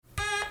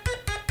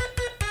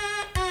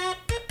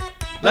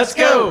Let's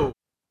go.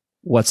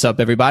 What's up,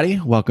 everybody?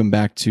 Welcome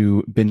back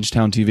to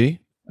Bingetown TV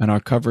and our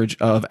coverage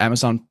of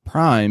Amazon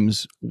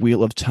Prime's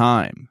Wheel of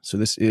Time. So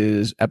this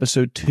is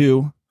episode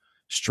 2,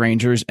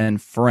 Strangers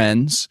and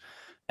Friends.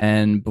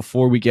 And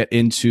before we get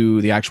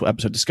into the actual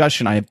episode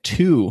discussion, I have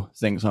 2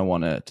 things I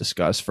want to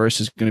discuss. First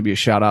is going to be a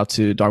shout out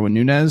to Darwin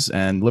Núñez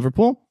and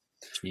Liverpool.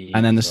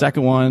 And then the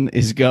second one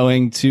is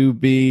going to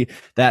be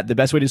that the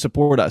best way to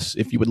support us,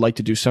 if you would like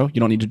to do so,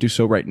 you don't need to do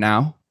so right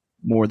now.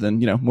 More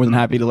than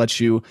happy to let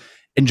you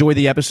enjoy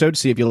the episode,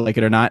 see if you like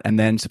it or not, and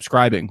then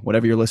subscribing,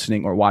 whatever you're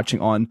listening or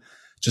watching on.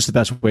 Just the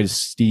best way to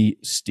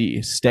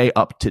stay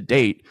up to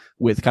date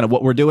with kind of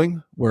what we're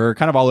doing. We're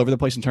kind of all over the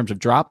place in terms of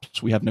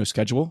drops. We have no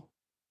schedule.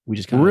 We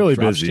just kind of really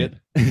busy.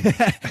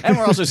 And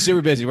we're also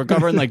super busy. We're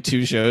covering like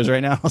 2 shows right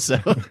now, so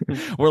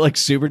we're like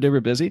super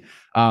duper busy.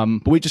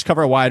 But we just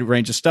cover a wide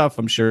range of stuff.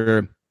 I'm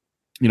sure,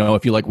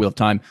 if you like Wheel of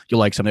Time, you'll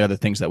like some of the other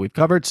things that we've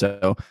covered.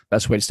 So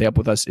best way to stay up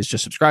with us is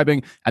just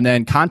subscribing and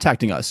then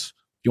contacting us.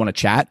 If you want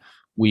to chat,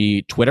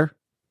 we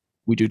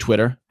do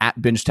Twitter at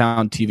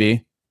Bingetown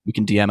TV. You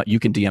can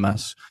DM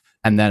us.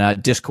 And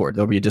then Discord.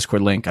 There'll be a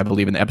Discord link, I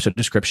believe, in the episode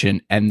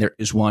description. And there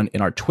is one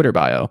in our Twitter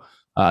bio.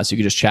 So you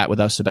can just chat with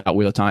us about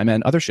Wheel of Time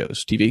and other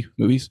shows, TV,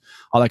 movies,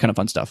 all that kind of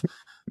fun stuff.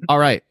 All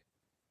right.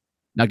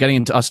 Now getting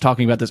into us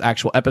talking about this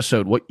actual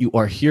episode, what you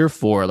are here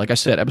for. Like I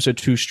said, episode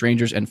 2,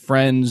 Strangers and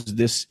Friends.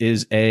 This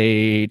is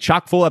a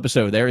chock full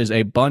episode. There is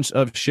a bunch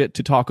of shit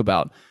to talk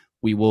about.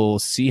 We will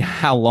see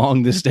how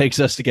long this takes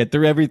us to get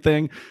through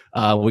everything.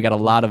 We got a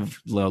lot of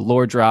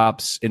lore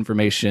drops,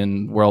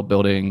 information, world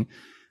building,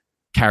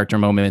 character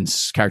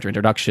moments, character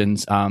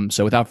introductions.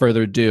 So without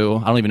further ado,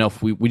 I don't even know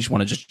if we just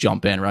want to just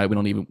jump in, right? We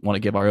don't even want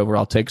to give our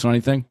overall takes on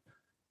anything.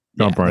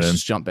 Jump right in.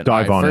 Just jump in.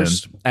 Dive on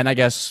first, in. And I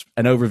guess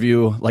an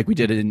overview like we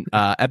did in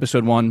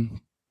episode 1.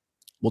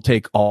 We'll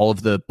take all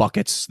of the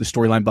buckets, the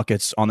storyline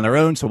buckets on their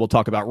own. So we'll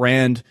talk about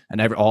Rand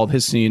and all of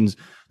his scenes.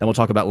 Then we'll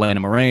talk about Lan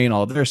and Moiraine,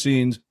 all of their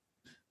scenes.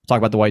 We'll talk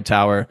about the White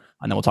Tower,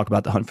 and then we'll talk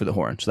about the Hunt for the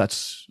Horn. So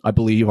that's, I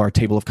believe, our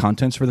table of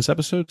contents for this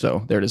episode.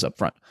 So there it is up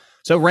front.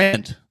 So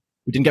Rand,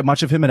 we didn't get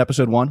much of him in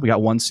episode 1. We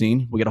got 1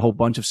 scene. We get a whole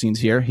bunch of scenes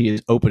here. He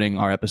is opening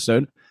our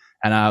episode.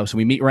 And so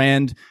we meet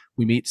Rand.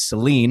 We meet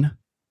Selene,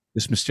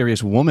 this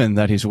mysterious woman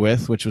that he's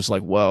with, which was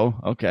like, whoa,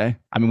 okay.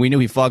 I mean, we knew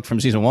he fucked from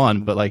season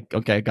 1, but like,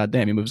 okay,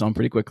 goddamn, he moves on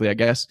pretty quickly, I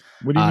guess.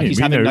 What do you mean? He's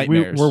having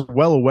nightmares. We're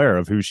well aware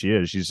of who she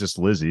is. She's just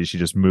Lizzie. She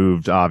just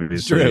moved,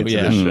 obviously, True, to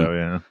the show.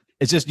 Yeah.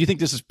 It's just, do you think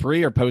this is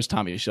pre or post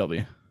Tommy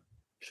Shelby?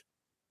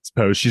 It's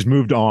post. She's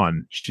moved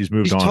on. She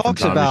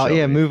talks about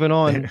moving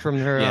on from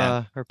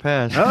her her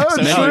past. Oh,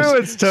 so true.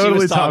 It's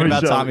totally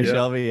Tommy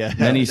Shelby. Yeah.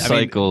 Many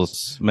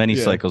cycles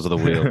of the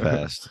wheel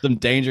passed. Some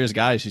dangerous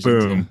guys. She's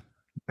boom.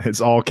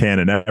 It's all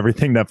canon.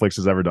 Everything Netflix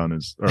has ever done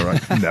is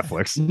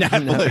Netflix.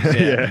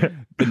 Yeah.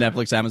 The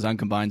Netflix Amazon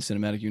combined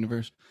cinematic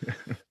universe.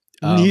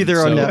 Neither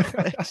on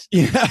Netflix.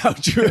 Yeah,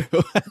 true.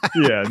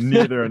 Yeah,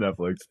 neither on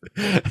Netflix.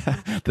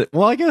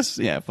 Well, I guess,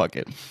 yeah, fuck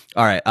it.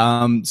 All right.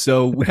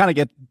 So we kind of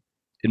get,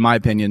 in my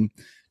opinion,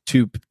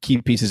 2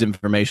 key pieces of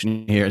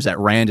information here is that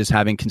Rand is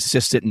having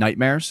consistent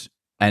nightmares,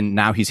 and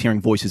now he's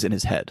hearing voices in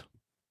his head.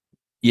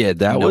 Yeah,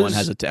 no one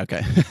has it.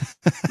 Okay.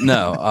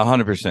 No,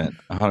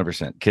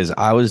 100%. Because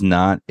I was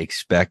not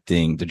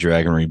expecting the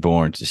Dragon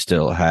Reborn to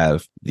still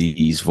have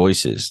these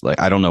voices. Like,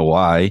 I don't know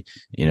why.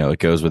 It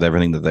goes with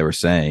everything that they were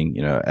saying.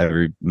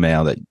 Every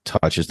male that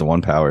touches the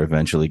one power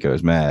eventually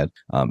goes mad.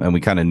 And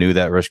we kind of knew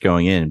that rush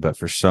going in, but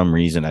for some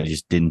reason, I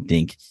just didn't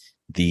think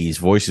these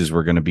voices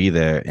were going to be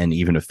there and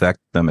even affect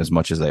them as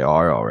much as they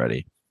are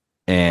already.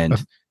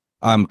 And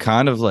I'm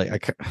kind of like, I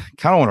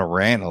kind of want to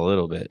rant a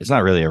little bit. It's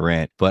not really a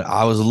rant, but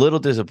I was a little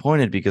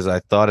disappointed because I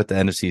thought at the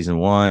end of season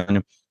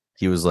 1,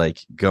 he was like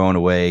going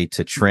away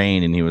to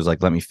train and he was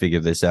like, let me figure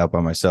this out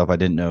by myself. I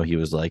didn't know he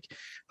was like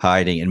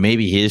hiding, and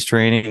maybe he is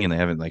training and they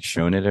haven't like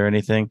shown it or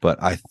anything,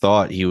 but I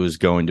thought he was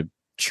going to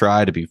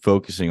try to be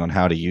focusing on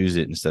how to use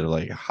it instead of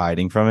like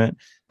hiding from it.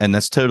 And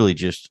that's totally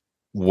just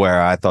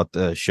where I thought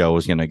the show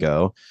was going to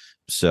go.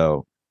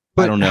 So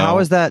but I don't know. How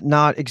is that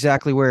not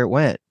exactly where it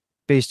went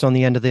based on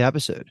the end of the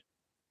episode?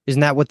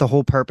 Isn't that what the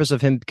whole purpose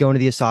of him going to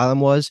the asylum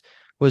was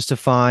to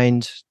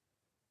find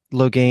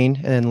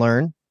Logain and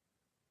learn?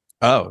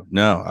 Oh,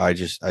 no. I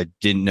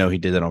didn't know he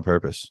did that on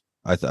purpose.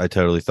 I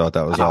totally thought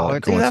that was all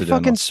coincidental. That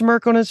fucking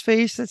smirk on his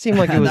face. That seemed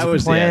like it was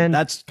a plan.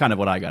 That's kind of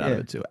what I got out of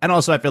it too. And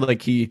also I feel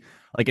like he,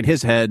 like in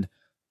his head,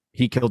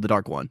 he killed the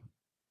Dark One.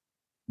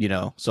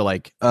 So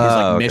like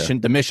his mission,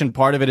 the mission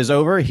part of it is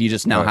over. He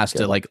just now has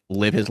to like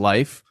live his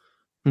life.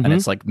 Mm-hmm. And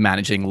it's like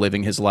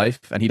living his life.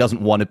 And he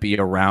doesn't want to be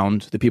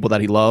around the people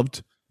that he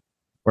loved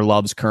or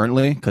loves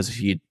currently, because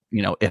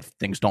if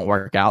things don't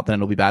work out, then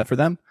it'll be bad for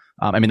them.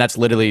 I mean, that's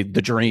literally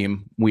the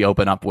dream we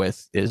open up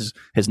with, is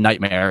his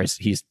nightmare is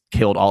he's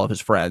killed all of his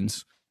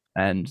friends.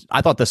 And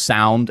I thought the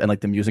sound and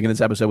like the music in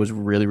this episode was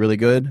really, really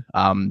good.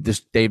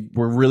 They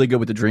were really good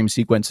with the dream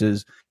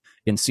sequences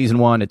in season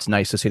 1. It's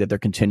nice to see that they're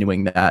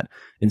continuing that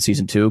in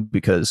season 2,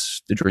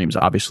 because the dreams,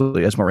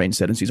 obviously, as Moiraine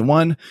said in season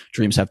 1,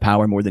 dreams have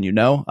power more than you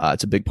know.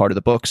 It's a big part of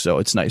the book. So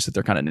it's nice that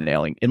they're kind of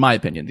nailing, in my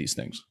opinion, these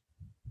things.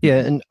 Yeah,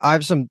 and I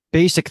have some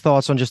basic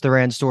thoughts on just the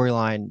Rand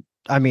storyline.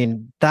 I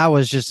mean, that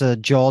was just a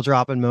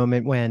jaw-dropping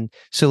moment when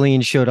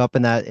Celine showed up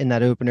in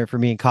that opener for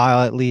me and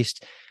Kyle, at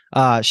least.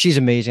 She's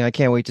amazing. I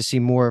can't wait to see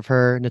more of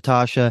her,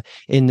 Natasha,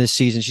 in this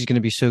season. She's going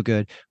to be so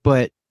good.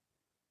 But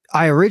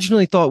I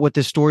originally thought what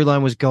this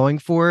storyline was going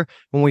for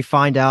when we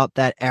find out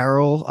that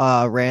Errol,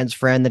 Rand's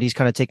friend that he's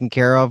kind of taken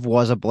care of,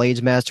 was a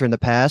Blades Master in the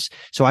past.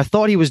 So I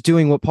thought he was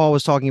doing what Paul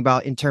was talking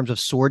about in terms of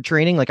sword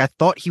training. Like I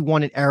thought he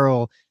wanted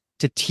Errol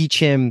to teach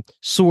him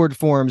sword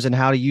forms and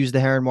how to use the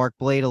Heron Mark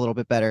blade a little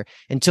bit better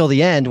until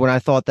the end when I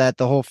thought that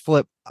the whole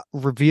flip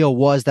reveal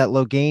was that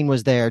Logain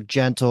was there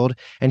gentled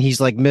and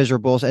he's like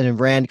miserable. And then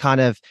Rand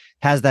kind of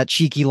has that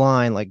cheeky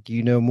line, like,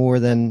 you know, more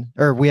than,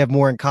 or we have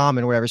more in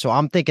common or whatever. So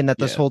I'm thinking that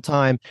this whole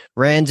time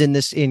Rand's in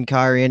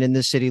Cairhien in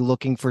this city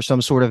looking for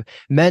some sort of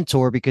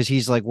mentor because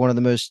he's like one of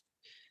the most,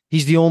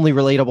 he's the only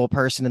relatable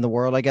person in the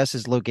world, I guess,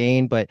 is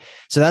Logain. But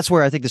so that's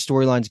where I think the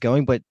storyline's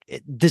going. But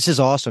this is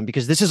awesome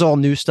because this is all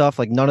new stuff.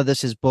 Like none of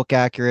this is book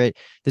accurate.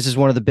 This is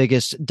one of the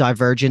biggest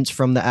divergence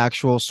from the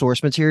actual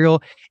source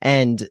material.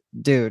 And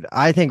dude,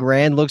 I think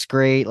Rand looks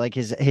great. Like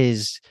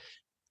his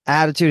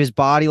attitude, his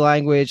body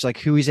language, like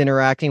who he's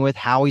interacting with,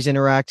 how he's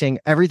interacting,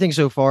 everything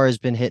so far has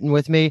been hitting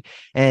with me.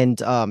 And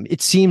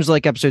it seems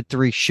like episode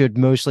 3 should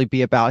mostly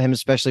be about him,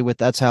 especially with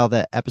that's how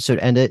the episode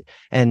ended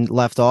and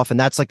left off. And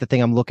that's like the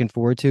thing I'm looking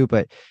forward to.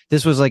 But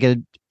this was like a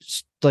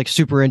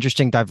super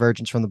interesting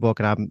divergence from the book,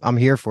 and I'm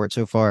here for it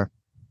so far.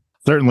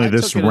 Certainly,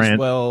 this rant.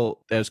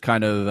 Well, there's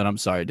kind of, and I'm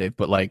sorry, Dave,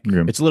 but like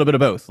it's a little bit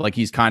of both. Like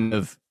he's kind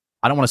of,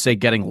 I don't want to say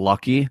getting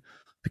lucky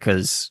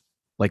because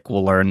like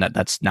we'll learn that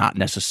that's not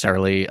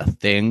necessarily a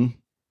thing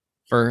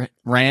for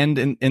Rand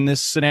in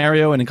this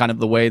scenario and in kind of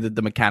the way that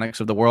the mechanics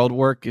of the world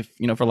work, if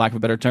you know, for lack of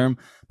a better term.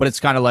 But it's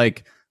kind of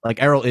like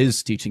Errol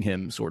is teaching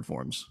him sword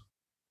forms,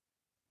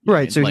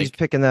 right? And, so like, he's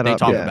picking that they up.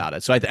 talk about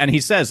it. So and he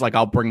says like,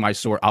 I'll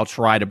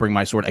try to bring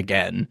my sword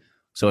again.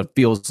 So it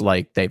feels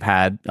like they've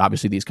had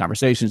obviously these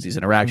conversations, these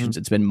interactions.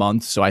 It's been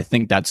months. So I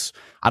think that's,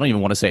 I don't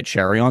even want to say a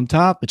cherry on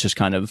top. It's just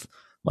kind of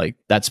like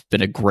that's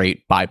been a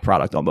great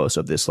byproduct almost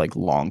of this like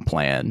long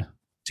plan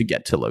to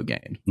get to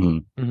Logain.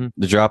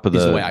 The drop of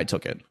the way I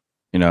took it.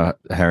 You know,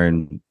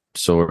 Heron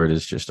sword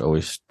is just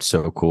always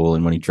so cool.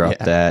 And when he dropped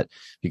that,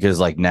 because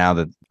like now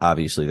that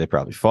obviously they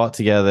probably fought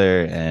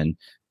together and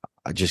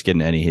just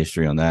getting any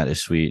history on that is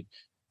sweet.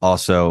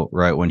 Also,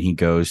 right when he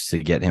goes to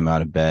get him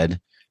out of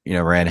bed, you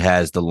know, Rand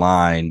has the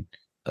line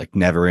like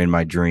never in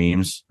my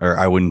dreams, or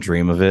I wouldn't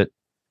dream of it.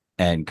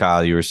 And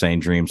Kyle, you were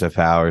saying dreams have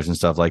powers and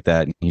stuff like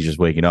that. And he's just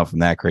waking up from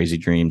that crazy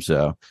dream.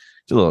 So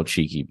it's a little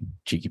cheeky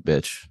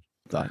bitch.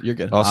 You're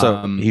good.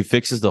 Also, he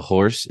fixes the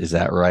horse. Is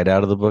that right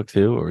out of the book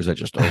too, or is that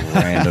just a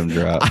random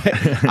drop?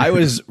 I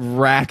was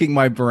racking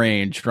my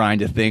brain trying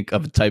to think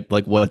of a type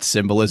like what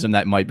symbolism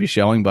that might be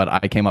showing, but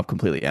I came up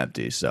completely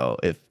empty. So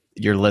if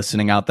you're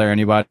listening out there,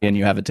 anybody, and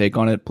you have a take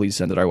on it, please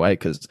send it our way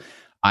because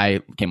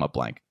I came up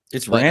blank.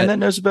 It's Rand that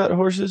knows about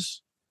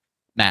horses.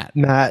 Matt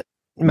knew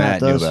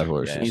about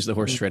horses. Yeah, he's the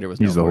horse trader.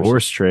 He's the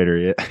horse trader.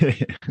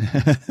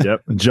 Yeah.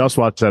 Yep. Just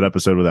watched that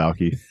episode with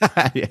Alki.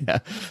 Yeah.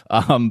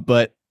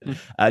 But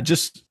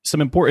just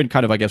some important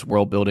kind of, I guess,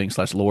 world building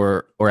 /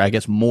 lore, or I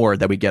guess more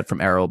that we get from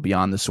Errol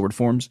beyond the sword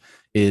forms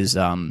is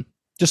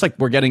just like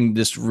we're getting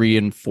this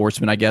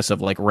reinforcement, I guess,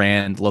 of like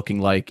Rand looking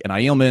like an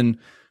Aielman.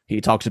 He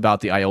talks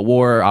about the Aiel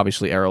War.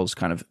 Obviously, Errol's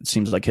kind of, it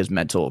seems like his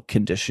mental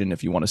condition,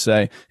 if you want to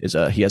say, is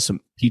he has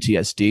some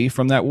PTSD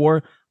from that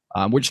war.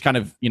 We're just kind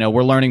of, you know,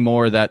 we're learning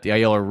more that the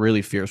Aiel are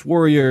really fierce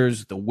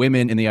warriors. The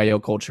women in the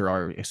Aiel culture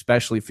are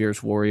especially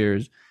fierce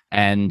warriors.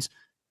 And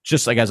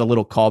just like as a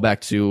little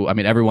callback to, I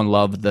mean, everyone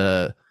loved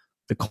the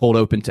cold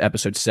open to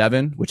episode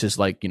 7, which is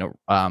like, you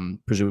know,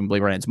 presumably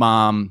Rand's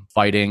mom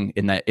fighting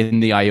in the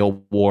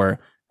Aiel War.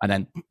 And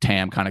then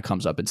Tam kind of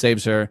comes up and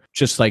saves her.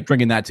 Just like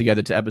bringing that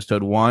together to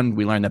episode 1,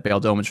 we learned that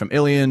Bayle Dommon's from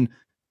Ilion.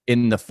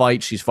 In the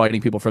fight, she's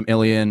fighting people from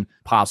Ilion.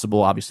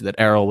 Possible, obviously, that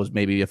Errol was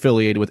maybe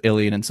affiliated with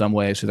Ilion in some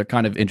way. So they're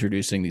kind of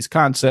introducing these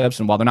concepts.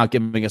 And while they're not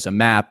giving us a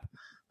map,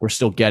 we're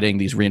still getting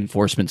these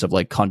reinforcements of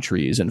like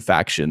countries and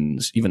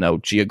factions, even though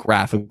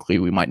geographically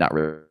we might not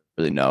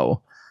really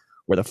know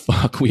where the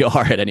fuck we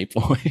are at any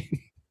point.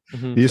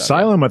 The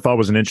Asylum, I thought,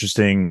 was an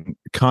interesting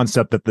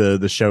concept that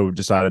the show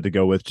decided to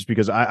go with, just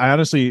because I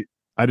honestly,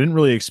 I didn't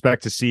really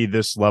expect to see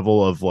this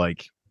level of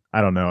like, I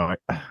don't know.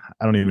 I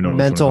don't even know.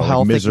 Mental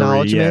health misery.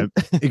 acknowledgement.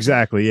 Yeah,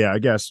 exactly. Yeah, I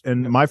guess.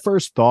 And my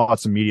first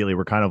thoughts immediately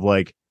were kind of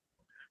like,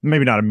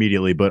 maybe not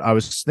immediately, but I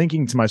was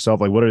thinking to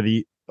myself, like, what are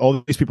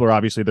all these people are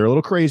obviously, they're a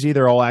little crazy.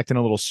 They're all acting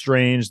a little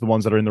strange, the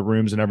ones that are in the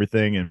rooms and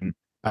everything. And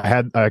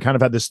I kind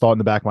of had this thought in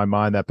the back of my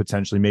mind that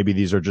potentially maybe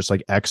these are just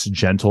like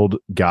ex-gentled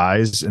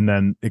guys. And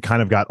then it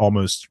kind of got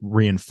almost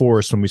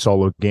reinforced when we saw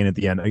Logain at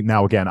the end.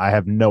 Now, again, I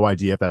have no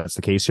idea if that's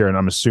the case here. And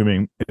I'm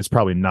assuming it's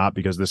probably not,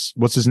 because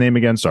what's his name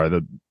again? Sorry,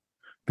 the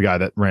guy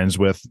that Rand's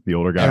with, the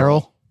older guy.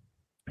 Errol.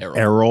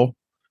 Errol.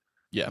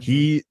 Yeah.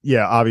 He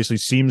obviously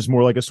seems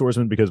more like a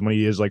swordsman because when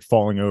he is like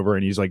falling over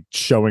and he's like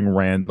showing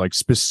Rand like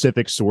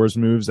specific swords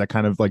moves that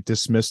kind of like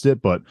dismissed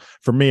it. But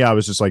for me, I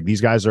was just like,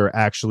 these guys are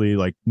actually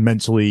like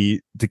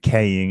mentally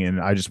decaying,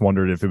 and I just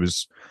wondered if it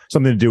was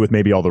something to do with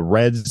maybe all the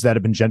Reds that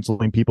have been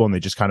gentling people and they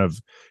just kind of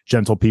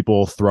gentle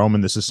people, throw them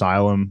in this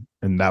asylum,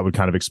 and that would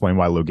kind of explain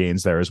why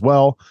Logain's there as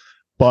well.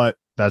 But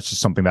that's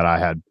just something that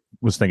I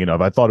was thinking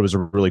of. I thought it was a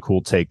really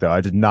cool take, though.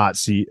 I did not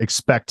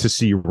expect to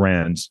see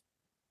Rand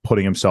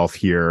putting himself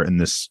here in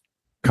this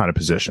kind of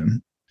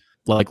position.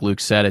 Like Luke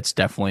said, it's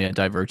definitely a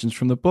divergence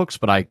from the books,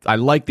 but I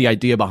like the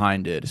idea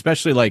behind it,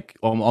 especially like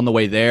on the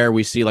way there,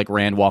 we see like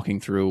Rand walking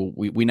through.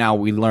 We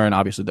learn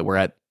obviously that we're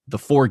at the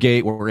Four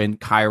Gate, where we're in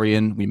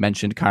Cairhien. We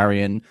mentioned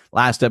Cairhien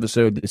last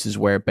episode. This is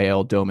where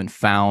Bael Doman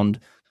found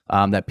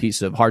that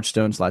piece of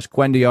Heartstone /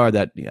 Gwendiar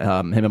that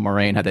him and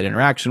Moraine had that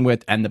interaction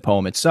with, and the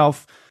poem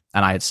itself.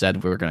 And I had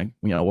said we were going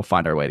to, we'll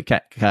find our way to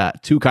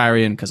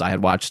Cairhien because I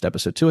had watched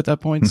episode 2 at that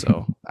point.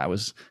 So I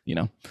was,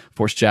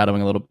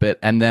 foreshadowing a little bit.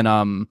 And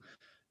then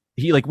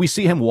we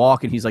see him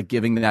walk and he's like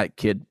giving that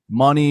kid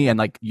money. And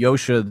like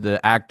Yosha,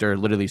 the actor,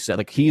 literally said,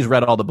 like, he's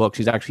read all the books.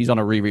 He's on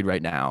a reread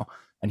right now.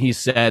 And he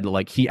said,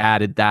 like, he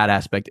added that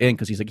aspect in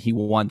because he's like, he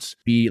wants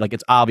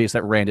it's obvious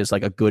that Rand is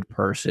like a good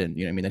person.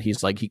 You know what I mean? That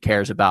he's like, he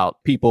cares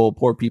about people,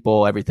 poor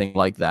people, everything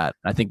like that.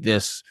 And I think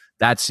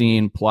that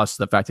scene plus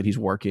the fact that he's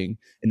working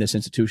in this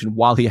institution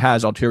while he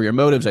has ulterior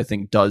motives, I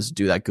think does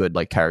do that good,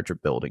 like, character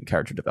building,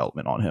 character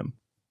development on him.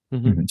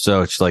 Mm-hmm.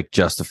 So it's like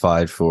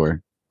justified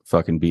for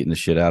fucking beating the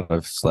shit out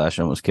of /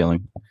 almost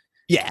killing.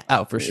 Yeah.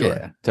 Oh, for sure.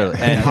 Yeah, totally.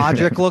 And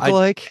Podrick look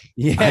like?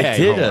 Yeah. I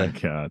did. Oh my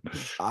God.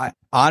 I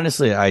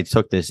honestly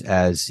took this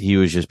as he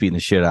was just beating the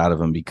shit out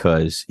of him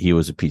because he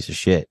was a piece of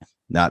shit,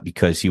 not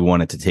because he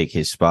wanted to take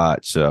his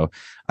spot. So,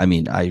 I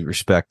mean, I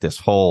respect this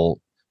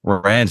whole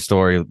Rand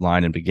storyline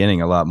in the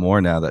beginning a lot more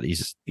now that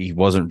he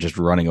wasn't just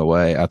running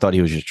away. I thought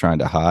he was just trying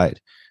to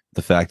hide.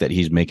 The fact that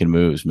he's making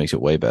moves makes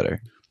it way better.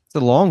 It's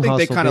the long hustle,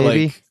 they kind of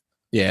baby.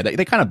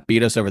 they kind of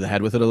beat us over the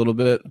head with it a little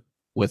bit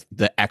with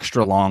the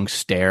extra long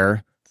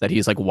stare that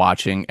he's like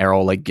watching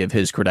Errol like give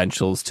his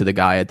credentials to the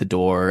guy at the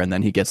door, and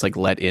then he gets like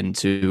let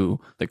into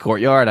the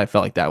courtyard. I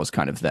felt like that was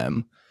kind of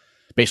them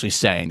basically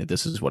saying that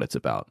this is what it's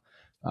about.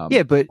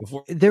 Yeah, but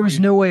there was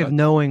no way of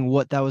knowing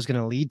what that was going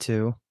to lead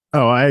to.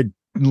 Oh, I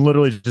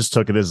literally just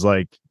took it as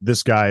like,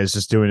 this guy is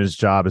just doing his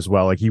job as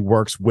well. Like, he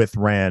works with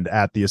Rand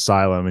at the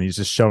asylum and he's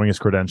just showing his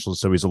credentials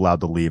so he's allowed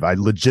to leave. I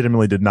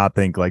legitimately did not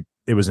think like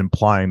it was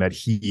implying that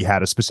he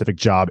had a specific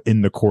job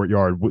in the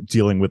courtyard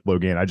dealing with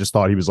Logain. I just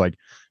thought he was like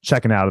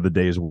checking out of the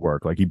day's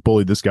work. Like, he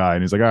bullied this guy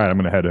and he's like, all right, I'm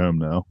going to head home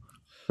now.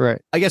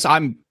 Right. I guess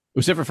it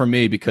was different for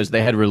me because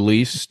they had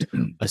released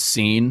a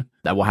scene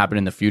that will happen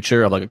in the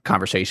future of like a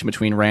conversation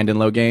between Rand and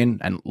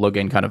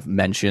Logain kind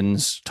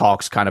of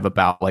talks kind of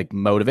about like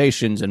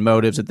motivations and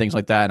motives and things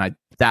like that. And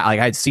I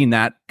had seen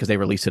that because they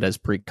released it as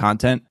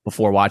pre-content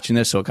before watching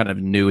this. So I kind of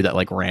knew that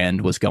like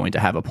Rand was going to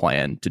have a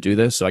plan to do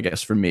this. So I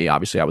guess for me,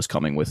 obviously I was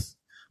coming with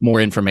more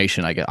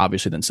information, I guess,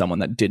 obviously, than someone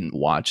that didn't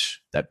watch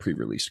that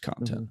pre-released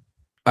content.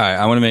 All right,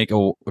 I want to make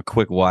a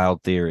quick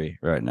wild theory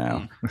right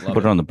now. Put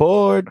it on the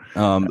board.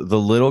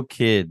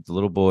 The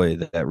little boy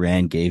that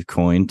Rand gave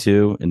coin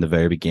to in the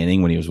very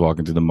beginning when he was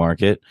walking through the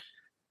market,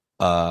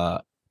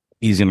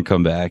 he's going to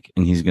come back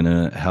and he's going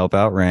to help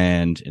out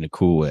Rand in a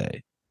cool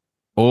way.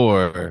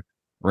 Or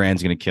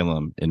Rand's going to kill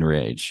him in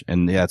rage.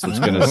 And that's what's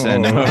going to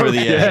send him over the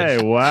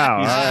edge. Wow.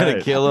 He's going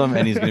to kill him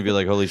and he's going to be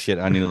like, holy shit,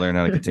 I need to learn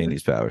how to contain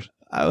these powers.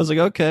 I was like,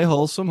 okay,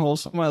 wholesome.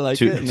 I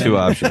like it. Two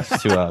options.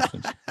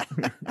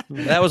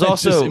 That was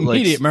also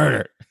immediate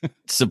murder.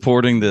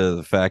 Supporting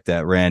the fact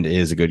that Rand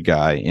is a good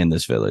guy in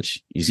this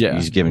village.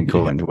 He's giving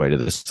coin away to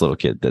this little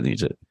kid that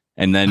needs it,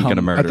 and then going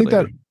to murder. I think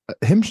later.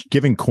 that him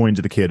giving coin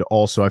to the kid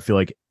also, I feel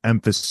like,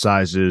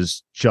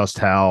 emphasizes just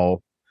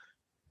how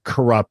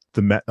corrupt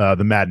the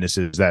madness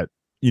is that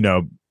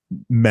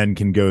men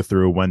can go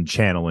through when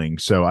channeling.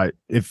 So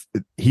if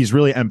he's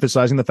really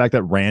emphasizing the fact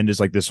that Rand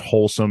is like this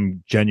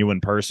wholesome, genuine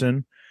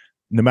person,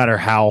 no matter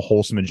how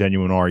wholesome and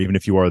genuine are, even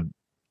if you are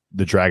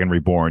the Dragon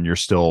Reborn, you're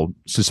still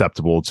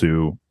susceptible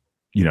to,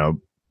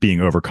 being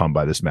overcome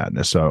by this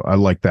madness. So I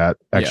like that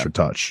extra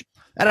touch.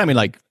 And I mean,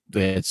 like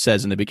it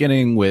says in the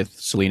beginning with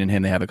Selene and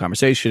him, they have a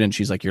conversation and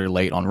she's like, you're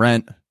late on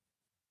rent,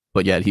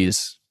 but yet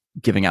he's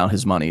giving out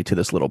his money to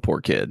this little poor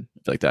kid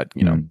like that,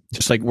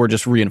 just like we're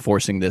just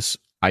reinforcing this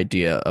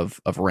idea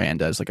of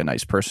Rand as like a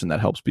nice person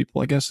that helps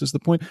people, I guess is the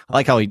point. I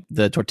like how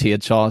the tortilla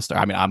tossed.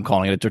 I mean, I'm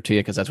calling it a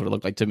tortilla because that's what it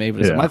looked like to me, but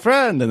it's like, my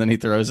friend, and then he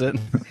throws it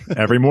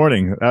every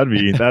morning.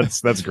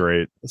 That's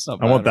great.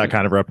 I want that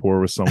kind of rapport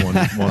with someone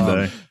one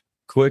day.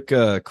 Quick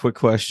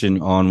question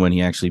on when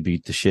he actually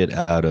beat the shit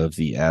out of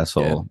the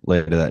asshole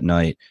later that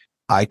night.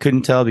 I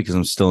couldn't tell because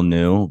I'm still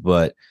new,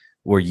 but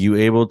were you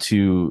able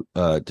to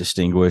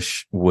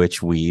distinguish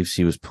which weaves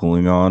he was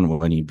pulling on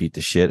when he beat the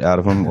shit out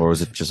of him, or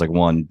was it just like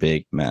one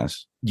big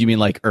mess? You mean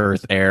like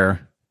earth,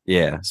 air?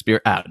 Yeah.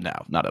 Spirit? No,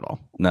 not at all.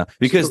 No,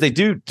 because they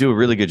do a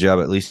really good job,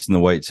 at least in the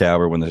White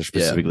Tower, when they're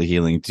specifically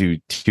healing to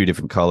two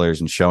different colors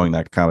and showing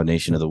that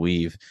combination of the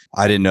weave.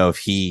 I didn't know if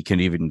he can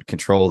even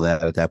control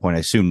that at that point. I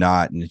assume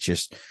not. And it's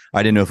just,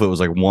 I didn't know if it was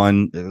like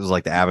it was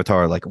like the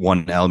Avatar, like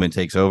one element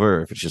takes over,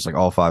 or if it's just like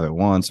all five at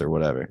once or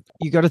whatever.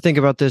 You got to think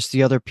about this.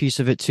 The other piece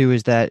of it too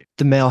is that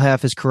the male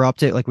half is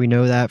corrupted. Like we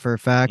know that for a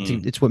fact.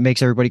 It's what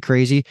makes everybody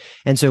crazy.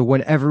 And so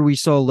whenever we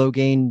saw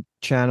Logain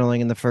channeling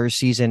in the first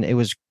season, it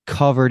was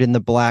covered in the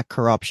black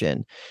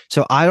corruption.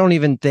 So I don't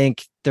even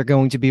think they're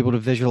going to be able to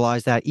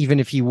visualize that, even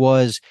if he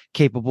was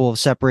capable of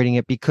separating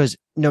it, because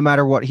no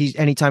matter what,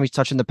 anytime he's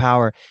touching the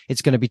power,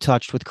 it's going to be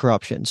touched with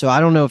corruption. So I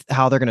don't know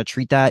how they're going to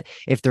treat that,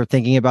 if they're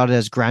thinking about it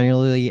as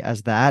granularly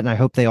as that. And I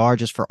hope they are,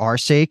 just for our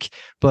sake.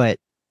 But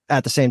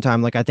at the same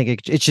time, like, I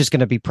think it's just going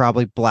to be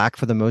probably black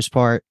for the most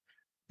part.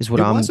 Is what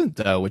it wasn't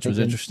though, which was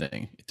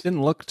interesting. It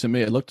didn't look to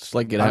me. It looked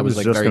like it was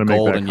like very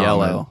gold and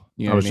yellow.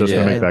 You know I was just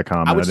going to make that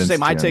comment. I would say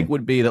my take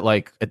would be that,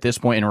 like, at this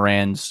point in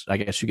Rand's, I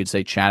guess you could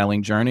say,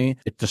 channeling journey,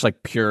 it's just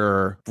like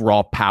pure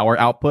raw power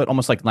output,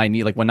 almost like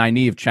Nynaeve. Like when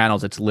Nynaeve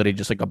channels, it's literally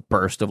just like a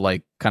burst of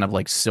like kind of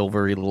like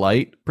silvery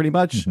light, pretty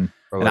much. Mm-hmm.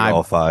 Or like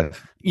all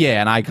five.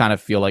 Yeah, and I kind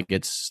of feel like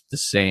it's the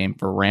same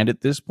for Rand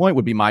at this point,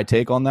 would be my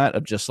take on that,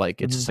 of just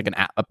like, it's just like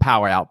a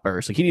power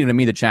outburst. Like he didn't even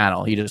mean the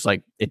channel. He just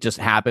like, it just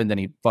happened and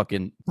he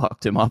fucking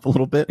fucked him up a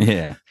little bit.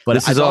 Yeah. But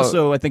it's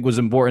also, I think, was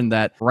important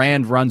that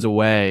Rand runs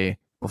away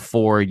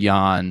before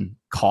Jan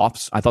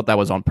coughs. I thought that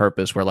was on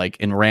purpose, where like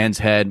in Rand's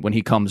head, when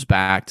he comes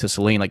back to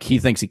Selene, like he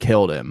thinks he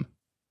killed him.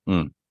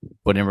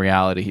 But in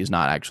reality, he's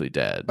not actually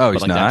dead. Oh, but,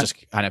 he's like, not? That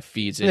just kind of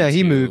feeds into... Yeah,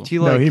 he moved. He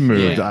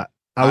moved. Yeah.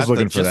 I was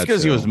looking for just that.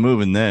 Because he was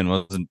moving then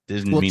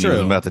didn't mean he was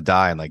about to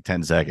die in like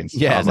 10 seconds.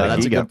 Yeah,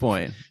 that's a good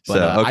point.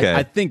 But okay.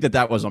 I think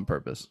that was on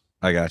purpose.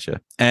 I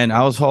gotcha. And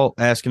I was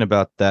asking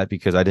about that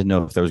because I didn't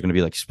know if there was going to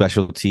be like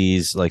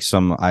specialties, like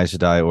some Aes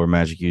Sedai or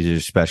magic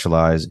users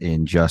specialize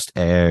in just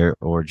air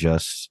or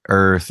just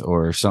earth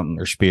or something,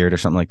 or spirit or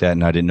something like that.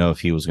 And I didn't know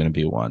if he was going to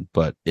be one.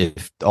 But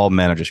if all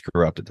men are just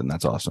corrupted, then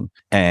that's awesome.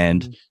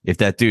 And if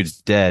that dude's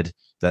dead,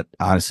 that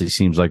honestly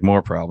seems like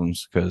more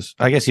problems, because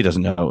I guess he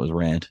doesn't know it was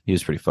Rand. He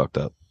was pretty fucked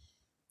up.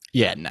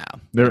 Yeah, no.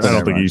 I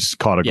don't think he's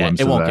caught a glimpse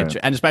it won't of that. get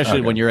you. And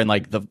especially when you're in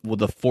like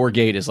the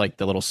Foregate is like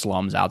the little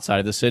slums outside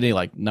of the city.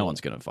 Like no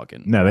one's going to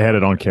fucking... No, they had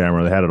it on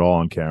camera. They had it all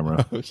on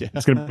camera. Yeah.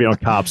 It's going to be on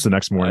Cops the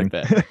next morning.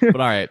 But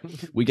all right,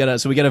 we get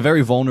a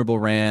very vulnerable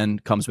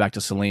Rand, comes back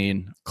to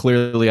Selene.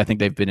 Clearly, I think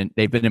they've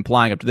been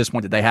implying up to this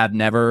point that they have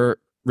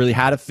never really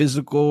had a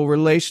physical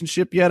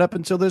relationship yet up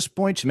until this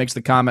point. She makes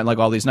the comment like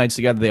all these nights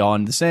together, they all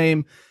end the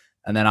same.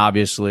 And then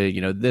obviously,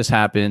 this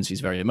happens.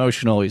 He's very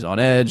emotional. He's on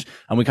edge.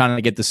 And we kind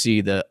of get to see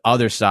the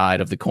other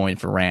side of the coin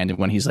for Rand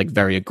when he's like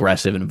very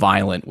aggressive and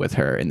violent with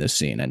her in this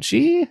scene. And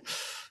she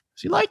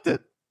liked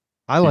it.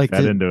 I liked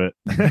it. Into it.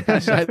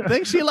 I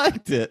think she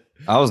liked it.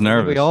 I was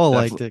nervous. We all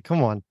liked it.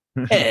 Come on.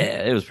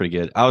 Yeah, it was pretty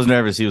good. I was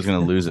nervous he was going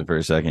to lose it for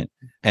a second.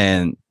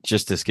 And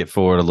just to skip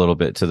forward a little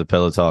bit to the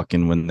pillow talk,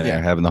 and when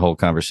they're having the whole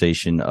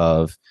conversation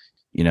of,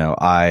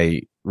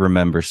 I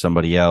remember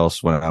somebody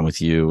else when I'm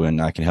with you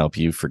and I can help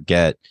you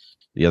forget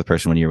the other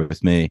person when you're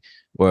with me.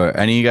 Were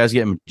any of you guys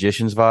getting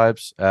Magicians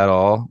vibes at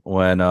all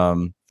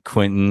when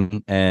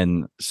Quentin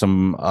and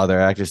some other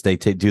actors, they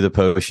do the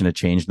potion to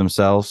change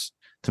themselves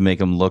to make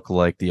them look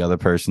like the other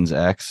person's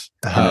ex?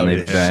 Oh,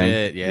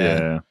 shit.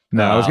 Yeah.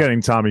 No, I was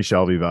getting Tommy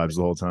Shelby vibes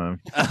the whole time.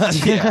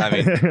 Yeah, I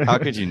mean, how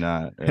could you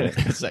not? Right?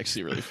 It's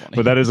actually really funny.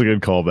 But that is a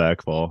good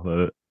callback,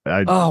 Paul.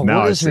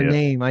 What is her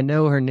name? I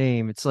know her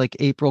name. It's like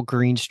April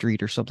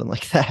Greenstreet or something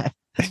like that.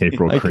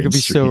 April I could be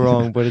so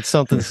wrong, but it's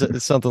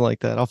something like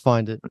that. I'll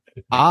find it.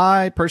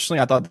 I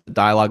thought the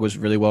dialogue was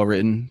really well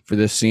written for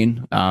this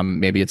scene.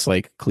 Maybe it's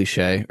like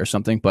cliche or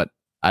something, but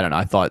I don't know.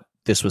 I thought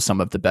this was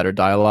some of the better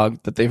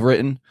dialogue that they've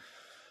written.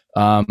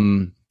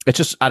 It's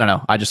just, I don't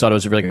know. I just thought it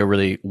was a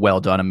really well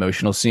done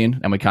emotional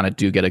scene, and we kind of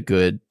do get a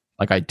good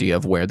idea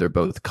of where they're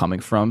both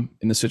coming from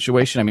in the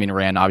situation. I mean,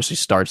 Rand obviously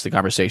starts the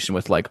conversation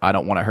with like, I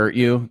don't want to hurt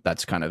you.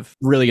 That's kind of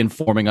really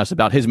informing us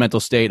about his mental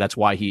state. That's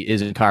why he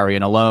is in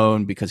Cairhien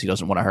alone, because he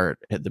doesn't want to hurt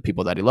the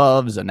people that he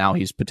loves. And now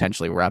he's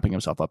potentially wrapping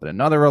himself up in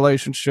another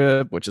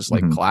relationship, which is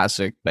like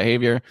classic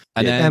behavior.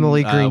 And then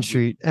Emily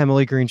Greenstreet.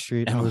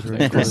 I was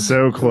really close.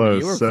 So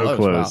close. So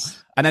close. Wow.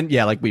 And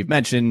then, like we've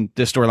mentioned,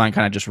 this storyline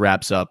kind of just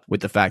wraps up with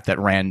the fact that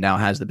Rand now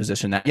has the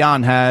position that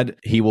Jan had.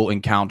 He will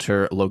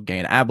encounter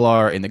Logain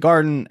Ablar in the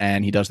garden,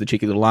 and he does the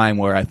cheeky little line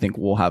where I think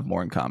we'll have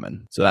more in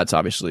common. So that's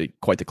obviously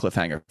quite the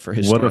cliffhanger for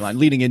his storyline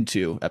leading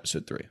into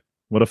episode 3.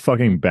 What a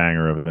fucking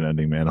banger of an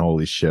ending, man.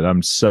 Holy shit.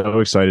 I'm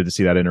so excited to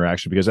see that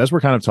interaction, because as we're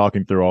kind of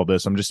talking through all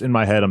this, I'm just in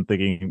my head, I'm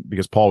thinking,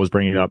 because Paul was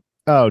bringing up,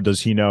 does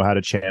he know how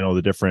to channel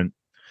the different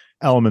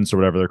elements or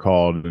whatever they're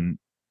called? And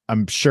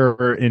I'm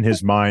sure in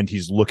his mind,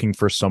 he's looking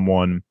for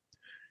someone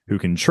who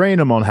can train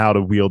him on how to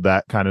wield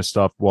that kind of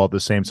stuff, while at the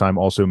same time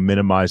also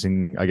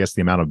minimizing, I guess,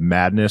 the amount of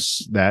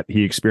madness that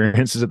he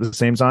experiences at the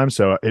same time.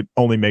 So it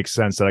only makes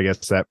sense that I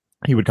guess that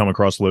he would come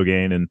across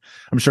Logain, and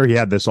I'm sure he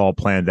had this all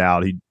planned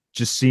out. He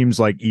just seems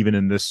like, even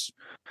in this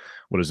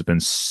what has it been,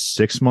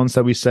 6 months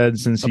that we said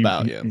since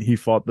he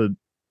fought the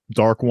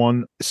Dark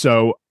One.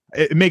 So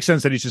it makes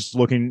sense that he's just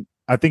looking.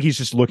 I think he's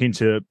just looking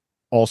to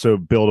also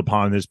build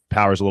upon his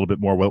powers a little bit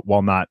more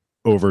while not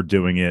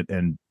overdoing it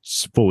and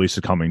fully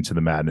succumbing to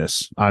the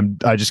madness.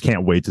 I just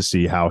can't wait to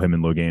see how him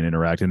and Logain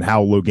interact and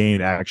how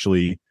Logain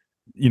actually,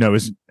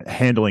 is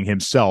handling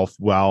himself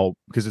well,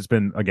 because it's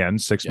been, again,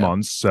 6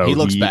 months. So he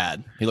looks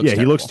bad. He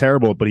looks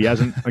terrible, but he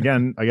hasn't,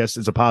 again, I guess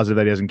it's a positive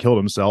that he hasn't killed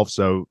himself.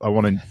 So I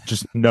want to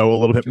just know a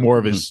little bit more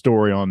of his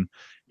story on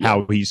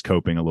how he's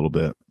coping a little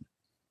bit.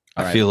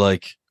 I feel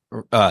like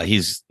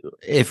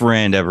if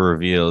Rand ever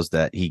reveals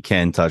that he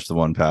can touch the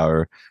one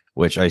power,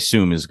 which I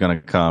assume is going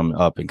to come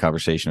up in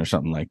conversation or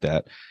something like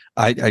that,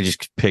 I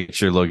just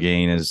picture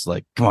Logain as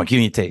like, come on, give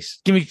me a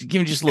taste. Give me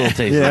just a little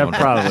taste. Yeah,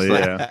 probably.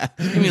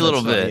 Give me a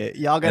little bit.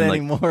 Y'all got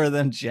any more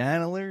than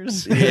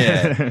channelers?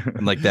 Yeah.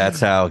 And like, that's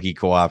how he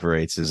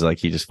cooperates, is like,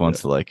 he just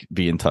wants to like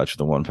be in touch with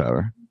the one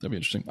power. That'd be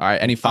interesting. All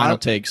right. Any final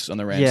takes on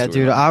the Rand? Yeah,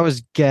 dude, I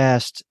was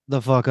gassed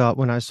the fuck up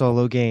when I saw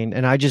Logain,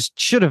 and I just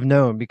should have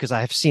known because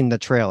I've seen the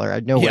trailer. I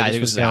know where this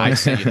was going. I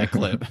sent you that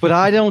clip. But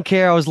I don't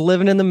care. I was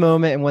living in the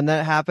moment, and when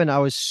that happened, I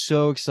was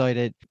so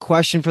excited.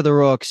 Question for the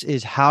Rooks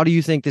is, how do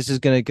you think this is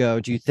going to go?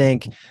 Do you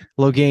think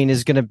Logain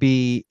is going to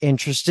be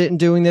interested in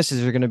doing this?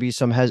 Is there going to be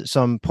some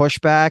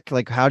pushback?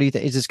 Like, how do you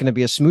think? Is this going to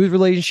be a smooth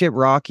relationship,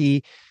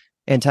 rocky,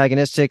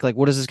 antagonistic? Like,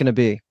 what is this going to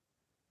be?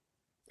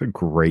 A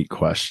great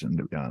question,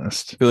 to be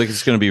honest. I feel like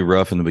it's going to be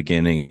rough in the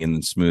beginning and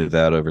then smooth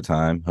out over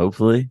time.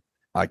 Hopefully,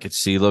 I could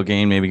see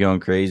Logain maybe going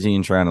crazy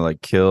and trying to like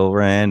kill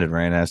Rand, and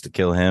Rand has to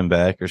kill him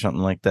back or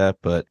something like that.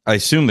 But I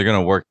assume they're going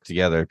to work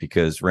together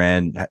because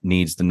Rand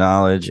needs the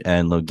knowledge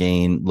and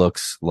Logain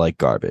looks like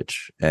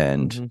garbage,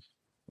 and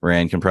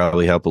Rand can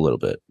probably help a little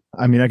bit.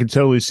 I mean, I can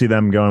totally see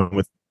them going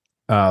with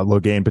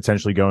Logain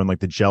potentially going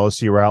like the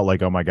jealousy route.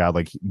 Like, oh my God,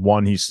 like,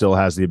 one, he still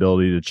has the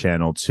ability to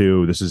channel.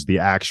 Two, this is the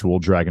actual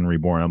Dragon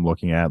Reborn I'm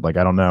looking at. Like,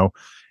 I don't know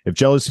if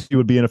jealousy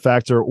would be in a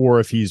factor, or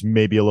if he's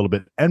maybe a little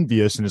bit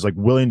envious and is like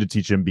willing to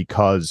teach him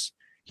because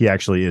he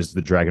actually is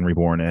the Dragon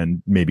Reborn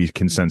and maybe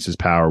can sense his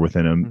power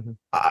within him.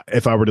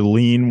 If I were to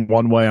lean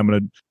one way,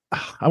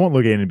 I want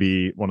Logain to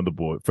be one of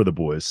the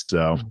boys.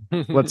 So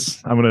I'm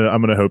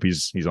gonna hope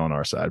he's on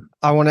our side.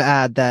 I want to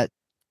add that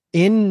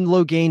in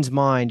Logain's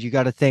mind, you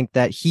got to think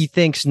that he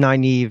thinks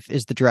Nynaeve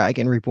is the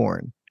Dragon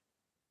Reborn,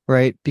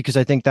 right? Because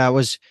I think that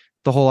was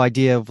the whole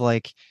idea of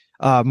like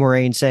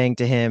Moiraine saying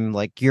to him,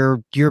 like,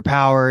 your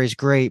power is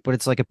great, but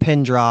it's like a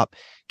pin drop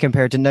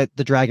compared to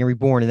the Dragon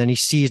Reborn. And then he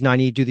sees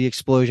Nynaeve do the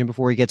explosion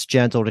before he gets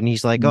gentled, and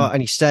he's like, oh,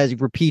 and he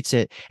repeats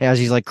it as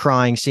he's like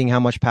crying, seeing how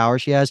much power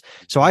she has.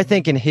 So I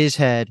think in his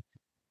head,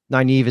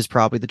 Nynaeve is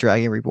probably the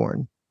Dragon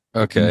Reborn.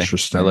 Okay,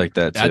 interesting. I like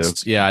that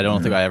too. I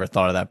don't think I ever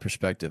thought of that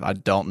perspective. I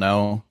don't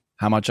know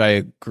how much I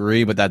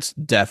agree, but that's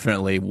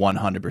definitely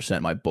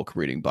 100% my book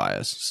reading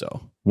bias.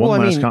 So,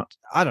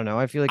 I don't know.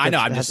 I feel like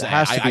I'm just saying,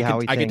 has to be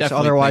how he thinks.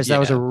 Otherwise, that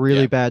was a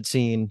really bad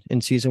scene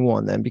in season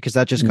 1 then, because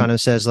that just kind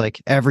of says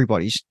like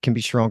everybody can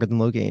be stronger than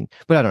Logain.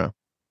 But I don't know.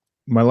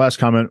 My last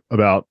comment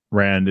about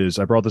Rand is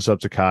I brought this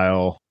up to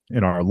Kyle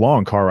in our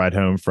long car ride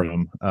home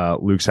from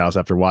Luke's house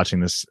after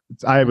watching this.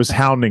 I was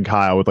hounding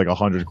Kyle with like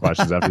 100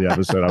 questions after the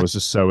episode. I was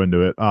just so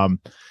into it.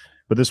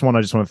 But this one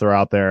I just want to throw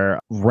out there.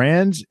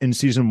 Rand in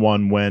season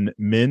 1, when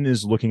Min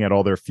is looking at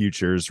all their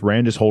futures,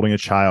 Rand is holding a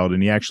child,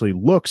 and he actually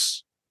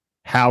looks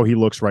how he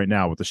looks right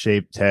now with the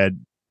shaved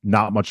head.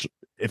 Not much,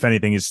 if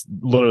anything, is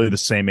literally the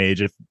same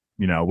age, if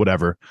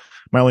whatever.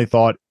 My only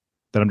thought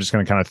that I'm just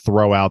going to kind of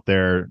throw out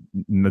there,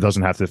 and it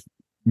doesn't have to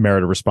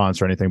merit a response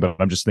or anything, but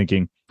I'm just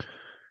thinking,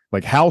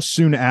 like, how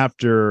soon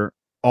after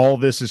all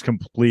this is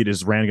complete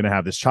is Rand going to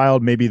have this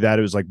child? Maybe that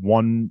it was like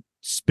one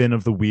spin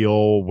of the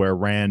wheel where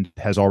Rand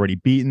has already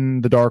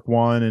beaten the Dark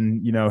One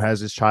and has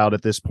his child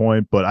at this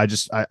point. But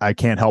I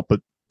can't help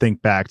but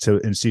think back to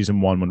in season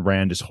 1 when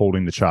Rand is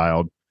holding the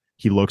child.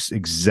 He looks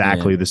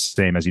exactly the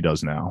same as he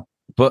does now.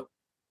 But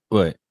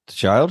wait, the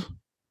child?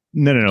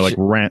 No.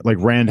 Like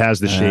Rand has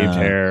the shaved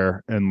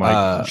hair, and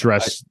like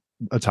dress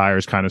attire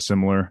is kind of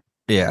similar.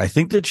 Yeah, I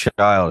think the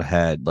child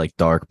had like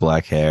dark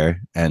black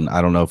hair, and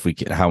I don't know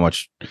if how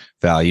much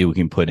value we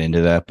can put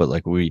into that, but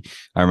like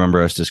I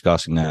remember us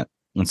discussing that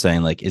and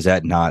saying, like, is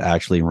that not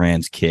actually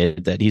Rand's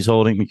kid that he's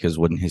holding? Because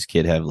wouldn't his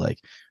kid have like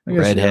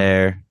red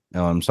hair,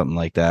 something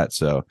like that?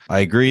 So I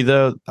agree,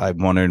 though. I'm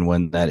wondering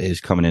when that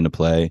is coming into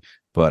play,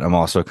 but I'm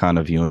also kind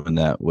of viewing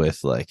that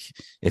with like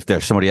if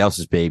there's somebody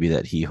else's baby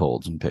that he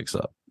holds and picks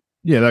up.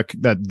 Yeah,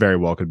 that very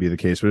well could be the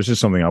case, but it's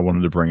just something I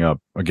wanted to bring up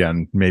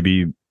again.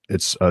 Maybe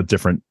it's a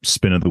different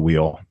spin of the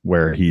wheel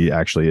where he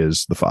actually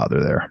is the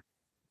father there.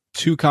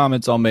 2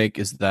 comments I'll make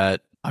is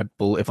that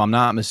if I'm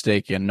not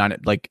mistaken,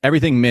 not like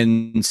everything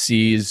Min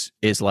sees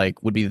is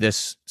like would be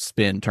this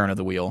turn of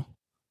the wheel.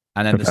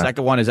 And then the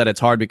second one is that it's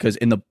hard because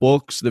in the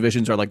books, the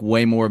visions are like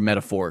way more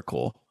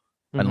metaphorical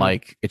and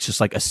like it's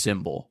just like a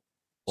symbol.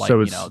 Like, so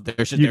you know,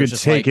 there's you could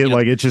just take it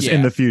like it's just in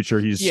yeah. the future.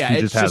 He It's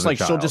just has just like a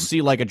she'll child. just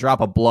see like a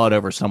drop of blood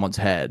over someone's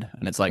head,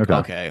 and it's like,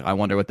 okay, I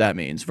wonder what that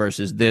means.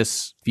 Versus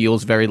this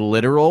feels very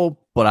literal,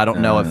 but I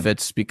don't know if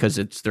it's because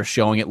they're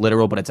showing it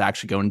literal, but it's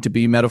actually going to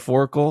be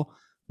metaphorical,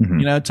 you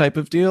know, type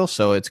of deal.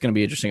 So it's going to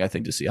be interesting, I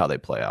think, to see how they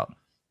play out.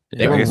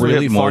 They were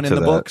really fun in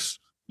the books.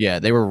 Yeah,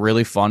 they were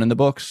really fun in the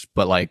books,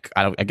 but like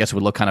I guess it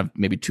would look kind of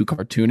maybe too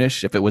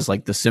cartoonish if it was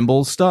like the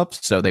symbol stuff.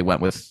 So they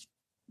went with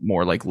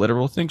more like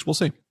literal things. We'll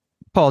see.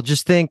 Paul,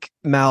 just think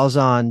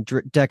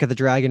Malzahn Deck of the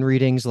Dragon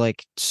readings,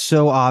 like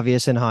so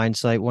obvious in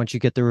hindsight once you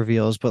get the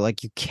reveals, but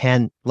like you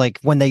can't, like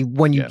when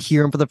you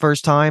hear them for the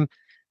first time,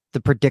 the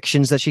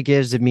predictions that she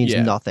gives, it means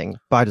nothing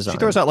by design. She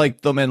throws out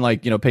like them in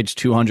like, you know, page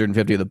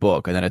 250 of the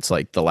book, and then it's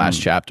like the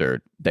last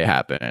chapter they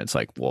happen, and it's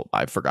like, well,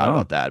 I forgot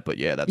about that, but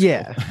yeah, that's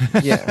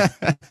cool. Yeah.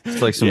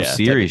 It's like some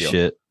serious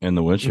shit in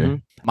The Witcher. Mm-hmm.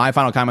 My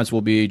final comments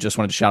will be just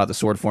wanted to shout out the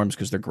sword forms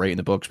because they're great in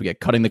the books. We get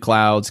cutting the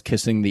clouds,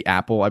 kissing the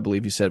apple, I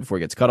believe you said, before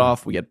he gets cut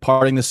off. We get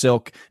parting the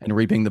silk and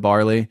reaping the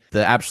barley.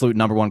 The absolute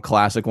number one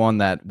classic one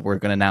that we're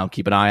going to now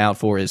keep an eye out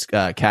for is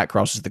Cat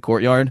crosses the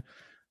courtyard.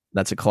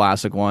 That's a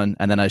classic one.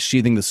 And then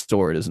sheathing the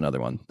sword is another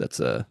one. That's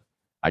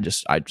I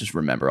just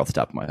remember off the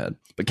top of my head.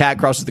 But Cat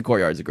crosses the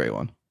courtyard is a great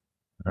one.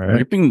 All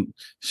right.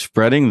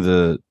 Spreading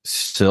the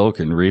silk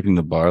and reaping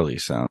the barley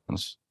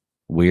sounds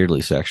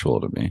weirdly sexual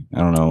to me. I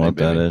don't know what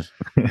that is.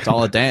 It's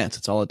all a dance.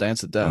 It's all a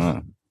dance of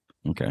death.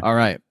 Okay. All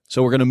right.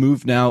 So we're going to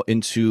move now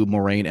into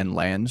Moiraine and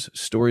Lan's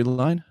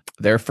storyline.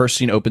 Their first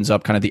scene opens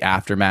up kind of the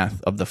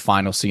aftermath of the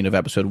final scene of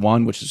episode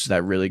 1, which is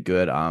that really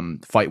good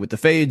fight with the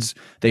Fades.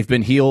 They've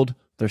been healed.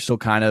 They're still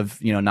kind of,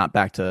 you know, not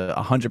back to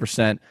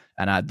 100%.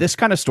 And this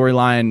kind of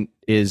storyline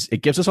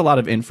it gives us a lot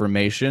of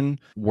information,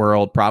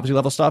 world prophecy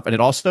level stuff. And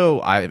it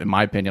also, in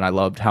my opinion, I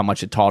loved how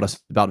much it taught us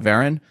about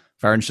Varen.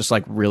 Varen's just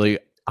like really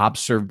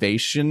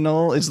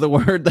observational is the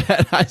word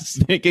that I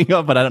was thinking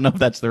of, but I don't know if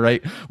that's the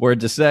right word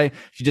to say.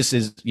 She just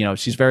is, you know,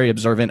 she's very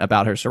observant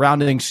about her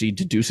surroundings. She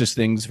deduces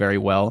things very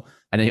well.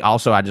 And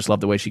also, I just love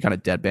the way she kind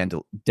of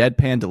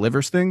deadpan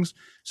delivers things.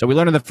 So we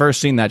learned in the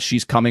first scene that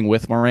she's coming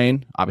with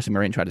Moiraine. Obviously,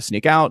 Moiraine tried to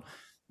sneak out.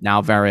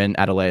 Now Varen,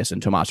 Adeleas,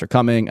 and Tomas are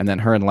coming, and then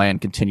her and Lan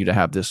continue to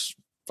have this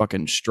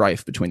fucking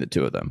strife between the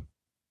two of them.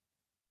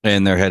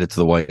 And they're headed to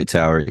the White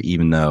Tower,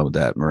 even though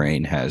that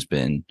Moiraine has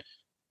been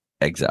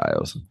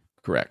exiled.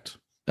 Correct.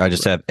 I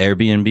just have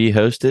Airbnb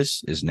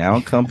hostess is now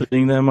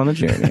accompanying them on the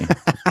journey.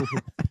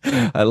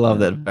 I love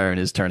that Varen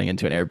is turning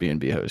into an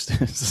Airbnb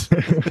hostess.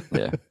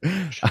 Yeah.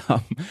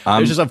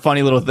 There's just a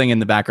funny little thing in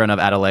the background of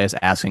Adeleas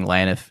asking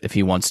Lan if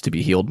he wants to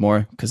be healed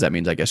more, because that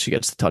means I guess she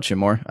gets to touch him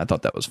more. I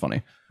thought that was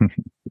funny.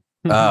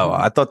 Oh,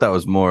 I thought that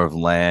was more of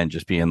Lan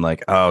just being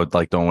like, oh,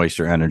 like, don't waste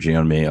your energy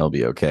on me. I'll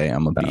be okay.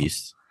 I'm a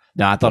beast.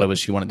 No, I thought it was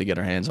she wanted to get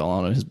her hands all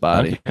on his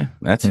body. Okay.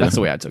 That's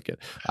the way I took it.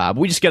 But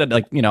we just get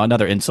like, you know,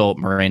 another insult.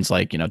 Moraine's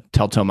like, you know,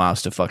 tell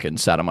Tomas to fucking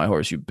saddle my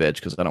horse, you bitch,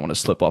 because I don't want to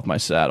slip off my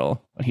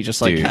saddle. He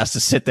just like has to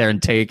sit there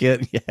and take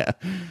it. Yeah.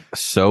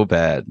 So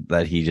bad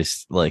that he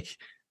just like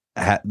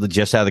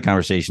just had the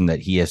conversation that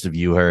he has to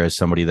view her as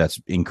somebody that's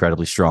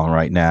incredibly strong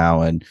right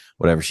now, and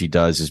whatever she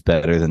does is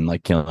better than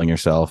like killing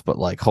herself. But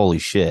like, holy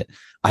shit,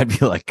 I'd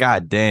be like,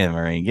 God damn,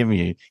 Moiraine, give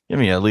me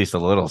at least a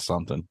little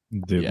something.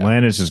 Dude,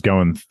 Lan is just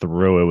going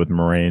through it with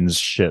Moraine's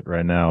shit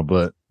right now.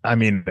 But I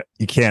mean,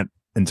 you can't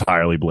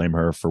entirely blame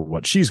her for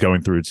what she's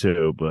going through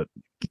too. But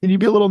can you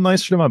be a little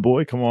nicer to my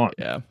boy? Come on.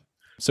 Yeah.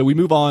 So we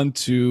move on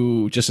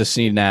to just a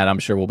scene that I'm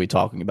sure we'll be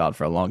talking about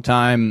for a long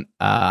time.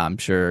 I'm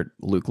sure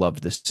Luke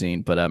loved this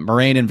scene, but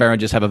Moiraine and Varen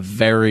just have a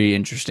very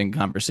interesting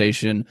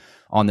conversation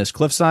on this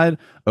cliffside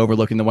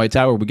overlooking the White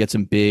Tower. We get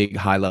some big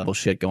high-level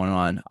shit going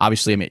on.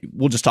 Obviously, I mean,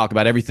 we'll just talk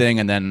about everything,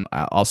 and then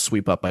I'll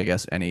sweep up, I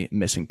guess, any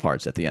missing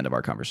parts at the end of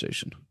our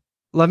conversation.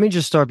 Let me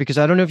just start, because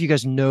I don't know if you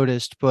guys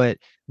noticed, but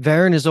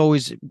Varen is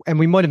always, and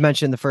we might have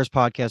mentioned in the first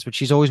podcast, but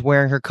she's always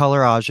wearing her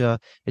color Aja.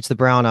 It's the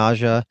brown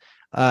Aja.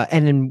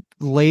 And then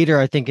later,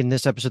 I think in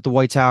this episode, The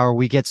White Tower,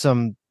 we get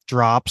some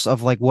drops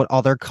of like what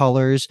other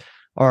colors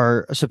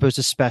are supposed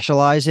to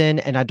specialize in.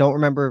 And I don't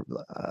remember,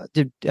 I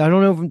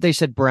don't know if they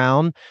said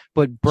brown,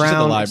 but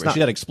brown. She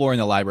had exploring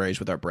the libraries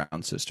with our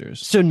brown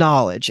sisters. So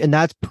knowledge. And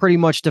that pretty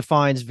much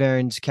defines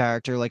Varen's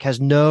character, like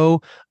has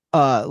no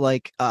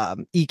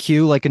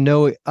EQ, like a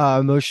no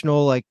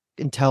emotional like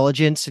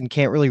intelligence, and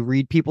can't really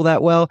read people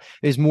that well.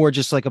 Is more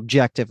just like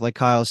objective, like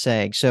Kyle's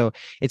saying. So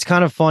it's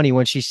kind of funny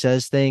when she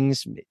says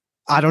things.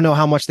 I don't know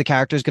how much the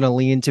character is going to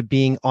lean into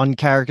being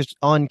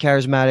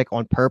uncharismatic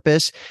on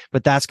purpose,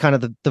 but that's kind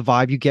of the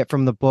vibe you get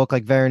from the book.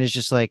 Like Varen is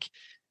just like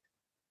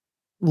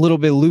a little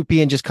bit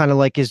loopy and just kind of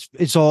like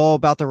it's all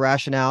about the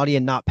rationality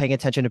and not paying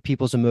attention to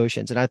people's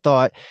emotions. And I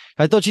thought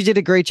she did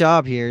a great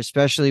job here,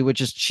 especially with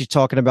just she's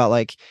talking about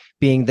like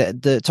being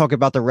the talking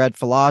about the red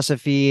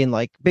philosophy and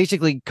like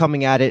basically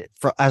coming at it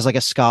as like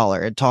a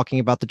scholar and talking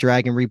about the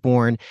Dragon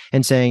Reborn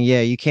and saying,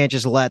 yeah, you can't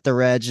just let the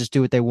Reds just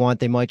do what they want.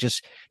 They might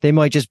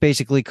just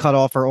basically cut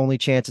off our only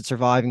chance at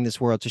surviving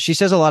this world. So she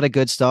says a lot of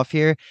good stuff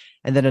here.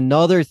 And then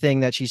another thing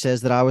that she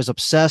says that I was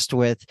obsessed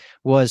with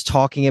was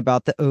talking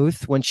about the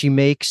oath when she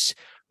makes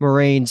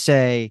Moiraine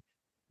say,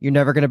 you're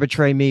never going to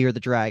betray me or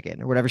the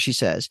dragon or whatever she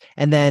says.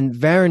 And then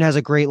Varen has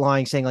a great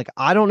line saying like,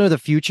 I don't know the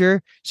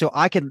future, so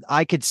I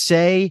could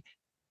say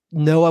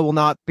no, I will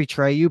not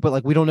betray you, but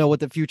like we don't know what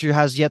the future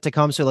has yet to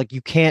come, so like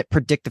you can't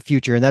predict the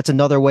future, and that's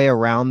another way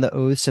around the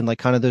oaths and like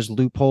kind of those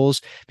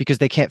loopholes because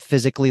they can't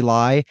physically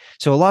lie.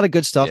 So a lot of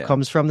good stuff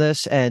comes from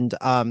this, and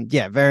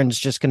Varen's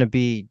just going to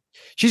be,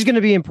 she's going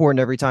to be important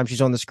every time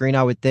she's on the screen,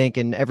 I would think,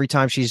 and every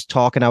time she's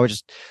talking I would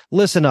just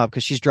listen up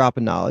because she's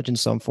dropping knowledge in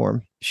some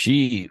form.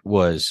 She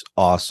was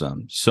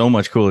awesome, so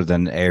much cooler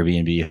than an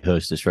Airbnb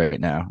hostess right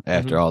now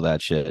after all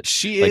that shit.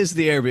 She is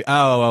the Airbnb.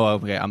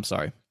 Okay, I'm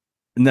sorry.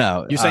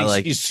 No, you're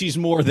saying she's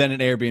more than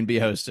an Airbnb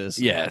hostess.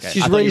 Yes, okay.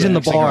 She's raising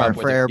the bar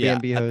for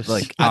Airbnb hosts.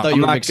 Like I thought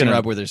you were mixing her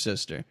up with her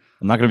sister.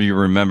 I'm not going to be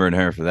remembering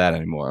her for that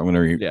anymore. I'm going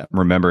to be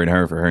remembering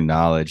her for her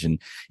knowledge and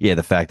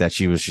the fact that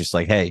she was just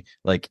like, hey,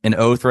 like an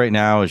oath right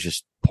now is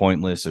just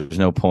pointless. There's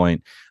no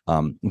point.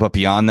 But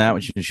beyond that,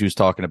 when she was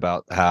talking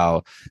about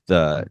how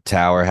the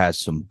tower has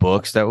some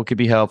books that could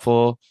be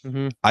helpful.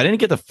 I didn't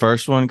get the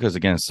first one because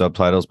again,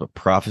 subtitles, but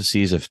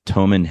Prophecies of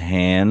Toman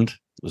Hand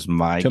was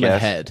my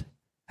guess. Head.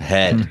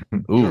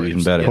 Ooh,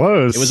 even better.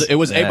 Close. It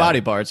was a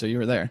body part, so you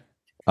were there.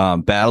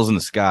 Battles in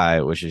the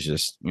Sky, which is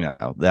just,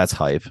 that's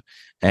hype.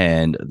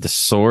 And the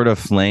Sword of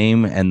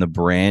Flame and the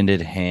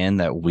branded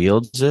hand that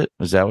wields it.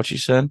 Is that what you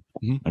said?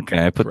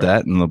 Okay, I put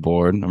that in the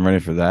board. I'm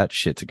ready for that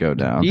shit to go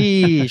down.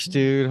 Yeesh,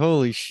 dude.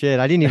 Holy shit.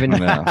 I didn't even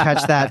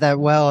catch that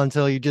well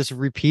until you just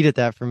repeated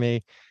that for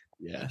me.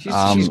 Yeah.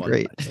 She's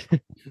great.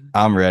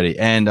 I'm ready.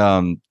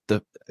 And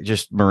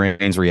just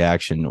Moiraine's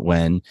reaction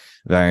when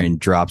Varen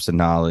drops the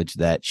knowledge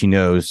that she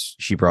knows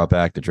she brought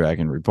back the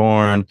Dragon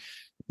Reborn.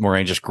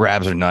 Moiraine just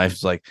grabs her knife.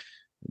 It's like,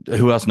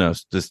 who else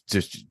knows? Does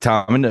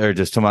Tom or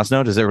does Tomas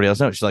know? Does everybody else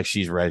know?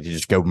 She's ready to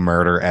just go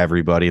murder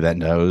everybody that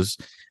knows.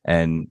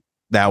 And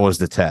that was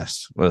the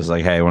test. It was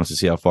like, hey, I want to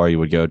see how far you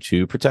would go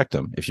to protect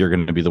them if you're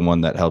going to be the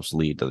one that helps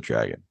lead the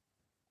dragon.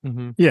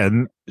 Yeah,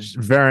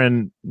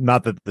 Varen,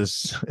 not that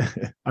this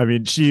I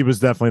mean, she was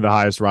definitely the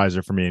highest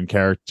riser for me in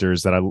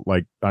characters that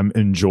I'm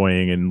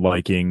enjoying and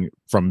liking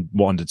from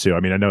 1 to 2. I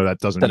mean, I know that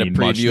doesn't mean much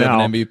now. Is that a preview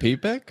of an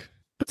MVP pick?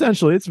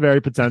 Potentially, it's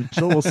very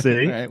potential. We'll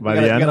see. Right, we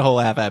got a whole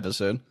half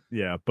episode.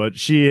 Yeah, but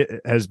she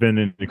has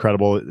been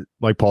incredible.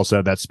 Like Paul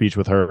said, that speech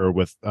with her,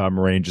 with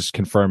Moiraine, just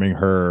confirming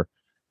her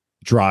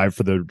drive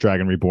for the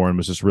Dragon Reborn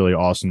was just really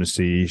awesome to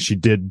see. She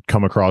did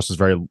come across as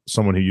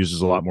someone who uses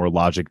a lot more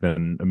logic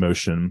than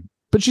emotion.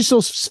 But she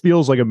still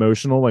feels like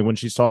emotional, like when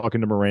she's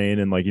talking to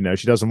Moiraine, and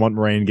she doesn't want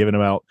Moiraine giving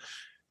about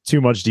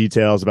too much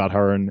details about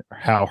her and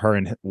how her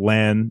and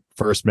Lan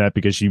first met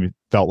because she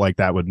felt like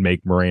that would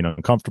make Moiraine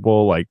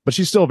uncomfortable. But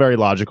she's still very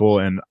logical,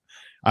 and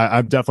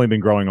I've definitely been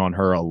growing on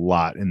her a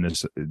lot in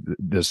this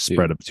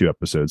spread of 2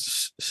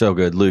 episodes. So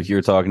good, Luke. You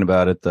were talking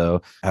about it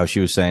though, how she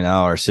was saying, "Oh,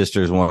 our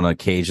sisters want to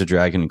cage the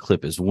dragon and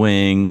clip his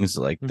wings,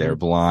 like they're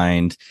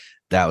blind."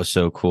 That was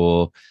so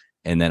cool.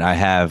 And then I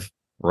have.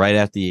 Right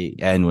at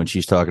the end when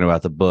she's talking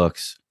about the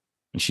books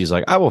and she's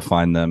like, I will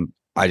find them.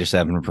 I just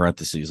have in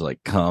parentheses, like,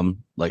 come.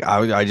 Like,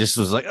 I just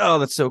was like, oh,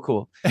 that's so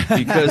cool.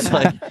 Because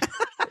like,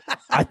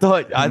 I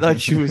thought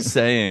she was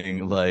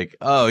saying like,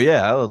 oh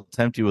yeah, I'll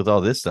tempt you with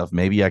all this stuff.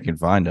 Maybe I can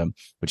find them.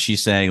 But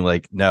she's saying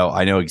like, no,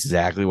 I know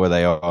exactly where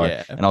they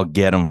are and I'll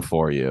get them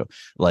for you.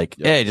 Like,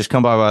 hey, just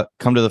come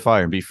to the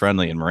fire and be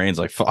friendly. And Moraine's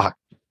like, fuck,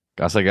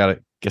 guess I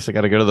gotta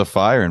go to the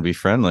fire and be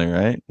friendly,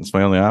 right? It's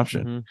my only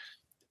option.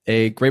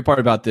 A great part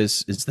about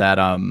this is that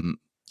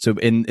so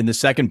in the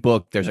second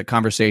book there's a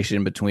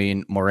conversation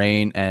between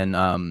Moiraine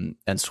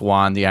and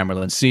Swan, the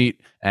Amyrlin Seat,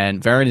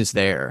 and Varen is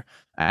there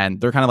and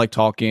they're kind of like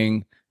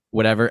talking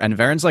whatever, and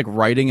Varen's like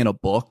writing in a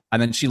book,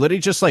 and then she literally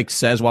just like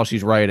says while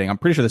she's writing, I'm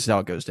pretty sure this is how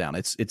it goes down,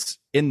 it's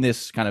in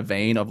this kind of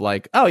vein of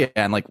like, oh yeah,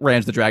 and like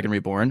Rand's the Dragon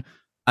Reborn,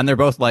 and they're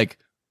both like,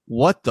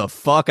 what the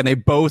fuck? And they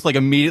both like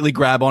immediately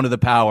grab onto the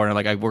power and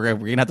like, we're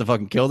gonna have to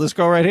fucking kill this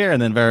girl right here.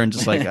 And then Varen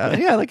just like,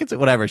 yeah, like it's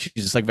whatever. She's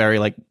just like very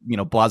like,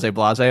 blase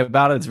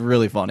about it. It's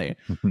really funny.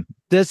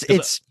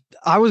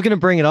 I was gonna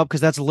bring it up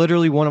because that's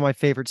literally one of my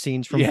favorite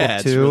scenes from book 2.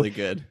 It's really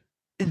good.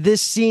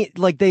 This scene,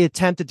 like they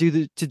attempt to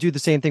do the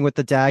same thing with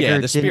the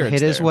dagger, didn't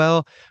hit as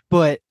well,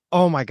 but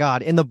oh my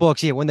god, in the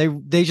books, when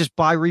they just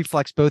by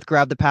reflex both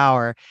grab the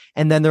power,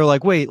 and then they're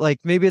like, wait, like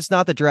maybe it's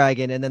not the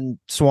dragon, and then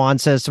Swan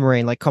says to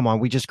Moiraine, like, come on,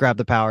 we just grabbed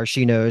the power.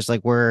 She knows,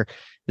 like,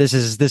 this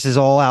is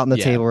all out on the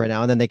table right now,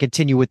 and then they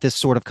continue with this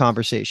sort of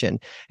conversation,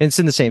 and it's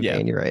in the same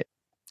vein. You're right.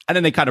 And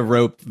then they kind of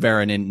rope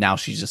Varen in. Now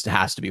she just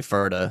has to be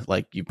Ferda.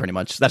 Like you pretty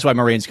much. That's why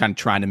Moraine's kind of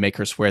trying to make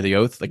her swear the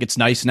oath. Like it's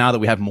nice now that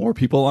we have more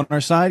people on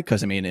our side.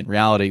 Because I mean, in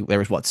reality, there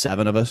was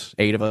 7 of us,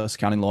 8 of us,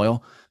 counting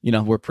Loyal.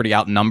 We're pretty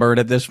outnumbered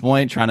at this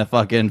point, trying to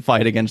fucking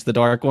fight against the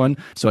Dark One.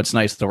 So it's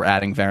nice that we're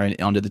adding Varen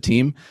onto the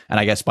team, and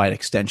I guess by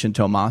extension,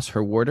 Tomas,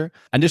 her warder.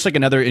 And just like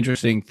another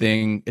interesting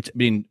thing,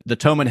 the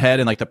Toman head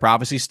and like the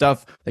prophecy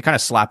stuff, they kind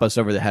of slap us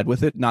over the head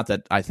with it. Not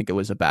that I think it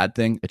was a bad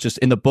thing. It's just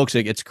in the books,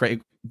 it's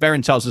great.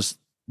 Varen tells us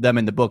them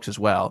in the books as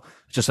well.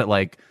 It's just that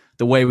like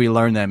the way we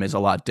learn them is a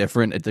lot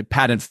different. The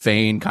Padan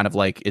Fane kind of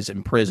like is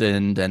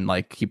imprisoned and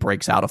like he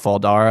breaks out of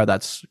Faldara.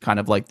 That's kind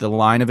of like the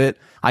line of it.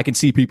 I can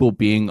see people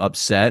being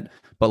upset,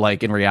 but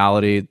like in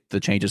reality, the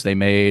changes they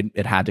made,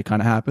 it had to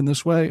kind of happen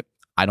this way.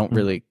 I don't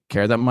really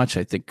care that much.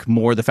 I think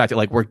more the fact that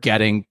like we're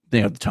getting,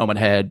 the Tommen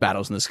Head,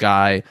 Battles in the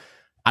Sky.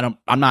 I'm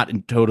not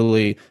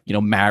totally,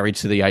 married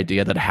to the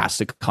idea that it has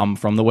to come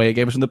from the way it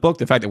gave us in the book.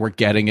 The fact that we're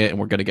getting it and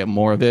we're going to get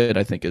more of it,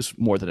 I think is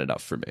more than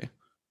enough for me.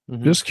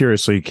 Mhm. Just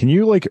curiously, can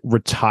you like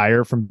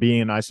retire from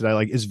being an Aes Sedai?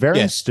 Like, is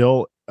Varen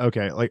still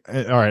okay? Like,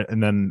 all right,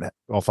 and then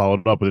I'll follow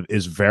it up with: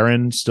 is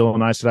Varen still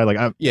an Aes Sedai?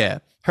 Like, yeah,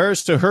 her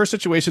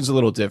situation's a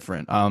little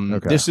different.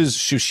 Okay. This is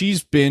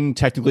she's been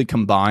technically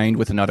combined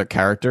with another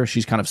character.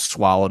 She's kind of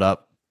swallowed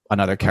up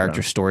another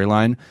character's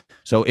storyline.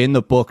 So in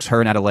the books,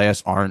 her and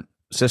Adeleas aren't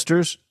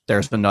sisters.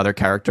 There's another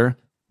character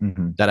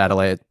that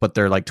Adelaide, but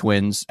they're like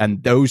twins,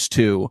 and those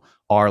two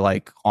are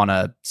like on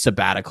a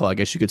sabbatical, I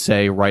guess you could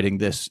say, writing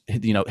this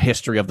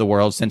history of the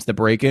world since the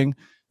breaking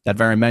that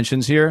Varen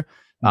mentions here.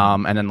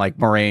 And then like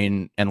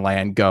Moraine and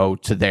Lan go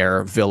to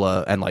their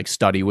villa and like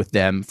study with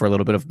them for a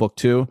little bit of book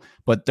 2,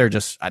 but they're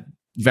just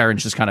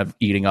Varen's just kind of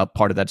eating up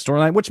part of that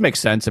storyline, which makes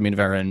sense. I mean,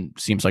 Varen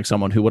seems like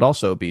someone who would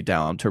also be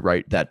down to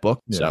write that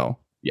book. Yeah. So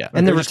yeah,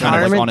 And the they're just kind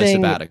of like retirement on a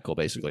thing- sabbatical,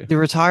 basically. The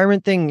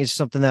retirement thing is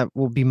something that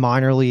will be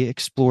minorly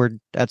explored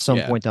at some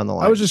Yeah. point down the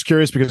line. I was just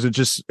curious because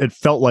it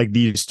felt like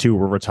these two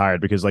were retired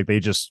because like they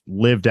just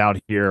lived out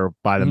here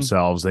by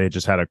themselves. They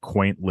just had a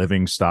quaint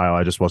living style.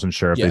 I just wasn't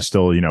sure if Yeah. they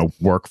still,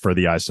 work for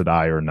the Aes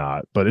Sedai or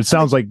not. But it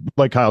sounds like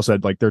Kyle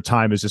said, like their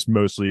time is just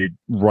mostly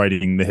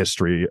writing the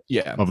history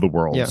Yeah. of the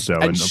world. Yeah. So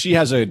And she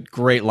has a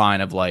great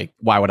line of like,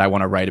 why would I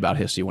want to write about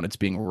history when it's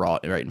being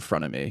wrought right in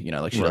front of me?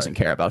 Like she doesn't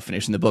care about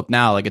finishing the book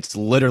now. Like it's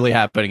literally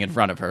happening in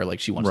front of her. Like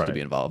she wants to Right.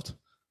 be involved.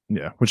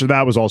 yeah, which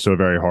that was also a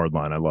very hard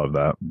line. I love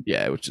that.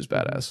 Yeah, which is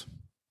badass.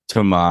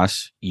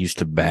 Tomas used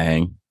to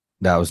bang.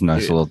 That was a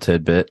nice Dude. little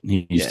tidbit.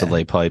 He used to Yeah.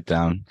 lay pipe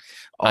down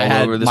all I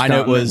had over this my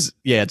note continent.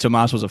 was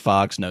Tomas was a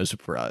fox, no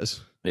surprise.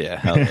 Yeah,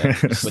 hell yeah.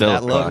 With Still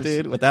that a look, fox.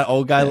 dude, with that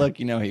old guy Yeah. look,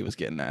 he was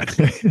getting that.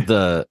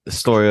 The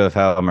story of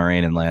how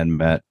Moraine and Lan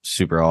met,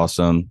 super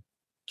awesome.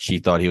 She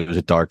thought he was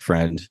a dark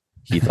friend.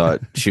 He thought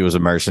she was a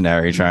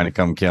mercenary trying to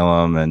come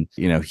kill him. And,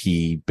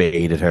 he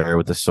baited her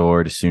with the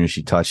sword. As soon as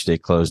she touched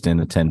it, closed in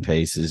to 10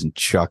 paces and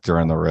chucked her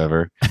in the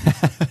river.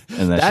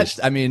 And that's just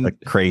a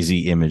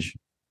crazy image.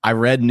 I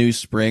read New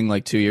Spring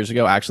like 2 years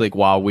ago, actually, like,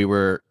 while we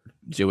were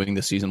doing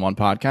the season 1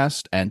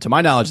 podcast. And to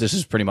my knowledge, this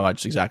is pretty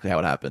much exactly how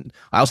it happened.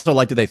 I also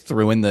like that they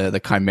threw in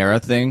the Chimera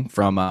thing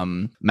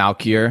from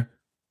Malkier.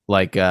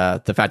 Like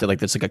the fact that like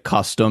that's like a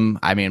custom.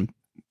 I mean,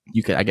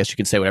 I guess you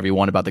can say whatever you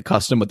want about the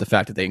custom, but the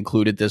fact that they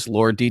included this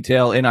lore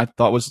detail in, I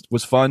thought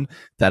was fun.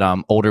 That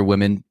older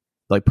women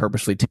like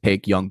purposely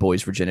take young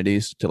boys'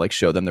 virginities to like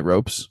show them the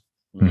ropes.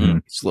 Mhm.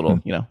 It's a little,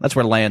 that's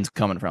where Land's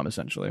coming from,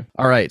 essentially.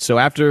 All right. So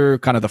after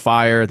kind of the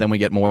fire, then we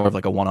get more of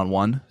like a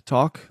one-on-one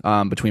talk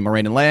between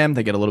Moraine and Lamb.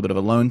 They get a little bit of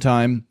alone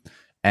time.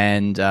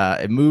 And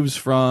it moves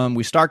from,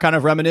 we start kind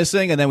of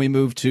reminiscing, and then we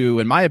move to,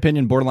 in my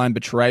opinion, borderline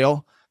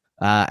betrayal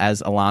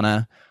as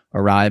Alana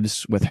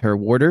arrives with her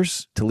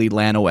warders to lead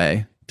Lan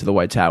away to the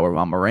White Tower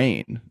while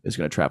Moraine is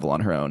going to travel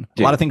on her own.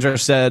 A lot of things are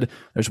said.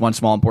 There's one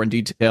small important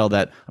detail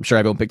that I'm sure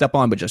everyone picked up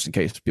on, but just in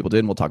case people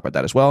didn't, we'll talk about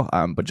that as well.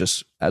 But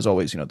just as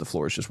always, the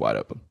floor is just wide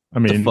open. I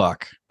The mean,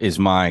 fuck is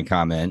my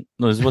comment.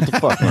 What the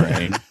fuck,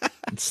 Moraine?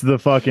 it's the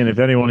fucking, if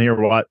anyone here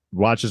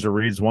watches or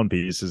reads One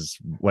Piece is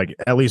like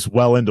at least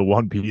well into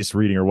One Piece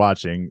reading or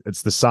watching,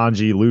 it's the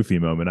Sanji Luffy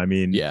moment. I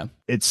mean, Yeah.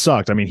 it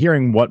sucked. I mean,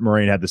 hearing what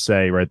Moraine had to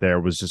say right there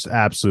was just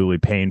absolutely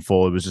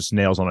painful. It was just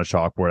nails on a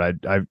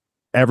chalkboard.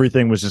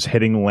 Everything was just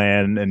hitting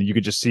Lan, and you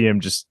could just see him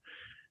just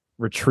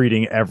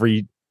retreating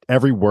every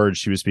word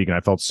she was speaking.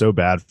 I felt so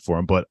bad for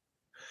him, but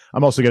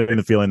I'm also getting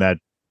the feeling that,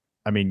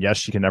 I mean, yes,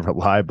 she can never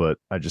lie, but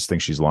I just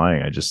think she's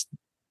lying.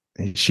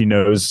 She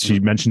knows. She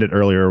mentioned it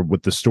earlier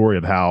with the story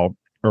of how,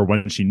 or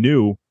when she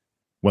knew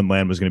when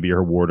Lan was going to be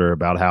her warder,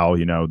 about how,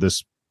 he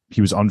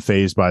was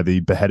unfazed by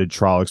the beheaded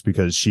Trollocs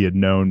because she had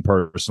known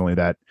personally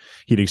that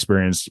he'd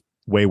experienced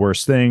way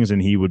worse things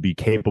and he would be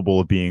capable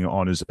of being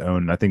on his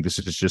own. And I think this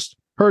is just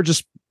her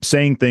just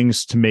saying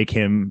things to make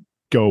him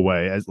go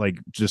away, as like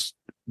just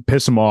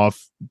piss him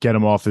off, get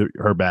him off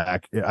her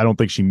back. I don't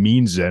think she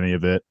means any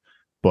of it,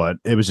 but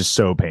it was just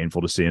so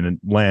painful to see. And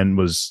Lan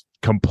was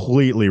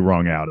completely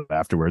wrung out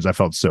afterwards. I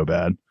felt so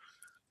bad.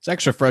 It's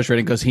extra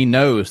frustrating because he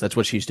knows that's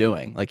what she's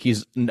doing. Like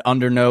he's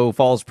under no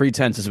false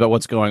pretenses about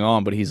what's going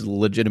on, but he's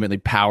legitimately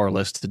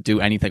powerless to do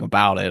anything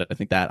about it. I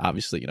think that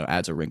obviously,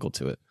 adds a wrinkle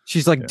to it.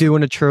 She's like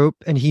doing a trope,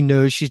 and he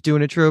knows she's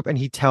doing a trope, and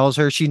he tells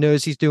her she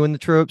knows he's doing the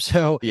trope.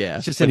 So Yeah,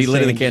 it's just but he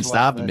literally insane can't to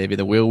stop watch it. that. Maybe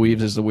the wheel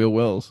weaves as the wheel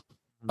wills.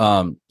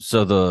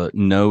 So the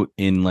note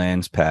in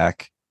Lan's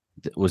pack,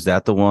 was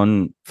that the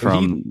one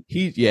from?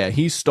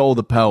 He stole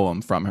the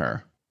poem from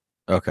her.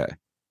 Okay,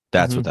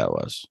 that's what that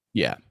was.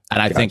 Yeah,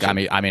 and I Gotcha.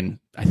 think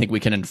I think we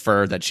can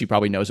infer that she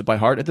probably knows it by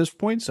heart at this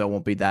point, so it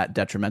won't be that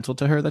detrimental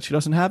to her that she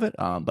doesn't have it.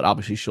 But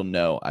obviously she'll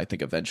know. I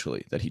think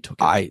eventually that he took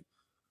it.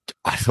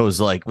 I was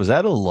like, was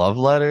that a love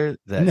letter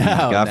that No,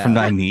 you got from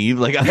no. Nynaeve?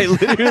 Like, I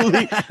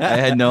literally, I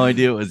had no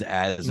idea it was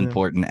as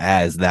important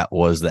as that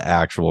was the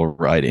actual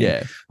writing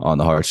Yeah. on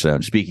the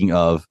Hearthstone. Speaking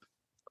of,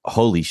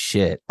 holy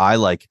shit,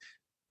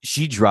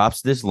 she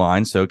drops this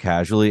line so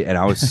casually, and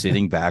I was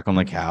sitting back on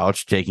the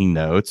couch taking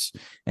notes,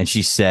 and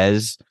she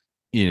says,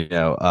 oh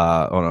no,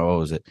 what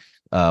was it?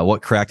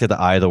 What cracked at the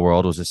eye of the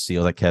world was a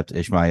seal that kept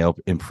Ishmael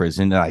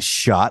imprisoned. And I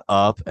shot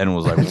up and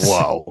was like,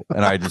 whoa.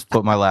 And I just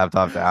put my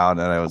laptop down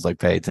and I was like,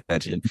 pay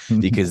attention,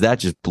 because that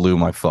just blew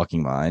my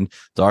fucking mind.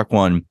 Dark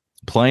One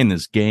playing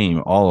this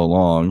game all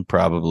along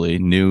probably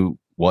knew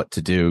what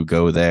to do,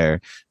 go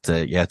there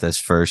to get this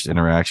first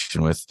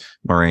interaction with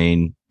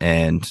Moiraine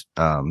and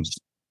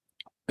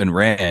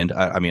Rand.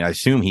 I mean, I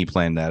assume he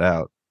planned that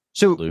out.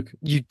 So Luke,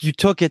 you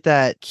took it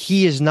that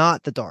he is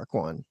not the Dark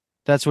One.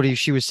 That's what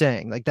she was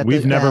saying. Like that.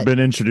 We've never been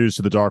introduced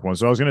to the Dark One.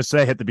 So I was going to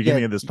say at the beginning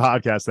Yeah. of this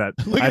podcast that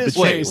Look I at have his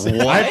to face.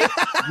 change. what?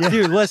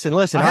 Dude, listen.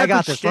 I have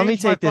got to this. Let me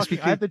change my take this.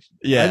 fucking- I have to,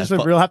 Yeah. I just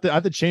I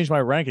have to change my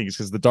rankings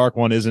because the Dark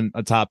One isn't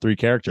a top 3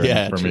 character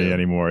Yeah, for true. me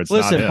anymore. It's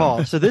Listen, not him.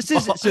 Paul. So this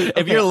is. So, If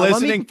okay, you're let me-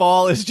 listening,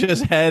 Paul is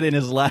just head in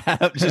his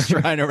lap, just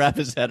trying to wrap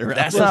his head around.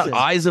 That's it. not Listen.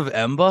 Eyes of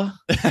Emba.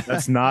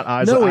 That's not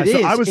eyes. No, I, it so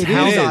is. I was It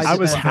hounding. is Eyes I of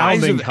was Emba.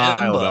 hounding Eyes of Kyle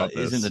Emba about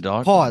is this. in the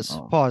Dark Pause. One.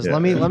 Oh. Pause. Yeah.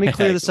 Let me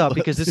clear this up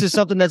because this is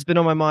something that's been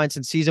on my mind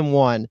since season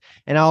 1,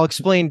 and I'll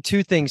explain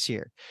 2 things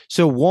here.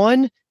 So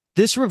one,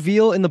 this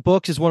reveal in the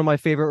books is one of my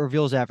favorite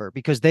reveals ever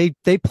because they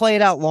play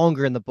it out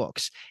longer in the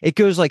books. It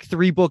goes like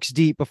 3 books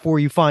deep before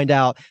you find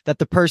out that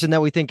the person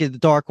that we think is the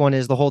Dark One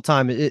is the whole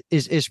time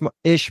is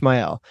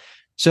Ishmael.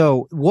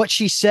 So what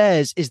she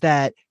says is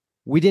that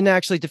we didn't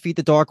actually defeat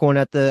the Dark One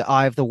at the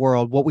Eye of the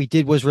World. What we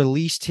did was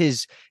released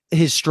his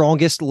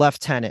strongest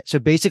lieutenant. So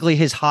basically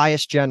his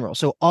highest general.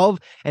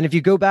 And if you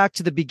go back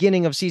to the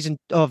beginning of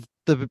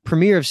the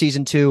premiere of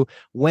season 2,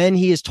 when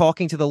he is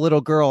talking to the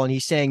little girl and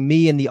he's saying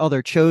me and the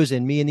other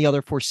chosen, me and the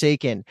other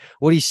forsaken,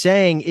 what he's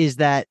saying is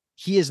that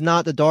he is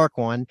not the Dark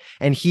One,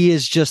 and he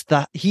is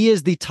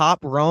the top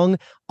rung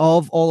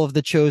of all of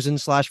the chosen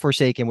 /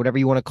 forsaken, whatever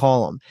you want to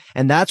call them.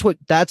 And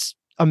that's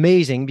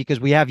amazing because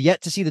we have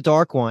yet to see the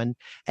Dark One,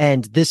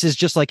 and this is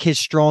just like his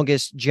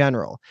strongest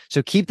general.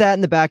 So keep that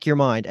in the back of your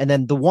mind. And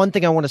then the one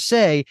thing I want to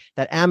say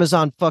that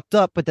Amazon fucked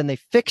up, but then they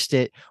fixed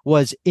it,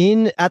 was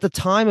at the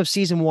time of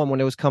season 1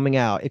 when it was coming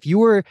out. If you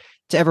were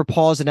to ever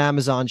pause an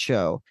Amazon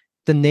show,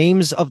 the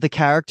names of the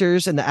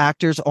characters and the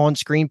actors on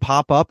screen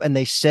pop up and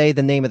they say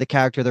the name of the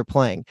character they're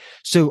playing.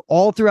 So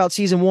all throughout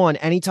season 1,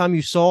 anytime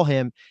you saw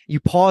him, you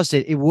paused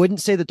it, it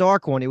wouldn't say the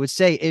Dark One, it would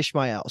say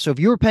Ishmael. So if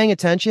you were paying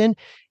attention,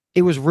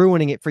 it was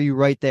ruining it for you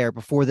right there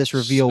before this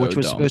reveal, So which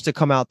was dumb. supposed to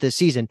come out this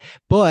season.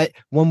 But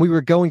when we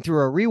were going through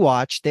our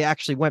rewatch, they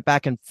actually went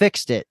back and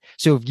fixed it.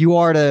 So if you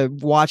are to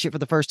watch it for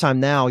the first time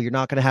now, you're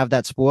not going to have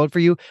that spoiled for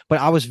you. But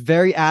I was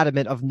very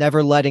adamant of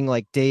never letting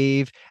like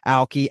Dave,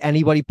 Alki,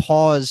 anybody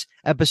pause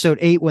episode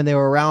 8 when they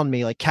were around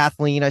me. Like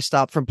Kathleen, I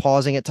stopped from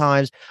pausing at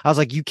times. I was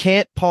like, you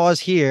can't pause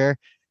here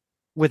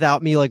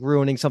without me like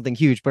ruining something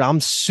huge. But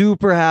I'm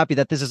super happy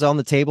that this is on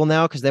the table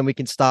now, because then we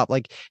can stop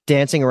like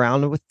dancing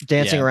around it,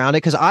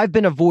 because I've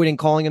been avoiding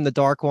calling him the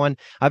Dark One.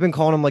 I've been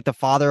calling him like the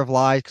father of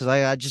lies because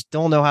I just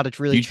don't know how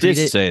to really You treat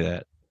did it. say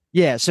that.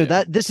 Yeah, so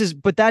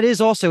that is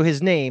also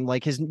his name,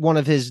 like one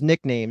of his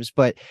nicknames.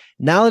 But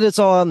now that it's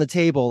all on the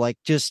table, like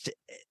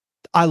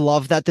I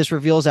love that this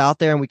reveal's out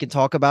there and we can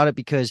talk about it,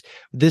 because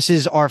this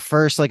is our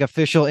first like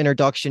official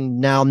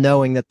introduction now,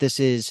 knowing that this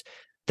is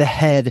the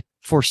head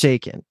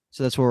Forsaken.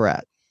 So that's where we're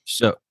at.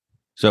 So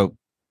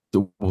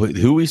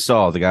who we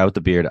saw, the guy with the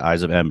beard,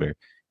 Eyes of Ember,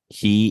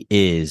 he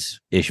is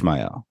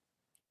Ishmael.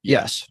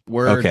 Yes,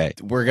 we're Okay.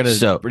 We're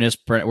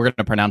gonna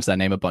pronounce that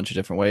name a bunch of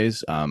different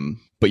ways.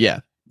 But yeah.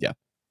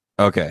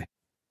 Okay.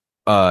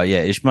 Yeah,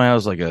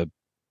 Ishmael's like a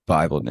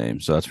Bible name,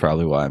 so that's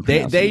probably why I'm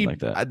pronouncing it like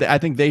that. I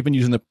think they've been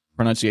using the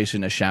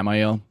pronunciation as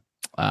Shamael.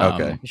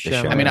 Okay.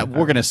 Ishmael. I mean,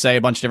 we're gonna say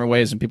a bunch of different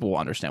ways, and people will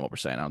understand what we're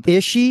saying. I don't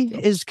think.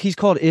 He's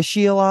called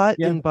Ishi a lot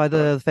by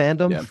the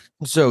fandom. Yeah.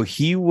 So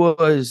he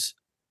was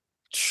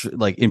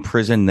like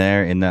imprisoned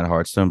there in that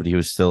Hearthstone, but he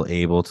was still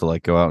able to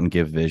like go out and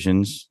give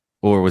visions,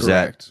 or was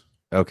Correct.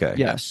 that okay?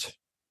 Yes.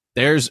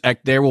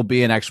 There will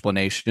be an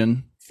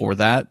explanation for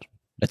that.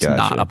 It's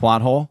Gotcha. not a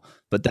plot hole,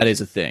 but that is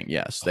a thing.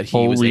 Yes, that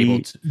he was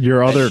able to.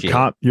 Your other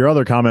shit. your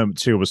other comment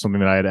too was something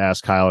that I had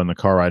asked Kyle in the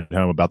car ride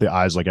home about the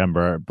Eyes Like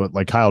Ember, but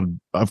like Kyle,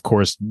 of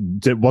course,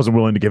 wasn't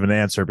willing to give an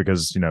answer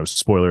because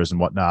spoilers and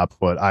whatnot.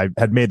 But I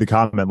had made the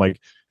comment like,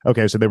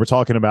 okay, so they were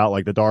talking about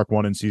like the Dark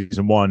One in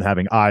season 1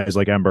 having eyes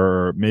like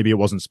Ember, or maybe it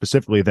wasn't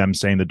specifically them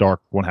saying the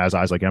Dark One has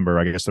eyes like Ember.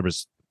 I guess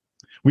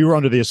we were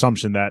under the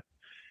assumption that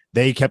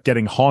they kept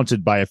getting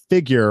haunted by a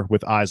figure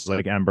with eyes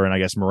like Ember, and I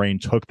guess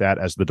Moiraine took that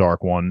as the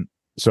Dark One.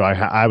 So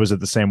I was at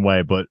the same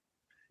way, but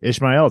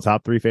Ishmael,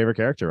 top 3 favorite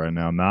character right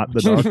now, not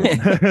the Dark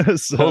One.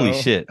 So, Holy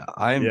shit!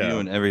 I am yeah.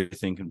 viewing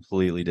everything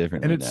completely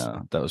differently And it's-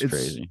 now. That was it's-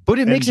 crazy. But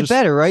it And makes it just-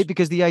 better, right?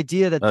 Because the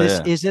idea that Oh,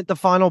 this yeah. isn't the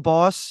final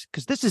boss,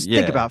 because this is, think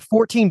Yeah. about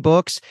 14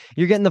 books.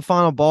 You're getting the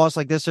final boss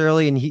like this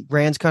early, and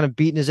Rand's kind of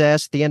beating his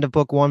ass at the end of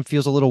book 1,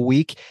 feels a little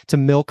weak to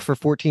milk for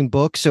 14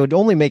 books. So it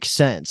only makes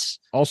sense.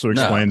 Also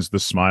No. explains the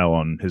smile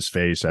on his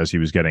face as he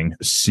was getting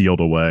sealed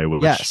away,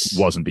 which Yes.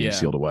 wasn't being Yeah.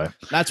 sealed away.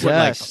 That's what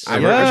Yes.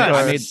 like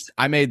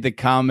I made the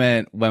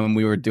comment when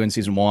we were doing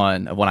season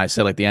 1 of when I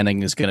said like the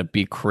ending is gonna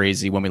be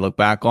crazy when we look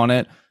back on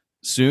it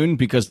soon,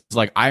 because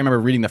like I remember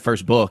reading the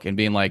first book and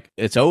being like,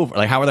 it's over.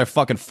 Like, how are there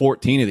fucking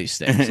 14 of these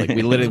things? Like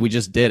we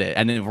just did it.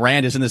 And then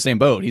Rand is in the same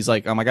boat. He's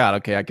like, oh my god,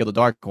 okay, I killed the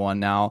Dark One.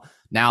 Now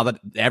that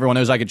everyone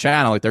knows I can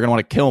channel, like they're gonna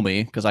want to kill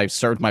me because I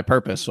served my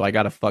purpose. So I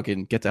gotta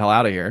fucking get the hell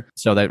out of here.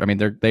 So that, I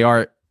mean, they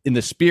are in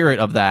the spirit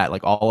of that,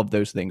 like all of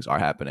those things are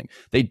happening.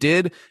 They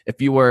did,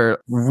 if you were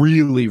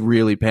really,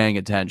 really paying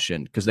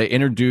attention, because they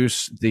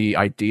introduced the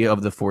idea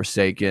of the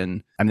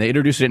Forsaken. I mean, they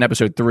introduced it in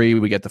episode 3.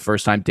 We get the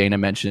first time Dana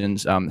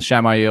mentions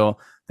Shamael.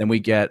 Then we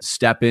get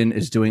Steppen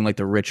is doing like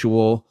the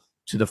ritual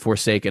to the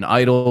Forsaken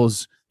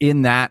idols.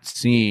 In that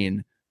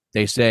scene,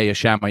 they say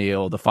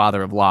Shamael, the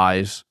father of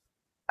lies.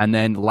 And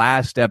then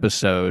last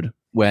episode,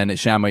 when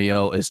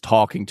Shamael is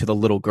talking to the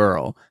little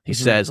girl, he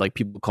says, like,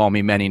 people call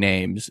me many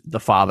names. The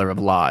father of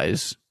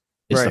lies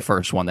is the Right.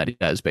 first one that he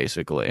does,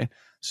 basically.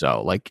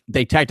 So, like,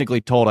 they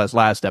technically told us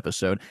last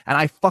episode. And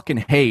I fucking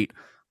hate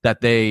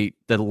that the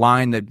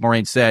line that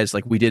Moraine says,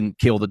 like, we didn't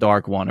kill the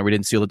Dark One, or we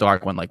didn't seal the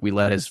Dark One, like, we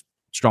let his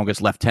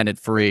strongest lieutenant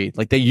free.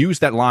 Like, they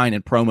used that line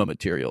in promo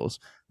materials,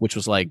 which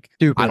was like,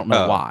 Stupid. I don't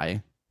know Oh.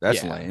 why.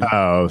 That's Yeah. lame.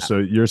 Oh, so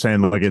you're saying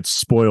like it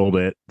spoiled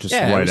it just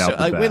Yeah, it right was out so-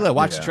 the like, we bat.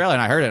 watched Yeah. the trailer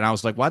and I heard it and I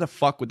was like, why the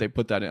fuck would they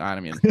put that in? I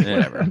mean,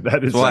 whatever.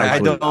 That is That's why I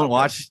actually- don't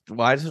watch.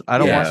 I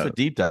don't Yeah. watch the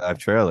deep dive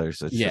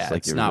trailers. It's Yeah, just like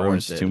it's it not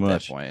ruins worth it too at that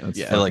much. point. That's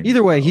Yeah. I like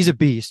Either way, he's a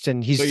beast,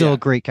 and he's So, still yeah. a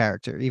great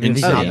character, even if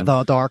he's Insane. not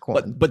the Dark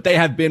One. But they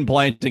have been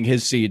planting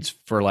his seeds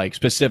for like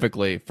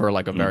specifically for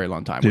like a very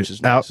long time, which is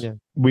Dude, nice. Yeah.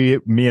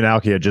 me and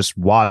Alki had just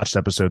watched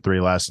episode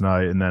 3 last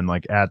night, and then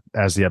like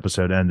as the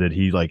episode ended,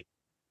 he like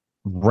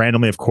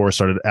randomly, of course,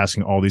 started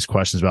asking all these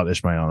questions about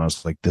Ishmael, and I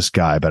was like, this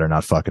guy better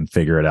not fucking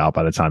figure it out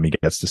by the time he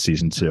gets to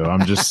season 2. I'm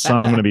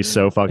gonna be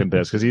so fucking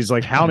pissed because he's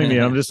like hounding me,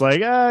 and I'm just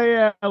like, oh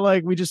yeah,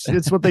 like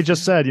it's what they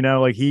just said, you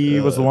know, like he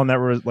was the one that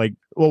was like,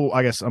 well,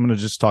 I guess I'm gonna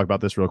just talk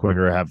about this real quick,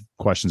 or have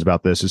questions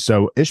about this. Is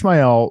so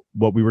Ishmael,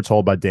 what we were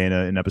told by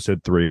Dana in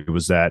episode 3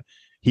 was that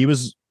he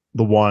was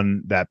the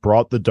one that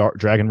brought the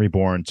Dragon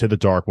Reborn to the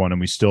Dark One, and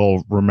we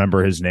still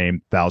remember his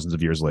name thousands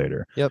of years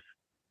later. Yep.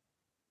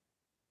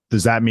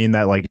 Does that mean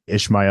that like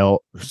Ishmael,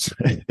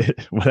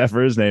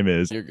 whatever his name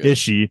is, You're good.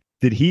 Ishi,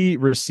 did he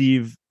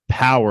receive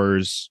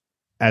powers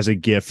as a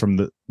gift from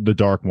the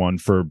Dark One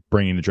for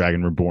bringing the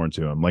Dragon Reborn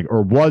to him? Like,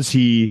 or was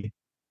he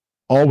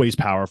always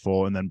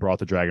powerful and then brought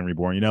the Dragon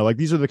Reborn? You know, like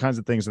these are the kinds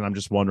of things that I'm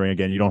just wondering.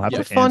 Again, you don't have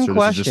It's to a fun answer.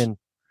 This is just- question.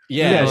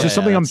 yeah, it's just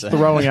something I'm that's-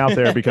 throwing out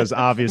there because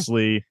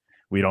obviously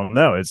we don't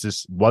know. It's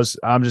just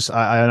I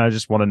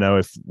just want to know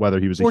if whether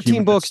he was a 14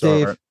 human books, star.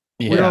 Dave. Yeah.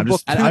 Yeah, on book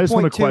I just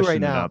want to 2.2 question right it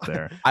now. out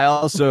there. I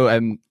also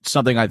am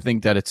something I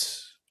think that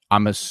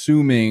I'm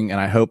assuming,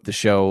 and I hope the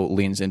show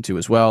leans into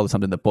as well.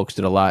 Something the books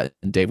did a lot.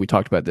 And Dave, we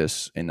talked about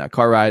this in that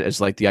car ride,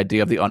 is like the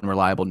idea of the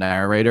unreliable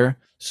narrator.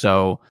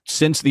 So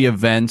since the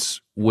events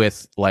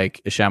with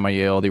like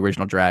Ishamael, the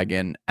original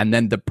dragon, and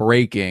then the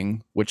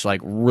breaking, which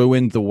like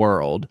ruined the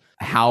world,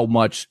 how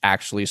much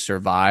actually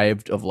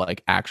survived of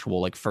like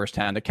actual like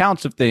firsthand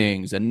accounts of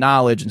things and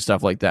knowledge and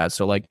stuff like that.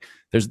 So like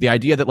there's the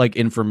idea that like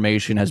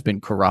information has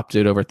been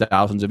corrupted over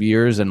thousands of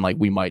years, and like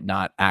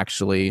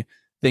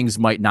things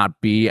might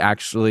not be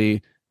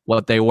actually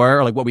what they were,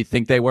 or like what we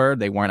think they were.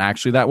 They weren't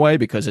actually that way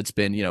because it's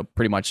been, you know,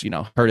 pretty much, you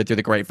know, heard it through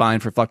the grapevine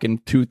for fucking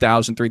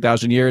 2,000,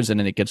 3,000 years, and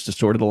then it gets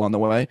distorted along the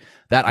way.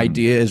 That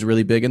idea is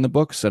really big in the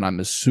books, and I'm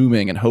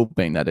assuming and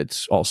hoping that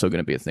it's also going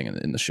to be a thing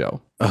in the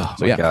show. Oh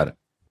So, my yeah. god,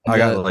 I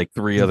got like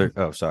 3 other.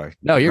 Oh, sorry.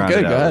 No, you're Round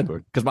good. it Go out ahead. real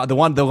quick. Because the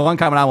one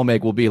comment I will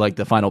make will be like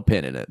the final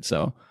pin in it.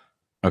 So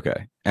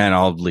Okay, and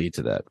I'll lead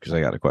to that because I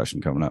got a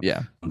question coming up.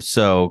 yeah,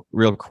 So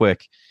real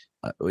quick,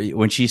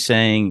 when she's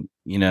saying,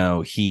 you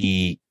know,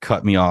 he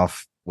cut me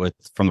off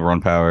from the run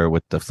power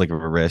with the flick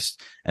of a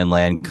wrist, and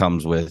Land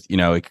comes with, you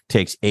know, it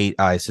takes 8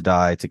 Aes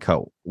Sedai to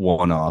cut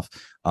one off.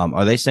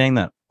 Are they saying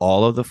that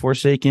all of the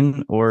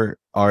Forsaken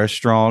are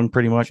strong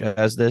pretty much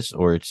as this,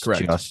 or it's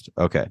Correct. just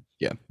okay?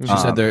 yeah. She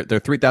said they're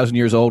 3,000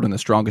 years old and the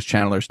strongest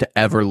channelers to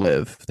ever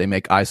live. They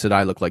make Aes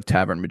Sedai look like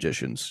tavern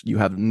magicians. You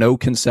have no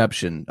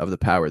conception of the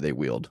power they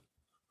wield.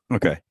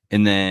 Okay.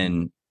 And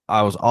then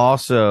I was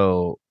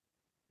also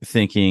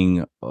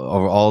thinking of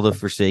all the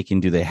Forsaken,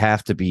 do they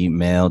have to be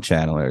male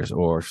channelers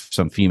or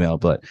some female?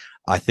 But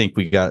I think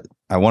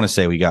I want to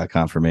say we got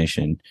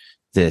confirmation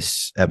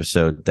this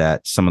episode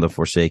that some of the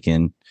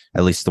Forsaken,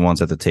 at least the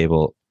ones at the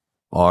table,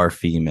 are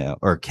female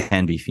or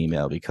can be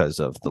female because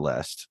of the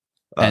last.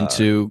 And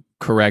to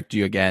correct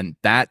you again,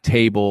 that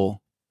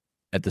table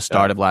at the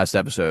start of last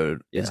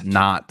episode is Yeah.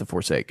 not the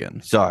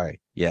Forsaken. Sorry.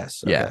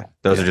 Yes. Yeah. Okay.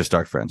 Those are just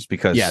dark friends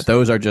because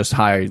those are just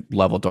high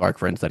level dark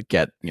friends that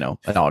get an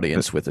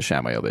audience with the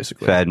Shamayo,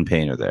 basically. Fad and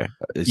Pain are there.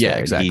 Yeah, there,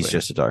 exactly. He's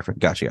just a dark friend.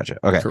 Gotcha.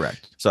 Okay.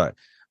 Correct. Sorry.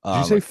 Did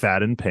you say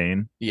Fad and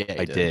Pain? Yeah,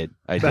 I did.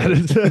 That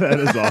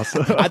is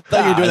awesome. I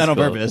thought you were doing that on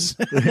cool. purpose.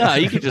 No,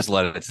 you could just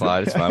let it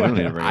slide. It's fine. We don't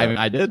need to bring it up.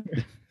 I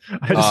did.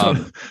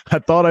 I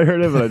thought I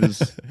heard it, but I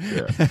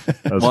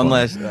just One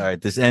last. All right,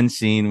 this end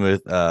scene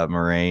with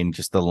Moraine,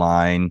 just the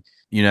line,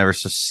 "You never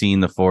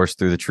seen the forest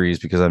through the trees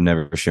because I've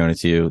never shown it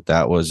to you."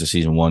 That was a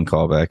season 1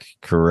 callback,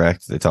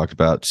 correct? They talked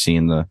about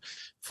seeing the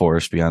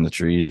forest beyond the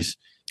trees.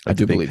 I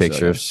do big believe picture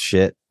so, of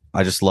shit.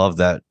 I just love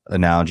that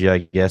analogy, I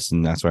guess,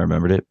 and that's why I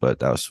remembered it. But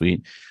that was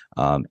sweet.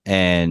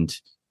 And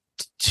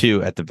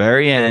 2 at the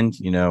very end,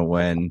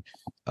 when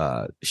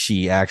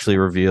she actually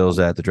reveals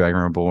that the Dragon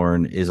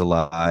Reborn is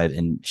alive,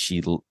 and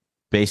she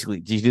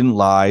didn't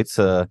lie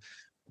to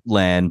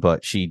Lan,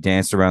 but she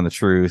danced around the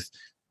truth.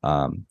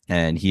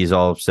 And he's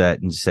all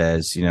upset and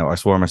says, "I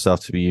swore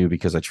myself to be you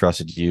because I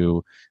trusted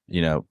you.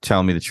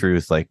 Tell me the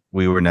truth. Like,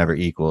 we were never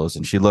equals."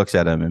 And she looks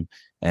at him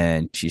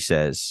and she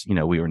says,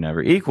 "We were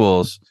never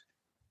equals."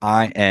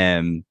 I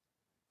am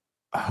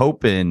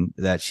hoping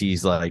that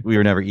she's like, "We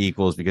were never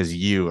equals because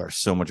you are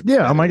so much better."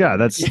 Yeah. Oh my God.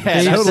 That's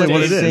that's totally the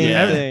what it is.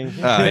 same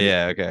thing. Oh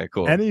yeah. Okay.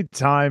 Cool.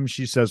 Anytime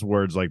she says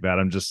words like that,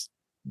 you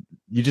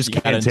just You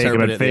gotta can't take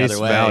them interpret at it the face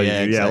other way. value.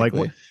 Yeah, Yeah,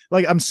 exactly.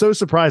 like I'm so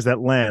surprised that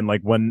Lan,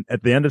 like when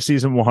at the end of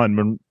season 1,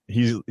 when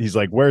he's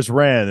like, "Where's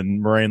Ren?"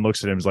 and Moraine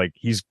looks at him, is like,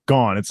 "He's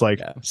gone." It's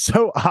like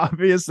so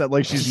obvious that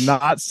like she's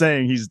not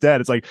saying he's dead.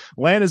 It's like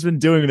Lan has been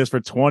doing this for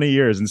 20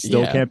 years and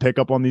still can't pick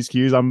up on these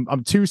cues. I'm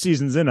 2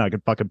 seasons in, I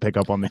can fucking pick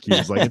up on the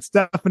cues. Like it's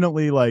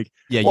definitely like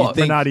you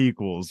not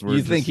equals.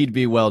 You think he'd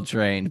be well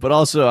trained, but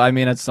also, I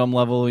mean, at some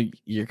level,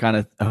 you're kind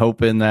of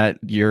hoping that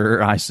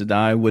your Aes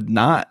Sedai would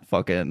not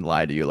fucking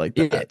lie to you like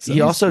that. Yeah, So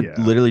he also Yeah.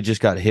 literally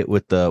just got hit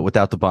with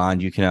without the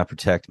bond, you cannot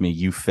protect me.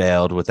 You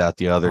failed. Without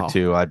the other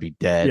 2, I'd be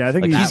dead. Yeah, I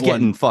think like, he's he's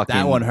getting fucking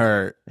that one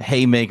hurt.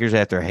 haymakers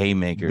after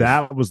haymakers.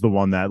 that was the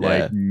one that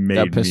like made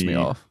that pissed me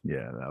off.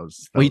 Yeah, that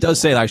was. Well, he does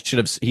say that I should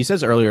have. He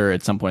says earlier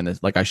at some point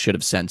that like I should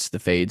have sensed the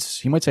fades.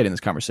 He might say it in this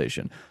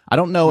conversation. I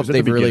don't know if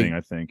they've really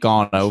I think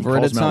gone over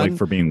it a ton. like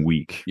for being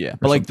weak. Yeah,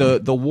 but like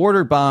the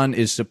water bond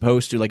is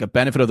supposed to, like, a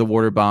benefit of the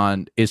water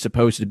bond is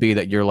supposed to be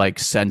that you're like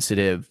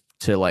sensitive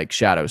to like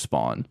shadow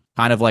spawn,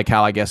 kind of like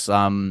how I guess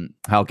how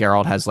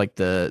Geralt has like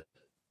the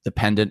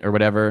pendant or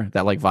whatever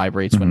that like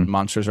vibrates when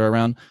monsters are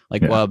around.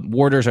 Like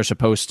warders are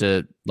supposed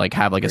to like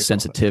have like a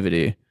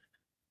sensitivity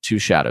to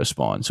shadow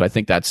spawn. So I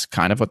think that's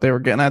kind of what they were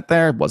getting at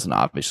there. It wasn't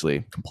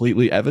obviously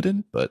completely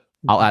evident, but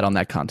I'll add on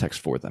that context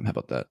for them. How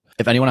about that?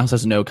 If anyone else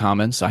has no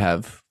comments, I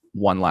have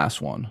one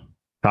last one.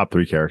 Top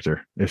 3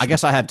 character. I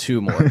guess I have 2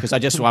 more because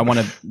I want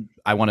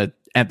to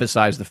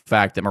emphasize the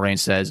fact that Moraine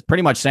says,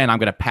 pretty much saying, "I'm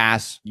going to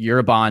pass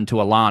your bond to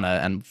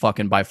Alana and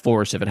fucking by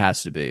force if it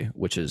has to be,"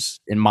 which is,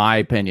 in my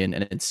opinion,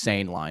 an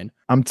insane line.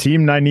 I'm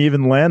team Nynaeve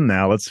and Lan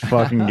now. Let's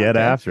fucking get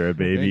after it,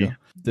 baby.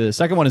 The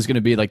second one is going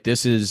to be like,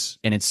 this is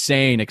an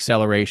insane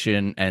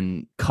acceleration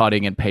and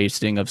cutting and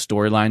pasting of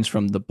storylines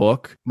from the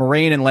book.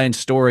 Moraine and Lan's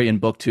story in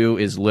book 2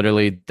 is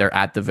literally they're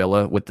at the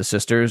villa with the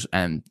sisters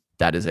and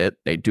that is it.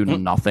 They do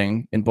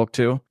nothing in book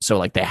 2. So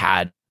like they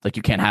had, like,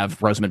 you can't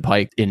have Rosamund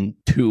Pike in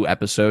 2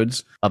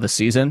 episodes of a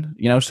season,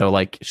 so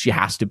like she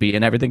has to be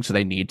in everything. So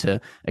they need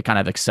to kind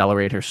of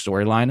accelerate her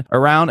storyline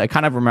around. It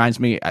kind of reminds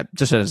me,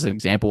 just as an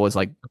example, is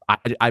like,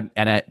 I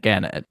and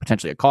again,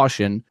 potentially a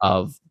caution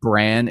of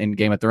Bran in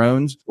Game of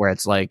Thrones, where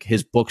it's like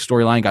his book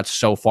storyline got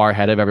so far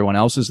ahead of everyone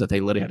else's that they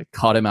literally had to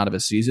cut him out of a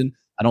season.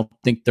 I don't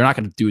think they're not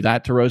going to do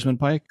that to Rosamund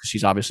Pike because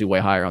she's obviously way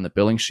higher on the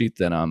billing sheet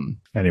than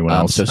anyone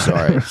else. I'm so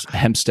sorry.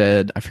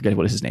 Hempstead, I forget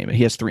what his name is.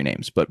 He has 3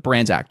 names, but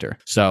Bran's actor.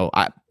 So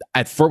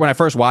when I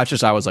first watched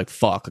this, I was like,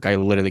 fuck, like I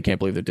literally can't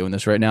believe they're doing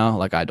this right now.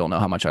 Like, I don't know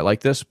how much I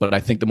like this, but I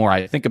think the more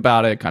I think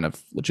about it, kind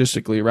of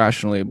logistically,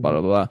 rationally, blah,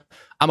 blah, blah,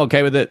 I'm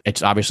okay with it.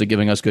 It's obviously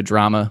giving us good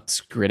drama.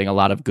 It's creating a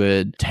lot of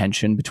good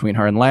tension between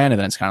her and Lan. And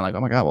then it's kind of like,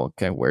 oh my God, well,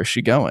 okay, where's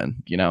she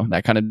going?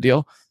 That kind of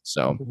deal.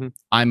 So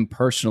I'm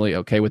personally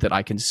okay with it.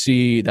 I can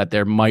see that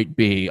there might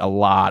be a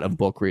lot of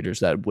book readers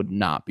that would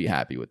not be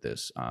happy with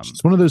this.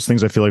 It's one of those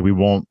things I feel like we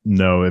won't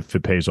know if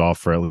it pays off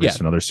for at least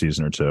another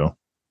season or 2.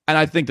 And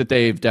I think that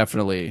they've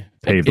definitely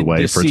paved the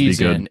way for it to be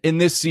good. In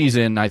this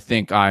season, I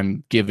think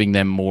I'm giving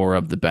them more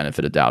of the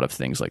benefit of doubt of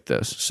things like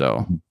this.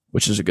 So,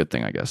 which is a good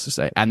thing, I guess, to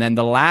say. And then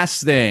the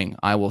last thing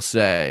I will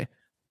say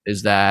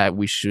is that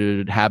we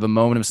should have a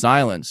moment of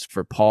silence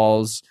for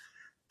Paul's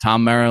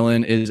Tom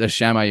Maryland is a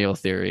Shamael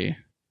theory.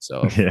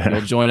 So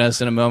you'll join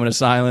us in a moment of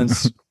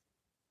silence.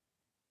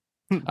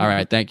 All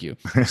right, thank you.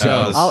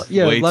 So let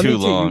me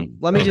long.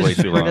 Let me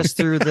just bring us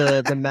through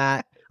the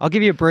Matt. I'll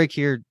give you a break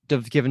here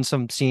of giving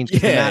some scenes. The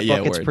Matt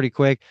bucket's pretty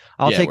quick.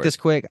 I'll take this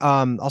quick.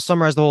 I'll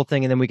summarize the whole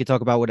thing and then we can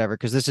talk about whatever,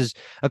 because this is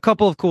a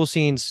couple of cool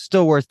scenes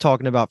still worth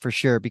talking about for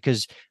sure,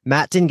 because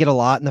Matt didn't get a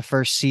lot in the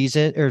first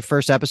season or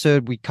first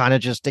episode. We kind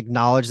of just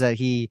acknowledged that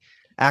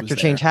actor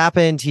change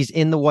happened. He's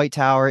in the White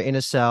Tower in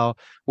a cell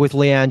with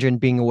Leandrin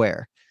being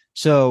aware.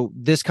 So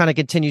this kind of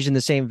continues in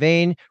the same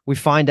vein. We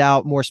find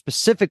out more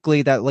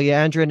specifically that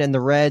Liandrin and the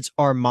Reds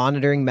are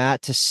monitoring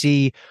Matt to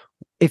see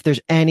if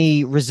there's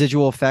any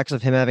residual effects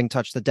of him having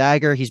touched the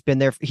dagger. He's been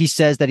there. He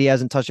says that he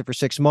hasn't touched it for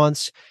 6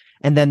 months.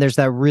 And then there's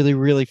that really,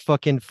 really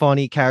fucking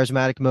funny,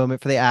 charismatic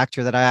moment for the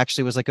actor that I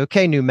actually was like,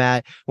 okay, new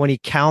Matt, when he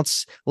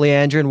counts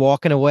Leandrin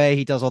walking away,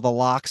 he does all the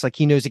locks. Like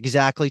he knows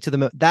exactly to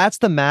the, that's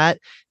the Matt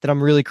that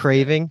I'm really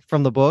craving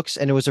from the books.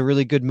 And it was a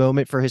really good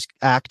moment for his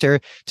actor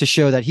to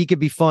show that he could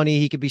be funny.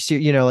 He could be,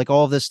 like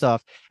all of this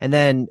stuff. And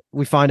then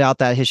we find out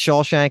that his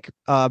Shawshank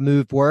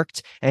move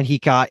worked and he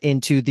got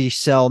into the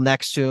cell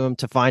next to him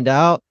to find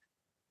out.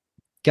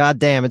 God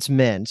damn, it's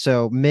Min.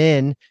 So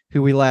Min,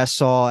 who we last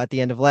saw at the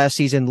end of last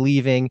season,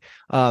 leaving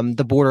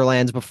the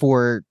Borderlands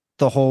before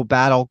the whole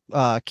battle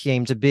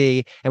came to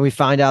be, and we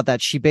find out that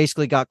she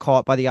basically got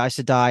caught by the Aes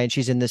Sedai and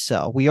she's in this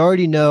cell. We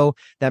already know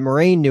that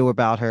Moiraine knew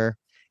about her,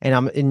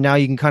 and now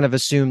you can kind of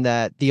assume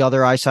that the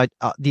other Aes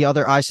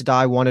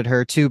Sedai wanted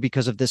her too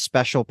because of this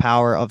special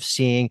power of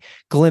seeing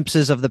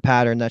glimpses of the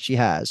pattern that she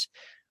has.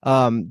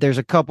 There's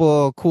a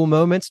couple cool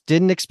moments.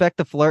 Didn't expect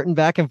the flirting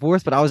back and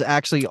forth, but I was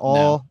actually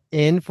all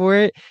in for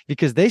it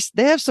because they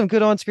have some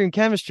good on-screen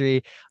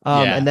chemistry.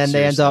 And then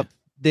seriously.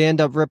 they end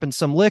up ripping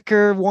some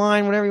liquor,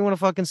 wine, whatever you want to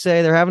fucking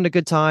say. They're having a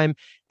good time.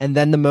 And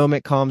then the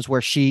moment comes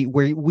where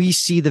we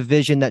see the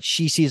vision that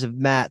she sees of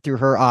Matt through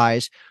her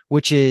eyes,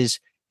 which is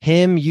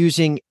him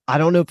using, I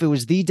don't know if it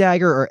was the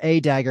dagger or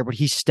a dagger, but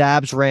he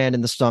stabs Rand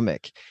in the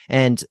stomach.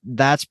 And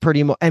that's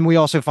and we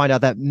also find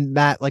out that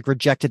Matt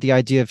rejected the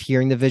idea of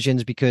hearing the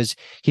visions because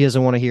he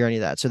doesn't want to hear any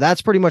of that. So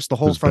that's pretty much the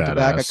whole front to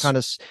back.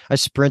 I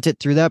sprinted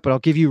through that, but I'll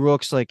give you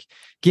Rooks,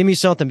 give me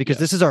something because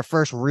this is our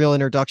first real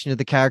introduction to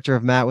the character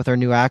of Matt with our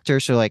new actor.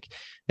 So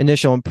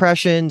initial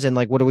impressions and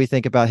what do we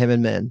think about him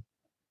and Min?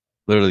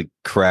 Literally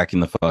cracking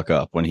the fuck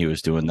up when he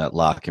was doing that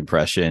lock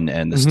impression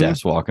and the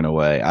steps walking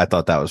away. I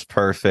thought that was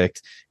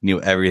perfect. Knew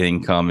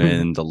everything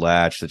coming, the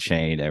latch, the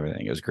chain,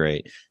 everything. It was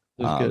great.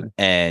 It was good.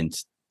 And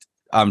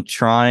I'm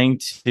trying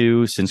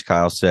to, since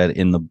Kyle said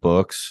in the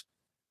books,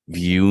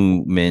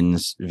 view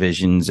Min's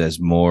visions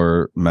as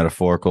more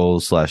metaphorical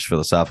 /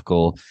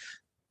 philosophical.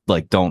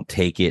 Don't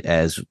take it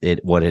as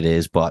what it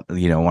is. But,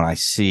 when I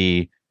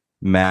see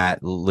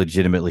Matt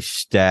legitimately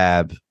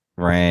stab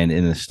Rand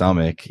in the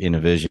stomach in a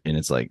vision,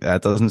 it's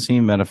that doesn't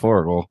seem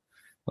metaphorical.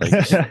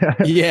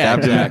 Yeah,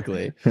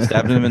 exactly.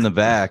 Stabbed him in the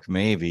back,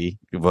 maybe,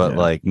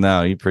 but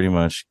no, he pretty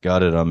much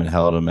gutted him and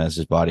held him as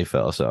his body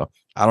fell. So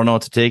I don't know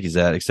what to take is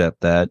that,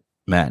 except that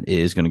Matt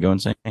is going to go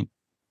insane,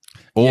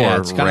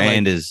 or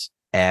Rand is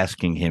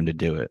asking him to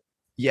do it.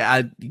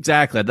 Yeah,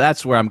 exactly.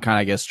 That's where I'm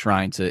kind of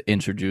trying to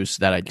introduce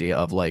that idea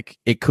of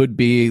it could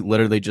be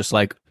literally just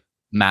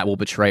Matt will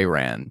betray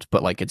Rand,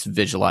 but it's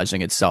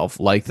visualizing itself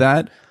like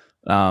that.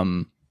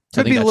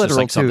 Could be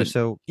literal too.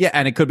 So yeah,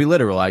 and it could be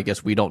literal. I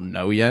guess we don't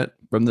know yet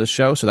from the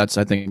show, so that's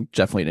I think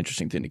definitely an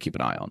interesting thing to keep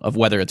an eye on of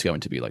whether it's going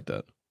to be like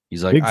that.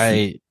 He's like,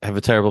 I have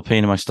a terrible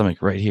pain in my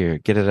stomach right here.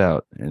 Get it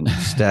out and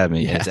stab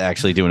me. It's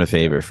actually doing a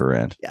favor for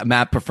Rand. Yeah,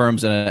 Matt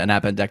performs an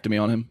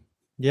appendectomy on him.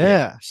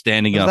 Yeah,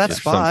 standing up for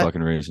some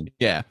fucking reason.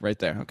 Yeah, right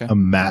there. Okay, a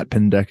Matt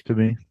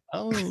appendectomy.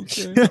 Oh,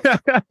 okay.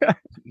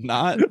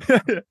 Not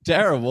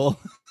terrible.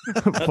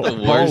 That's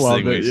the worst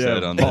thing we've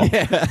said on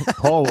that.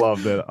 Paul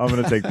loved it. I'm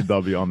going to take the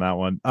W on that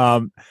one.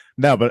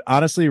 No, but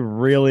honestly,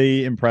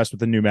 really impressed with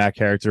the new Matt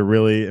character.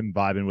 Really am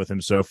vibing with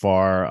him so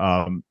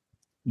far.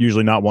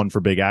 Usually not one for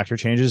big actor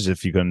changes.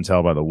 If you couldn't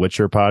tell by the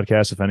Witcher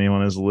podcast, if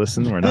anyone has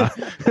listened, we're not.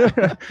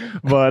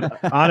 But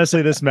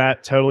honestly, this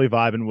Matt totally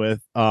vibing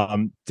with.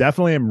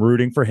 Definitely am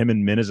rooting for him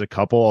and Min as a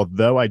couple.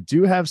 Although I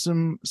do have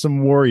some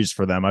worries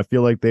for them. I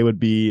feel like they would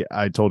be.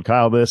 I told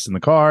Kyle this in the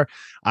car.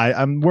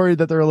 I'm worried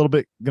that they're going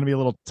to be a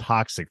little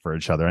toxic for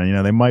each other,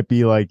 and they might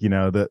be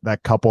that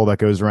couple that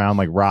goes around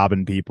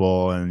robbing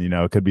people, and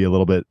it could be a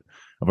little bit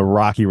of a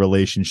rocky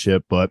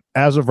relationship. But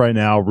as of right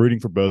now, rooting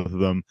for both of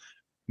them.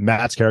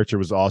 Matt's character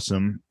was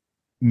awesome.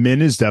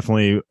 Min is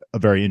definitely a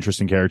very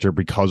interesting character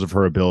because of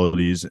her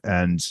abilities,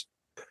 and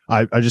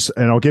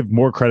I'll give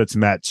more credit to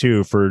Matt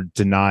too for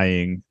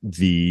denying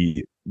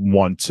the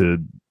want to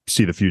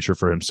see the future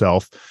for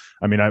himself.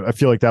 I mean, I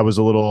feel like that was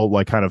a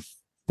little kind of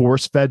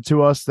force fed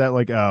to us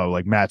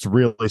that Matt's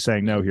really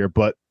saying no here,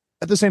 but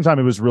at the same time,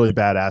 it was really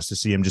badass to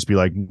see him just be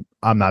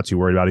I'm not too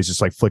worried about it. He's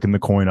just flicking the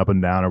coin up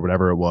and down or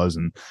whatever it was,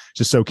 and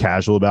just so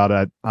casual about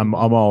it. I'm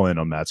all in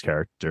on Matt's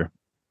character.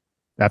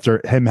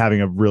 After him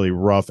having a really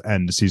rough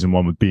end to season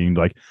 1 with being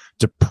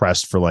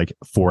depressed for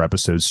 4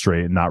 episodes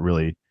straight and not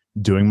really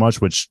doing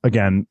much, which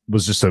again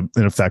was just an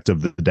effect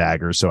of the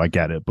dagger. So I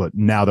get it. But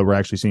now that we're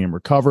actually seeing him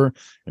recover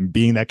and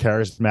being that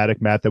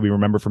charismatic Matt that we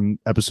remember from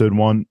episode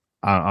 1,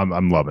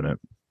 I'm loving it.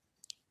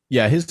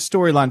 Yeah, his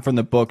storyline from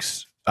the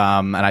books,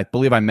 and I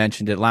believe I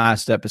mentioned it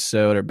last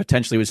episode, or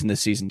potentially was in the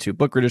season 2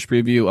 book readers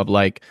preview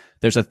of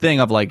there's a thing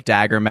of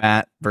Dagger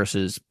Matt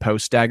versus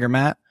post Dagger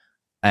Matt.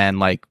 And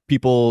like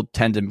people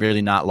tend to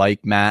really not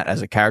like Matt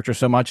as a character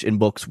so much in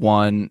books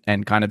 1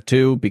 and kind of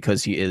 2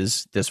 because he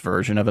is this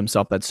version of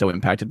himself that's so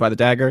impacted by the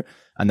dagger.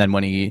 And then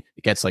when he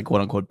gets like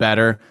quote unquote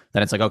better,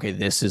 then it's like, okay,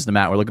 this is the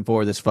Matt we're looking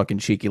for, this fucking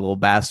cheeky little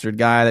bastard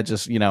guy that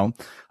just, and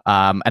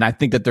I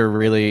think that they're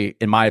really,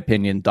 in my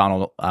opinion,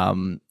 Donald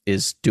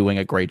is doing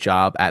a great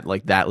job at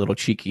like that little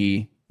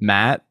cheeky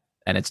Matt.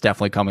 And it's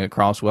definitely coming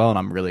across well. And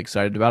I'm really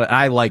excited about it. And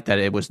I like that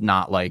it was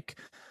not like,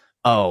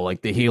 oh,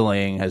 like the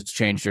healing has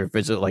changed your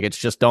visit. Like it's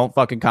just don't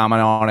fucking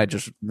comment on it.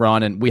 Just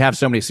run. And we have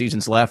so many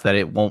seasons left that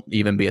it won't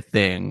even be a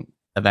thing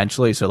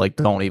eventually. So like,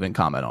 don't even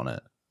comment on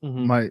it.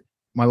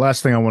 My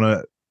last thing I want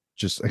to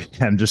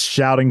I'm just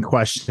shouting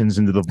questions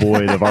into the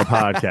void of our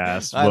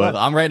podcast. But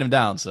I'm writing them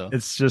down. So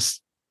it's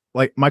just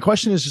like, my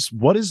question is just,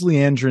 what is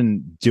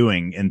Leandrin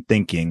doing and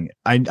thinking?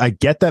 I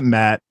get that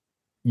Matt,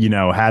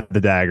 had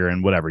the dagger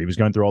and whatever. He was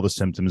going through all the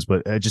symptoms,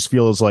 but it just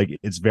feels like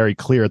it's very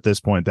clear at this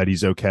point that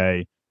he's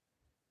okay.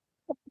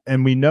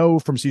 And we know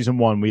from season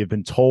 1, we have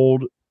been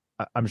told,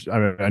 I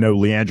know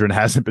Leandrin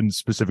hasn't been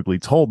specifically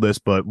told this,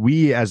 but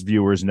we as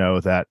viewers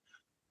know that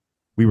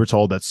we were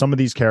told that some of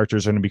these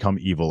characters are going to become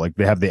evil. Like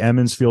they have the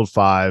Emmons Field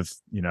 5,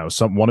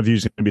 one of you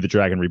is going to be the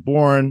Dragon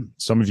Reborn.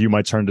 Some of you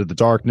might turn to the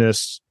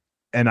darkness.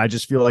 And I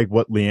just feel like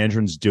what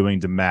Leandrin's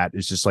doing to Matt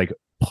is just like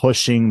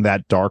pushing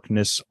that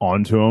darkness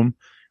onto him.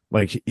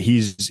 Like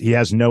he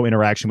has no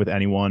interaction with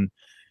anyone.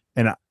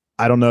 And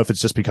I don't know if it's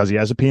just because he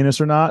has a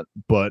penis or not,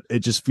 but it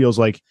just feels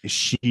like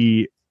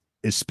she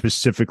is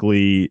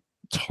specifically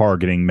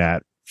targeting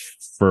Matt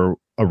for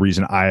a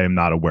reason I am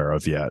not aware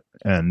of yet.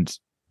 And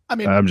I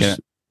mean, I'm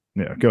just,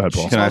 go ahead,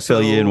 Paul. Can I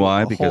fill you in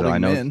why? Because I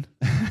know.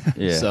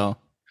 Yeah. So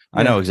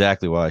I know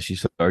exactly why.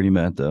 She's already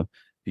met though.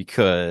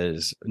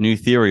 Because new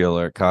theory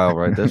alert, Kyle,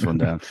 write this one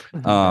down.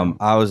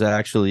 I was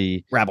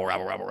actually rabble.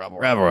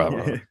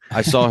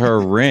 I saw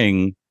her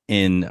ring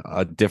in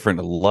a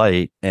different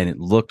light, and it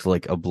looked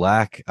like a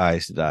black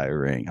Aes Sedai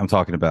ring. I'm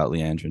talking about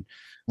Leandrin.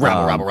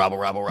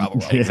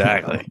 Rabble.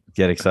 Exactly.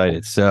 Get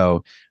excited.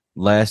 So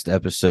last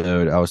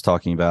episode, I was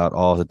talking about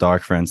all the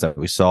dark friends that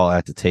we saw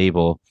at the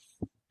table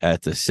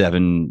at the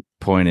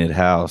 7-pointed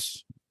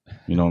house.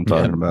 You know what I'm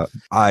talking about?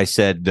 I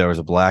said there was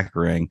a black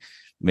ring.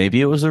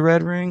 Maybe it was a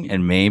red ring,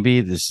 and maybe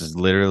this is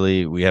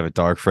literally we have a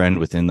dark friend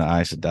within the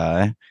Aes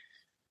Sedai.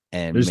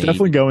 And there's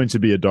definitely going to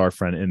be a dark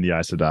friend in the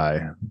Aes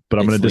Sedai, but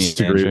I'm going to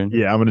disagree. Leandrin.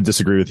 Yeah, I'm going to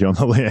disagree with you on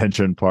the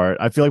Leandrin part.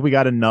 I feel like we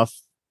got enough.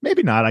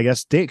 Maybe not, I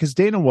guess, because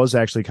Dana was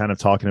actually kind of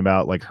talking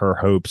about like her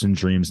hopes and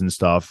dreams and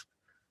stuff.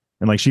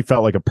 And like she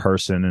felt like a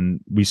person.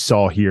 And we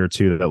saw here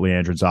too that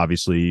Leandrin's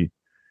obviously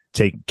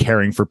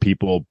caring for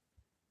people,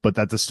 but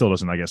that still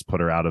doesn't, I guess, put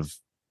her out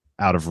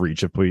of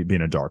reach of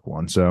being a dark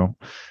one. So,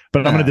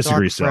 but I'm going to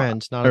disagree.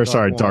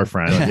 Dark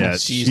friend. Yeah,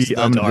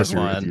 I'm going to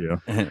disagree with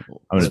you.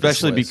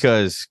 Especially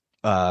because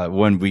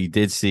when we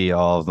did see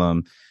all of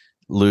them,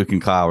 Luke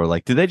and Kyle were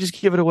like, did they just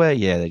give it away?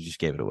 Yeah, they just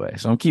gave it away.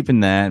 So I'm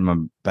keeping that in my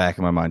back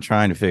of my mind,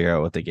 trying to figure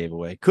out what they gave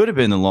away. Could have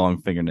been the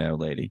long fingernail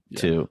lady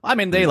too. I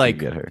mean, they like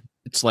get her.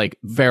 It's like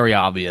very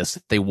obvious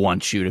that they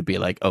want you to be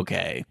like,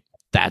 okay,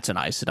 that's an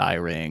Aes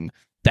Sedai ring.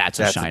 That's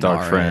a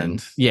Shinar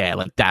friend. Yeah,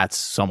 like that's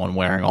someone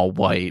wearing all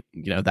white,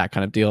 that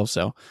kind of deal.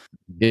 So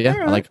yeah,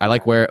 right. I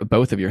like where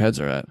both of your heads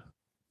are at.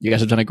 You guys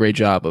have done a great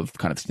job of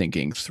kind of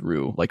thinking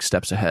through like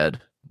steps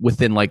ahead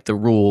within like the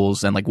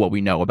rules and like what we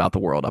know about the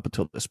world up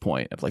until this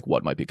point of like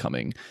what might be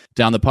coming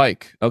down the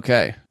pike.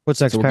 Okay. What's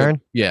next,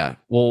 Perrin? Yeah.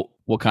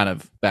 We'll kind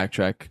of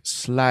backtrack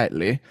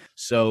slightly.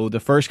 So the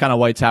first kind of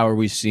White Tower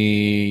we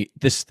see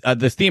this,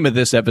 the theme of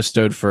this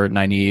episode for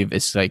Nynaeve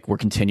is like we're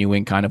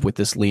continuing kind of with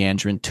this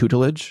Leandrin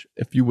tutelage,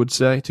 if you would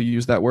say, to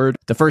use that word.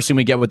 The first thing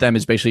we get with them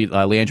is basically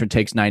Leandrin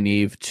takes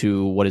Nynaeve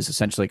to what is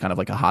essentially kind of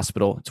like a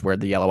hospital. It's where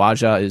the Yellow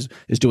Aja is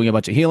doing a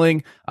bunch of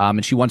healing,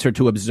 and she wants her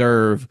to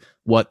observe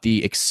what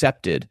the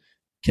accepted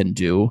can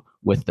do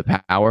with the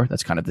power.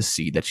 That's kind of the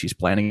seed that she's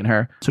planting in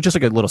her. So just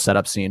like a little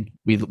setup scene.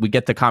 We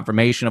get the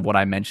confirmation of what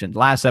I mentioned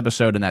last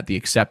episode, and that the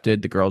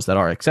girls that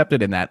are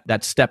accepted in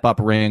that step up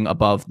ring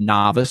above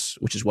novice,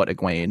 which is what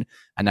Egwene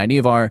and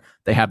Nynaeve are,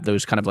 they have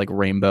those kind of like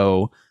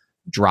rainbow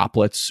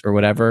droplets or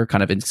whatever,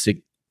 kind of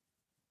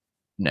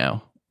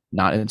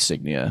not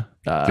insignia,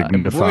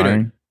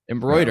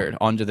 embroidered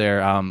onto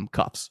their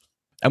cups.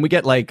 And we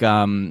get like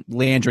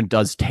Leandrin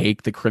does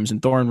take the Crimson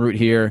Thorn route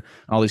here and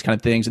all these kind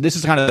of things. And this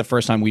is kind of the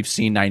first time we've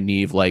seen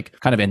Nynaeve like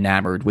kind of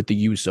enamored with the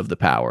use of the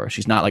power.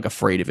 She's not like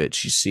afraid of it.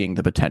 She's seeing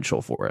the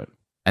potential for it.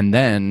 And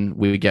then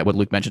we get what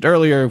Luke mentioned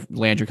earlier.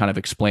 Leandrin kind of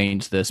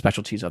explains the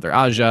specialties of their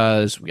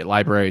Ajas. We get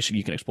libraries.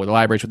 You can explore the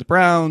libraries with the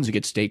Browns. You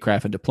get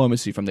statecraft and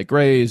diplomacy from the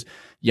Greys.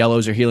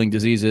 Yellows are healing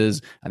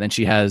diseases. And then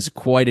she has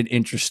quite an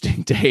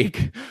interesting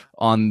take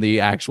on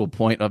the actual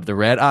point of the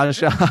Red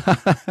Aja.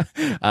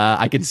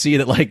 I can see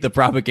that like the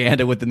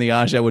propaganda within the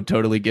Aja would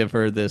totally give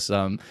her this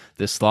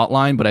this thought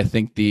line. But I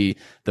think the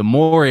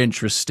more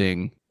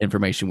interesting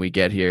information we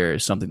get here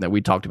is something that we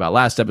talked about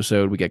last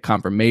episode. We get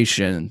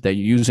confirmation that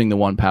using the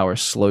one power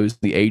slows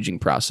the aging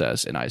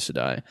process in Aes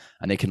Sedai,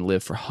 and they can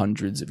live for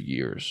hundreds of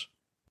years.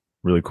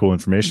 Really cool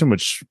information,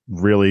 which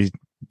really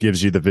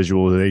gives you the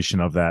visualization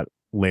of that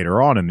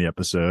later on in the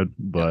episode.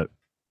 But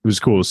it was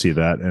cool to see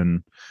that.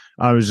 And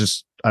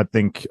I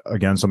think,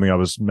 again, something I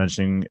was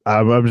mentioning,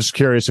 I'm just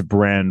curious if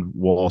Bran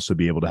will also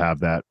be able to have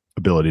that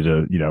ability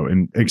to,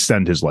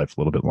 extend his life a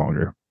little bit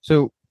longer.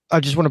 So I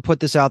just want to put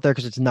this out there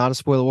because it's not a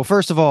spoiler. Well,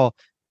 first of all,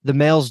 the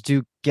males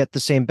do get the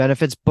same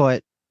benefits,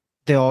 but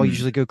they all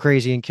usually go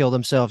crazy and kill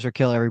themselves or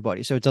kill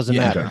everybody. So it doesn't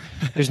matter.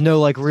 There's no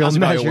like real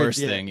measure. Worst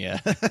thing, yeah.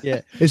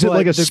 Is it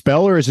like a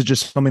spell, or is it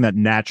just something that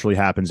naturally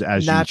happens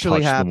as naturally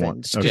you touch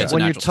happens? the one? Okay.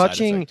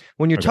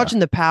 When you're touching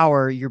the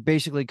power, you're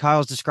basically,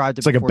 Kyle's described it.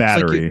 It's like a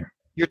battery.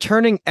 You're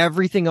turning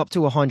everything up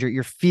to 100.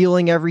 You're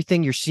feeling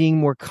everything. You're seeing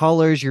more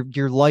colors.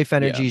 Your life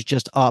energy is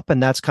just up,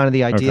 and that's kind of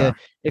the idea. Okay.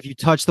 If you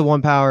touch the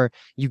one power,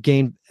 you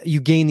gain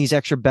these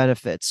extra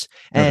benefits.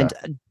 And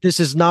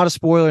this is not a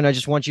spoiler, and I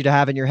just want you to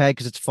have it in your head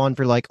because it's fun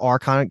for like our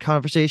kind of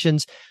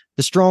conversations.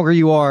 The stronger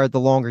you are, the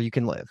longer you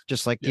can live.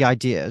 Just like the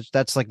idea.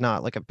 That's like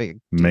not like a big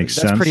makes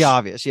sense. That's pretty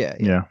obvious. Yeah.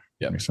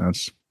 Makes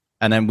sense.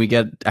 And then we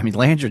get,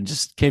 Leandrin,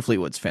 just Kate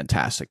Fleetwood's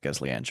fantastic as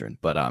Leandrin,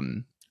 but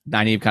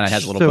Nynaeve kind of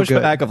has a little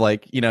pushback of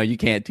like, you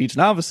can't teach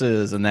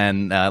novices. And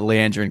then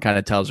Leandrin kind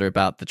of tells her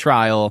about the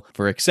trial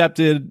for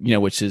accepted,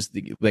 which is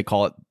they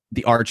call it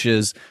the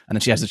arches. And then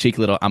she has a cheeky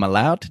little, I'm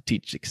allowed to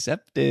teach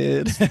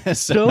accepted.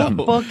 So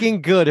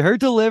fucking good. Her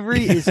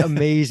delivery is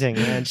amazing,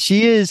 man.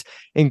 She is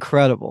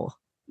incredible.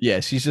 Yeah,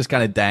 she's just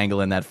kind of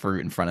dangling that fruit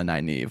in front of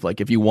Nynaeve.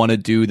 Like, if you want to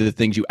do the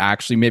things you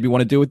actually maybe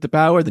want to do with the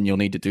power, then you'll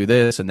need to do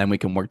this, and then we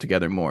can work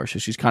together more. So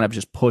she's kind of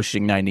just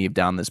pushing Nynaeve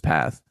down this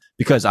path.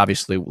 Because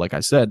obviously, like I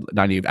said,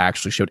 Nynaeve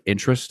actually showed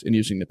interest in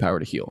using the power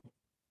to heal.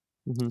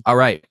 Mm-hmm. All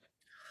right.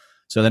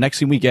 So the next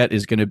scene we get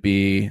is going to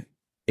be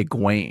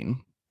Egwene.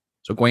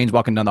 So Egwene's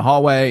walking down the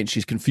hallway, and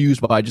she's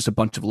confused by just a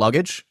bunch of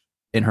luggage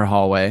in her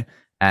hallway.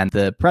 And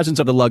the presence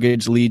of the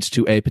luggage leads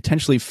to a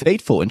potentially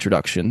fateful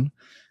introduction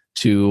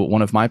to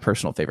one of my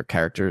personal favorite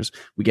characters.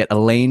 We get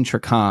Elaine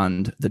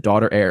Trakand, the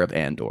daughter heir of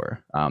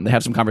Andor. They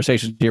have some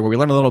conversations here where we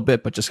learn a little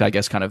bit, but just, I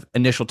guess, kind of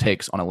initial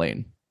takes on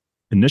Elaine.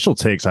 Initial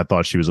takes, I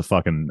thought she was a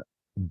fucking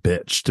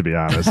bitch, to be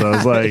honest. I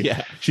was like,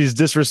 she's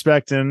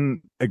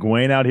disrespecting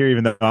Egwene out here,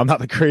 even though I'm not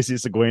the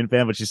craziest Egwene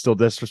fan, but she's still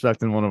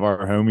disrespecting one of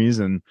our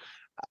homies. And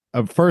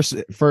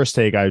first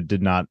take, I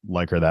did not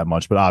like her that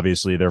much, but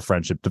obviously their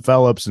friendship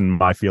develops, and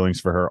my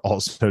feelings for her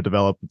also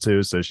develop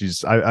too. So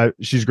she's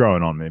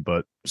growing on me,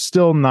 but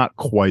still not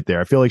quite there.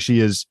 I feel like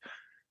she's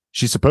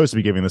supposed to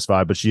be giving this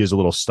vibe, but she is a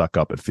little stuck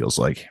up, it feels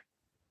like.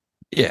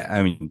 Yeah,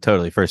 I mean,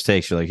 totally. First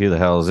take, you're like, who the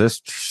hell is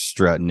this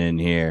strutting in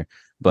here?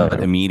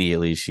 But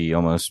immediately she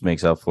almost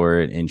makes up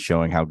for it in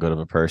showing how good of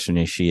a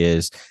person she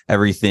is.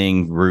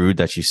 Everything rude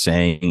that she's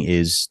saying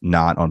is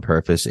not on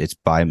purpose. It's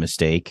by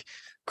mistake.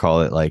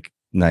 Call it like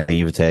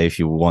naivete if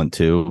you want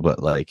to,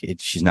 but like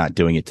she's not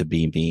doing it to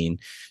be mean.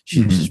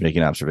 She's just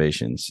making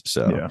observations.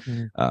 So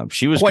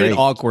she was quite great. An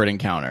awkward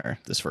encounter,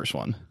 this first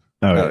one.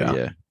 Oh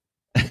yeah.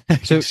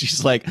 So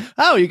she's like,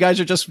 "Oh, you're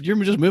just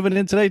moving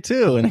in today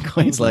too," and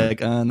Queen's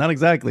like, "Not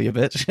exactly, you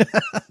bitch."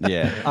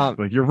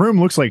 Like, your room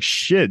looks like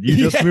shit.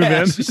 You just move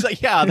in. She's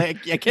like, "Yeah, I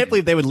can't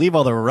believe they would leave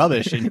all the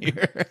rubbish in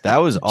here." That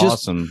was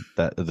awesome.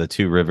 That the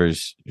two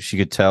rivers, she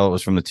could tell it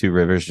was from the two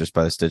rivers just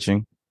by the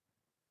stitching.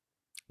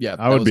 Yeah,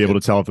 I would be able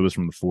to tell if it was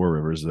from the Four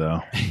Rivers,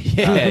 though.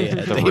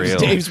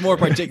 Dave's more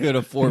particular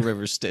to Four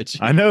Rivers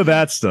stitching. I know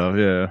that stuff.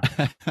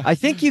 Yeah. I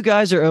think you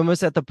guys are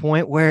almost at the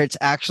point where it's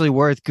actually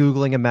worth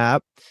Googling a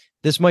map.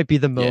 This might be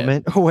the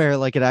moment where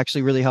like it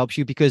actually really helps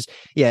you, because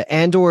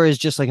Andor is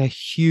just like a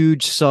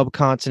huge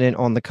subcontinent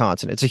on the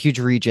continent. It's a huge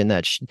region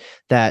that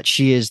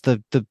she is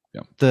the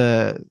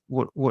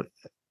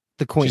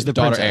queen, she's the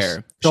daughter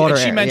heir.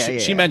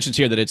 She mentions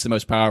here that it's the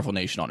most powerful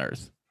nation on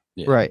Earth.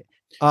 Yeah. Right.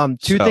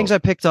 Two things I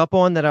picked up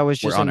on that I was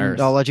just,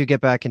 I'll let you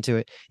get back into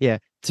it. Yeah.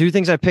 Two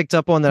things I picked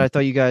up on that I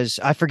thought you guys,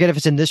 I forget if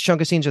it's in this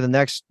chunk of scenes or the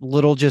next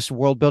little just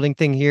world building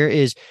thing here,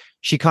 is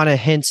she kind of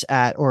hints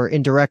at or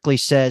indirectly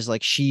says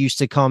like she used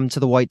to come to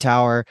the White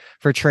Tower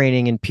for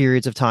training in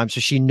periods of time. So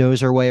she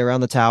knows her way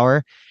around the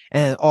tower.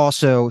 And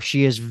also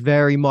she is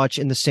very much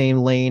in the same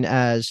lane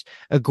as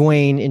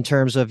Egwene in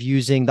terms of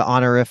using the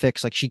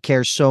honorifics. Like she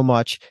cares so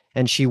much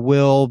and she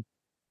will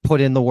put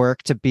in the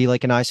work to be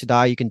like an Aes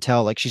Sedai. You can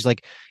tell, like, she's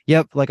like,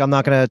 yep, like I'm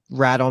not going to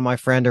rat on my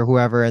friend or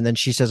whoever. And then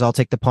she says, I'll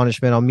take the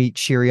punishment. I'll meet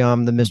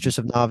Shiriam, the mistress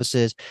of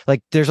novices.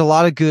 Like there's a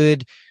lot of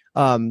good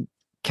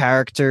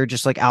character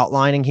just like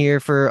outlining here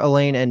for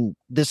Elaine. And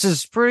this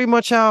is pretty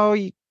much how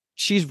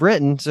she's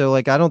written. So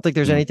like, I don't think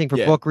there's anything for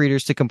book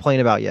readers to complain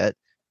about yet.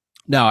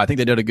 No, I think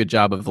they did a good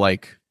job of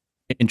like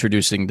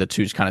introducing the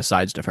two kind of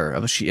sides to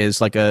her. She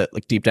is like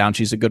deep down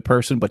she's a good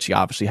person, but she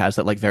obviously has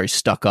that like very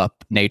stuck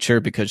up nature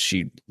because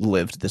she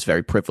lived this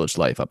very privileged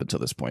life up until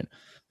this point.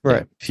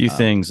 Right. A few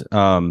things.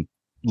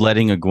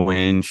 Letting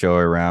Egwene show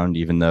her around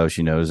even though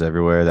she knows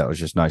everywhere, that was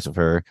just nice of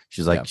her.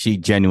 She's like, she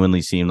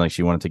genuinely seemed like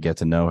she wanted to get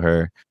to know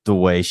her. The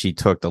way she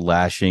took the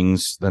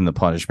lashings and the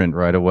punishment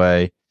right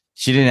away.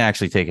 She didn't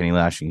actually take any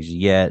lashings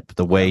yet, but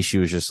the way she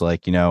was just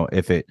like,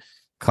 if it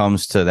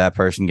comes to that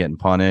person getting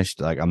punished,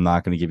 like, I'm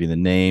not going to give you the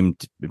name,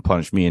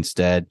 punish me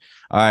instead.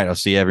 All right, I'll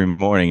see you every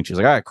morning. And she's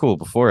like, all right, cool,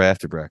 before or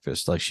after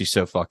breakfast. Like, she's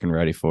so fucking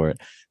ready for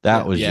it.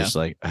 That was just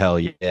like, hell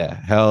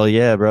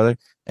yeah, brother.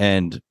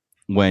 And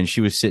when she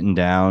was sitting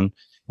down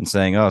and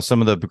saying, oh,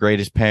 some of the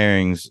greatest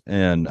pairings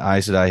in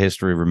Aes Sedai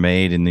history were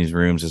made in these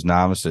rooms as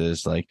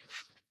novices, like,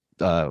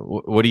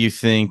 what do you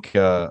think,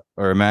 or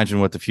imagine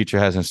what the future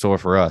has in store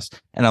for us?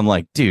 And I'm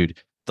like, dude,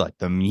 like,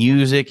 the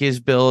music is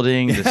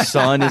building, the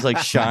sun is like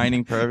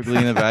shining perfectly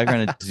in the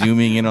background and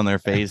zooming in on their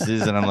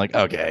faces, and I'm like,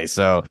 okay,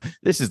 so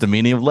this is the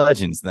meaning of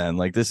Legends then.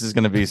 Like, this is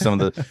going to be one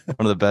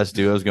of the best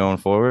duos going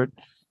forward.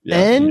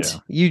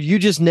 You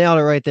just nailed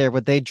it right there,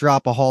 but they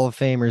drop a Hall of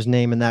Famer's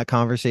name in that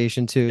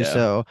conversation too.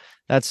 So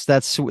that's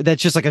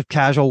just like a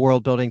casual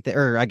world building thing,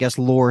 or I guess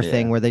lore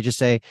thing, where they just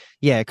say,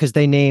 because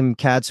they name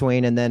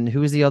Cadsuane, and then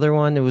who was the other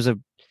one? It was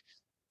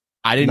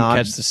I didn't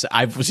catch this.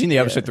 I've seen the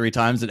episode 3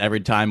 times, and every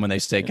time when they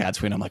say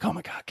Cadsuane, I'm like, oh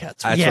my god,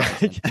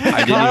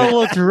 Cadsuane. Kyle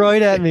looked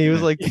right at me. He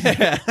was like,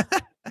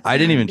 I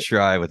didn't even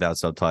try without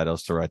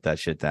subtitles to write that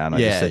shit down. I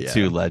just said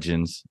 2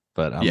 legends,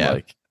 but I'm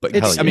like, but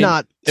it's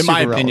not, in my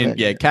opinion,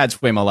 relevant.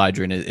 Cadsuane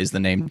Maladrin is the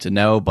name to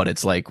know, but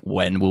it's like,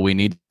 when will we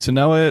need to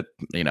know it?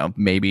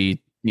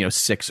 Maybe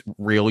 6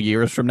 real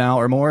years from now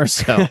or more.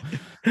 So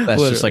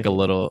that's just like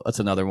that's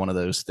another one of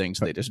those things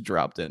they just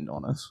dropped in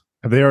on us.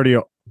 Have they already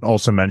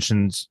also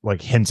mentioned,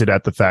 like, hinted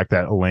at the fact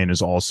that Elaine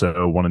is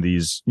also one of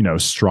these,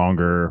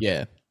 stronger?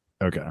 Yeah.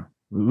 Okay.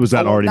 Was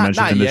that already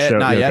mentioned in the show?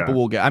 Not yet, but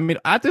we'll get.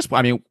 At this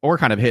point, we're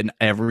kind of hitting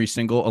every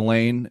single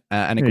Elaine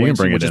and Egwene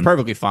scene, which is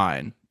perfectly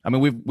fine.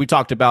 We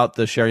talked about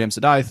the Sheri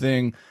Sedai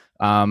thing,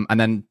 and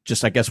then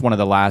just, I guess, one of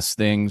the last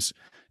things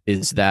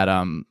is that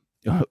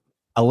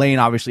Elaine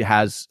obviously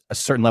has a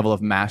certain level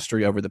of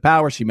mastery over the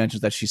power. She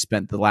mentions that she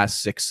spent the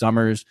last 6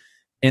 summers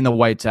in the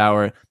White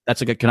Tower. That's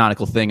like a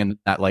canonical thing, and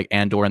that, like,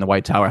 Andor and the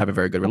White Tower have a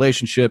very good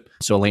relationship.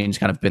 So Elaine's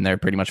kind of been there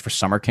pretty much for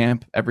summer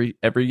camp every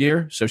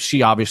year. So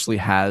she obviously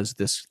has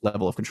this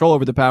level of control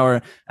over the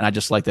power, and I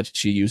just like that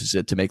she uses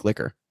it to make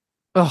liquor.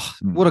 Oh,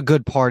 what a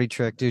good party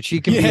trick, dude.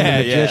 She can be in the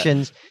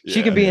Magicians.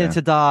 She can be in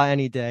Tada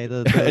any day.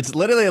 It's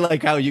literally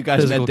like how you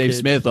guys met Dave kid.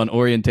 Smith on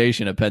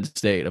orientation at Penn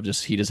State.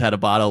 He just had a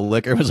bottle of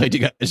liquor. It was like, do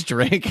you guys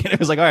drink? And it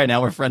was like, all right,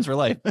 now we're friends for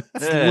life.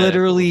 It's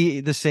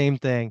literally the same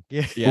thing.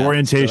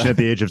 Orientation at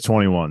the age of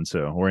 21.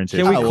 So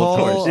orientation.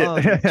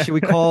 Should we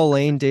call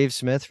Elaine Dave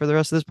Smith for the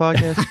rest of this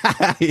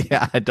podcast?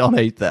 Yeah, I don't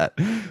hate that.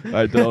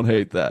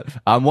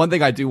 One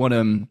thing I do want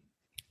to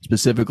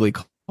specifically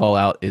call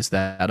out is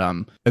that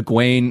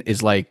Egwene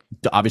is, like,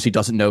 obviously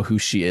doesn't know who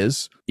she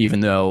is,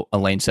 even though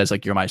Elaine says,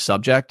 like, you're my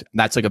subject. And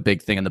that's like a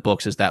big thing in the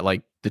books, is that,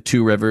 like, the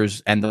 2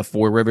 rivers and the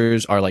 4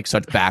 rivers are, like,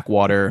 such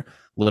backwater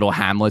little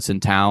hamlets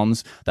and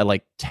towns that,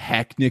 like,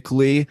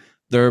 technically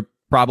they're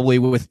probably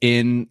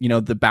within,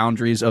 the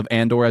boundaries of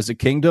Andor as a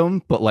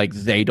kingdom, but, like,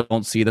 they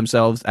don't see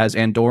themselves as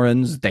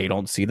Andorans. They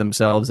don't see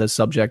themselves as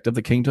subject of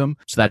the kingdom.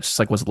 So that just,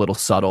 like, was a little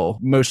subtle,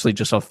 mostly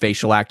just a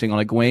facial acting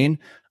on Egwene,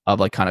 of,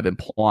 like, kind of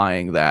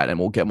implying that, and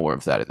we'll get more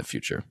of that in the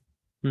future.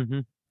 Mm-hmm.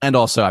 And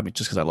also,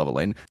 just because I love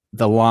Elaine,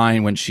 the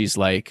line when she's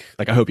like,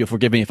 I hope you'll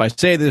forgive me if I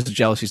say this,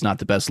 jealousy's not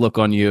the best look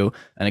on you.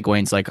 And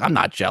Egwene's like, I'm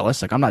not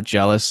jealous. And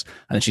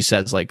then she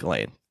says, like,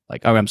 Elaine,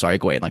 like, oh, I'm sorry,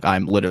 Egwene, like,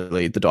 I'm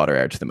literally the daughter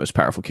heir to the most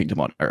powerful kingdom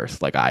on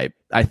earth. Like, I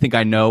think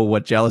I know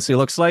what jealousy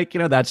looks like.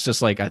 That's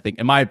just, like, I think,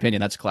 in my opinion,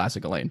 that's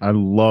classic Elaine. I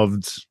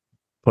loved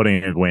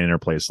putting Egwene in her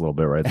place a little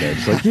bit right there.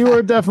 It's like, you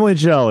were definitely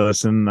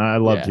jealous, and I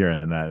loved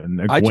hearing that. And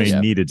Egwene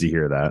needed to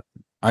hear that.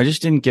 I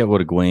just didn't get what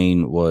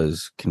Egwene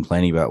was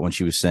complaining about when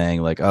she was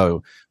saying, like,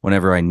 oh,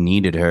 whenever I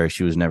needed her,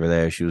 she was never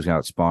there. She was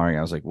out sparring.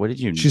 I was like, what did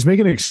you? She's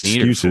making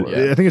excuses.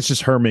 I think it's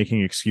just her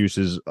making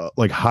excuses,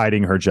 like,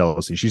 hiding her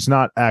jealousy. She's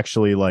not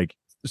actually, like,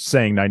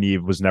 saying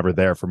Nynaeve was never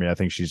there for me. I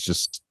think she's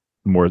just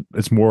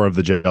it's more of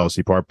the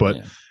jealousy part.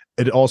 But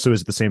it also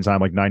is at the same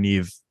time, like,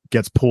 Nynaeve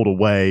gets pulled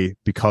away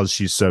because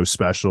she's so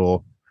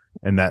special.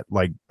 And that,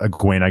 like,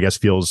 Egwene, I guess,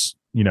 feels,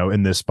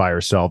 in this by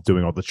herself,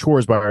 doing all the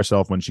chores by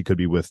herself, when she could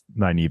be with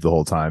Nynaeve the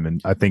whole time. And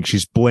I think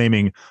she's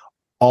blaming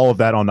all of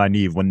that on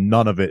Nynaeve, when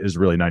none of it is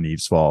really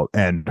Nynaeve's fault,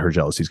 and her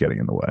jealousy's getting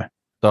in the way.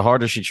 The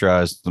harder she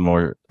tries, the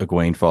more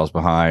Egwene falls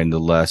behind. The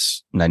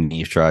less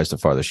Nynaeve tries, the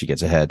farther she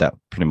gets ahead. That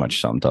pretty much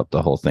summed up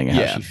the whole thing and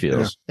how she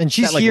feels. And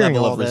she's hearing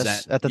all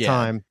this at the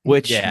time.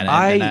 Which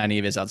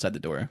Nynaeve is outside the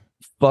door.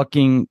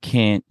 Fucking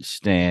can't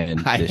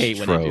stand I this hate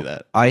trope. when they do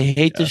that. I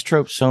hate this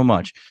trope so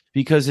much,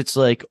 because it's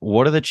like,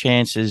 what are the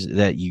chances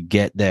that you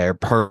get there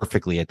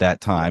perfectly at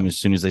that time as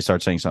soon as they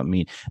start saying something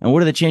mean? And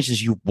what are the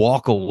chances you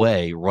walk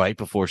away right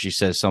before she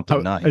says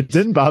something nice? It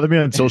didn't bother me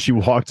until she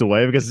walked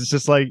away, because it's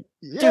just like,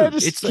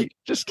 Dude,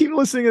 just keep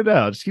listening it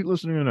out. Just keep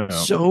listening it out.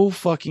 So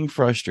fucking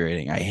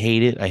frustrating. I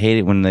hate it. I hate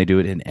it when they do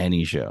it in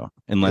any show.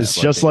 Unless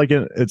it's just like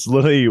it's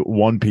literally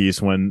One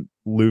Piece when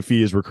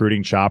Luffy is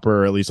recruiting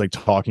Chopper, or at least, like,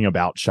 talking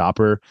about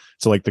Chopper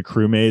to, like, the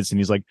crewmates, and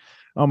he's like,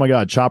 oh my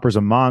god, Chopper's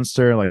a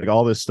monster, like,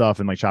 all this stuff,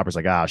 and, like, Chopper's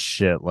like, ah,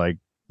 shit, like,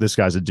 this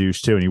guy's a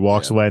douche too, and he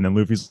walks away, and then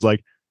Luffy's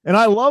like, And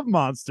I love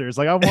monsters.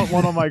 Like I want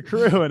one on my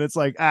crew, and it's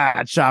like,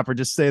 Chopper,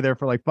 just stay there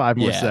for like 5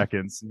 more Yeah.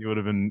 seconds, and you would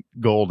have been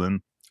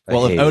golden.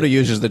 Well, if hate Oda it.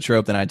 uses the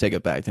trope, then I take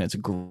it back. Then it's a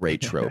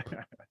great trope.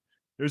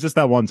 It was just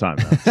that one time,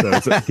 though.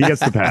 So he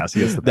gets the pass.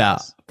 He gets the Nah,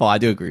 pass. Paul, I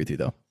do agree with you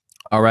though.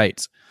 All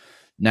right.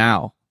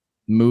 Now,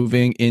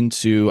 moving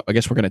into, I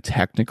guess we're going to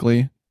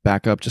technically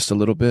back up just a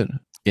little bit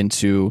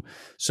into,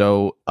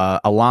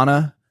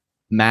 Alana,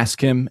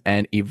 Maskim,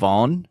 and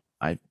Yvonne.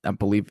 I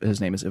believe his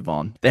name is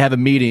Yvonne. They have a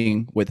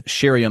meeting with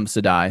Shiriam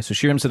Sadai. So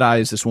Shiriam Sadai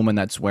is this woman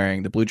that's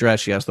wearing the blue dress.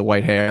 She has the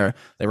white hair.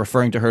 They're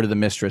referring to her to the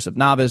mistress of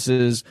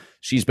novices.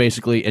 She's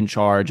basically in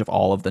charge of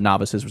all of the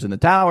novices within the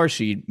tower.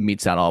 She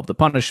meets out all of the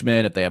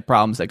punishment. If they have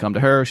problems, they come to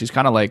her. She's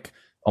kind of like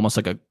almost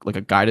like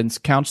a guidance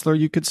counselor,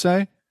 you could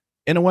say,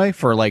 in a way,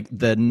 for like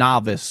the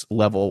novice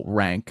level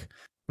rank.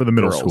 For the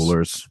middle Girls.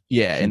 schoolers.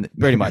 Yeah,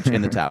 pretty much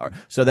in the tower.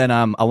 So then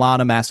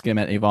Alana, Maskim,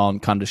 and Yvonne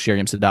come to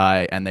Shiriam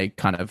Sadai, and they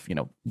kind of,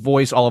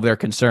 voice all of their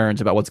concerns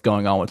about what's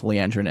going on with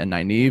Leandrin and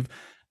Nynaeve.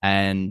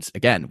 And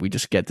again, we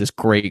just get this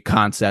great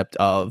concept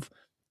of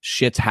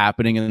shit's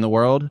happening in the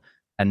world,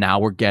 and now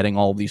we're getting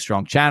all of these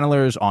strong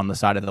channelers on the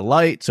side of the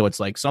light. So it's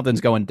like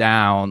something's going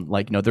down.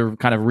 Like, they're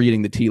kind of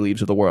reading the tea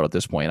leaves of the world at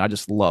this point. I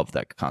just love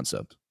that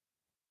concept.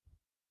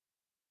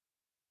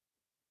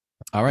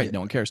 All right, no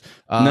one cares.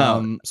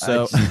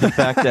 So the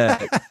fact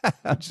that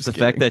I'm just the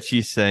kidding. fact that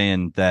she's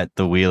saying that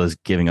the wheel is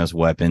giving us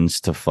weapons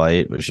to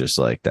fight was just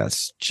like,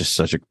 that's just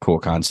such a cool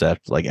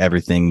concept. Like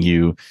everything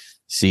you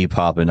see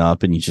popping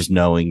up, and you just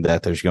knowing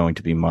that there's going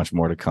to be much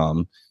more to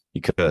come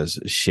because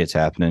shit's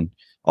happening.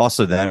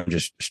 Also, them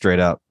just straight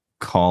up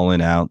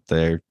calling out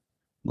their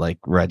like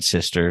red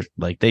sister.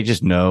 Like they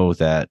just know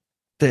that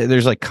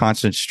there's like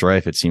constant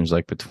strife, it seems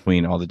like,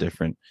 between all the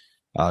different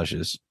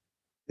Ajas.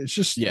 It's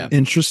just Yeah.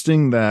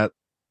 interesting that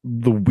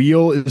the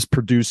wheel is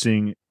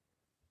producing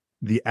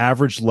the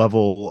average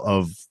level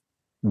of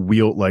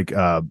wheel, like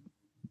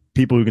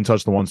people who can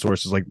touch the one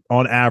source is like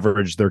on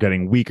average they're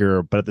getting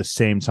weaker, but at the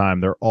same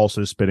time they're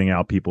also spitting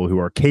out people who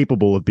are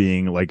capable of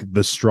being like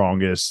the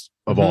strongest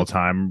of all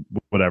time,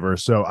 whatever.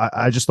 So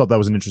I just thought that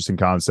was an interesting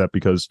concept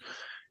because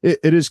it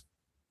is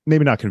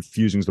maybe not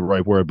confusing is the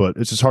right word, but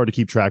it's just hard to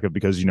keep track of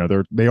because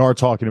they are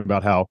talking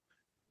about how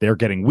they're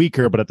getting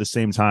weaker, but at the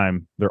same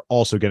time, they're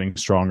also getting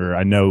stronger.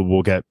 I know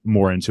we'll get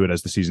more into it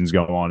as the seasons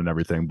go on and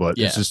everything, but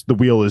it's just the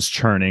wheel is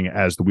churning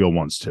as the wheel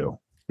wants to,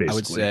 basically. I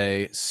would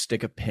say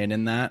stick a pin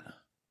in that.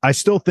 I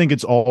still think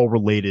it's all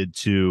related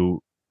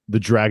to the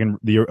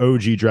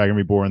OG Dragon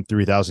Reborn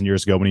 3,000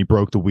 years ago when he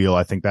broke the wheel.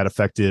 I think that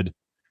affected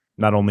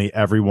not only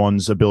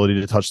everyone's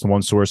ability to touch the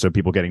one source, so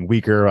people getting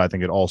weaker. I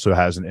think it also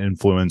has an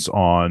influence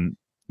on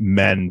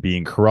men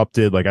being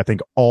corrupted. Like I think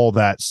all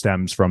that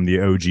stems from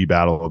the OG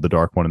battle of the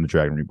Dark One and the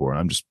Dragon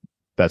Reborn.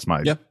 That's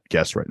my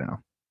guess right now.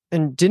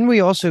 And didn't we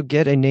also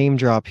get a name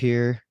drop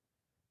here?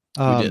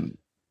 We did.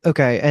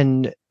 Okay,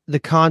 and the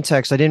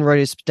context, I didn't write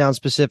it down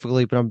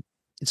specifically, but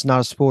it's not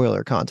a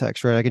spoiler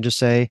context, right? I can just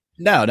say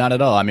No, not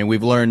at all. I mean, we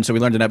learned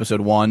in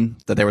episode 1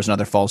 that there was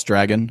another false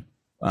dragon.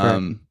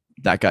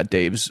 That got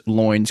Dave's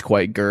loins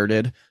quite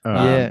girded.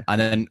 Yeah. And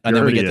then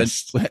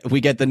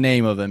we get the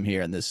name of him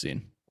here in this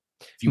scene.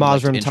 If you would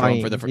like to Mazrim intro him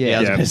Taim. for the Yeah. I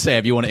was gonna say,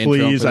 if you want to intro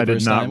him Please, for the I did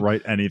first not time.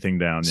 write anything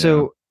down.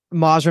 So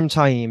Mazrim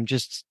Taim,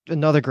 just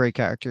another great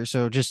character.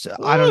 So just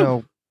I don't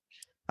know.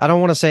 I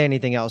don't want to say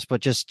anything else, but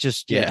just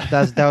Yeah.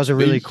 that was a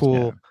really Beast,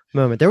 cool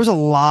moment. There was a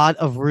lot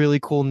of really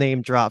cool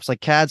name drops,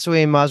 like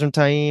Kadsui and Mazrim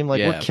Taim.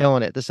 Like we're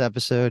killing it this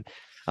episode.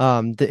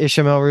 The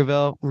Ishmael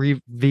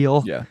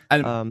reveal. Yeah.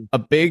 And a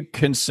big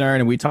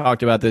concern, and we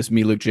talked about this,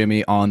 me, Luke,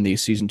 Jimmy, on the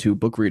season 2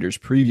 book readers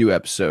preview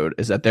episode,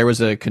 is that there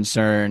was a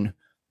concern.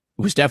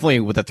 It was definitely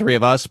with the three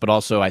of us, but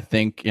also I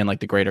think in like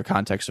the greater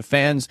context of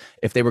fans,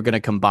 if they were going to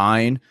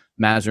combine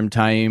Mazrim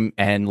Taim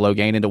and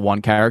Logain into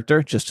one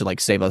character just to like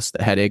save us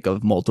the headache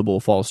of multiple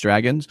false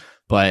dragons.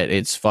 But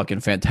it's fucking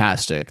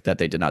fantastic that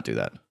they did not do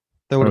that.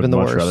 That would have been the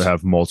worst. I'd rather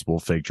have multiple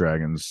fake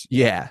dragons.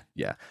 Yeah.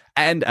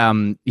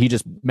 And he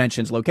just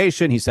mentions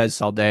location. He says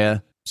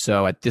Saldea.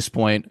 So at this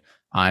point,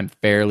 I'm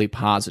fairly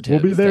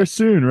positive We'll be there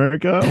soon, right,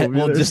 Kyle?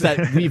 Well, just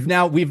that we've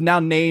now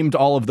named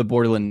all of the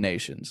Borderland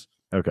nations.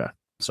 Okay.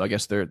 So I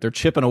guess they're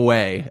chipping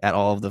away at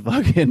all of the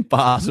fucking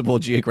possible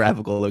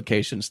geographical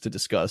locations to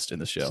discuss in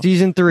the show.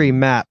 Season 3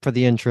 map for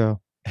the intro.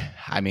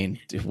 I mean,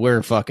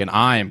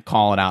 I'm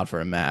calling out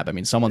for a map. I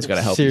mean, someone's got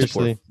to help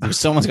Seriously.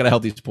 someone's got to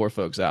help these poor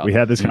folks out. We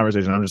had this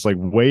conversation. I'm just like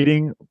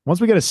waiting. Once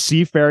we get a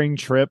seafaring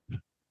trip,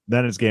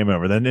 then it's game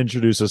over. Then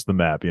introduce us the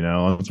map,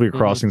 once we're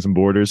crossing some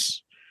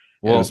borders.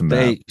 Well,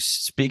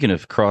 speaking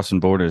of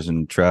crossing borders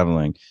and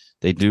traveling,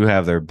 they do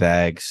have their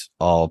bags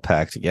all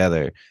packed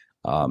together.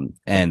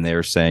 And they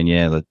were saying,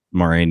 that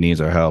Moraine needs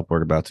our help.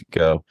 We're about to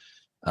go.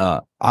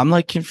 I'm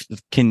like,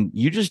 can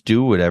you just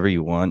do whatever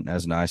you want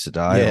as an Aes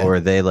Sedai? Or are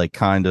they like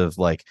kind of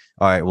like,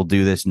 all right, we'll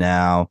do this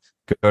now.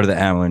 Go to the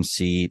Amelin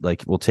seat.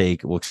 Like we'll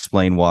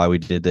explain why we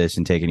did this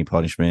and take any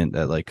punishment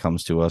that like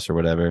comes to us or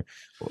whatever.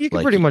 You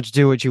can pretty much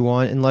do what you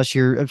want unless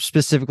you're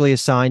specifically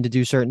assigned to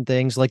do certain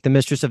things. Like the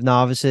Mistress of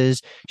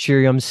Novices,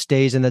 Shiriam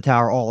stays in the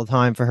tower all the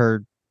time for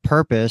her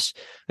purpose.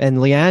 And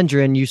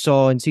Leandrin, you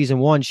saw in season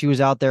 1, she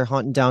was out there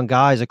hunting down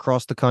guys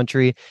across the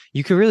country.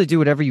 You can really do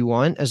whatever you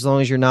want as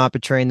long as you're not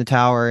betraying the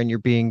tower and you're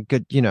being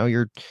good.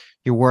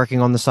 You're working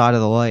on the side of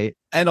the light.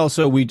 And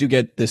also, we do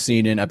get this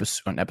scene in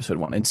episode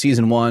 1, in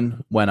season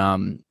 1, when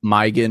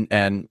Maigan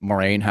and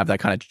Moiraine have that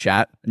kind of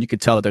chat, and you could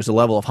tell that there's a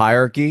level of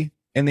hierarchy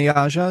in the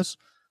Ajahs.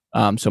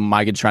 So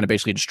Maigan's trying to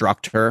basically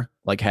instruct her,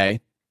 like,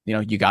 hey,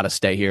 you got to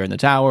stay here in the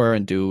tower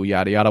and do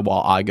yada yada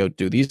while I go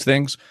do these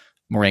things.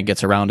 Moiraine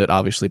gets around it,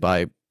 obviously,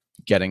 by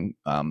getting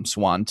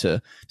Swan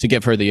to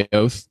give her the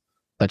oath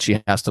that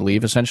she has to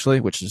leave, essentially,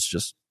 which is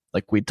just,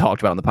 like we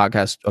talked about on the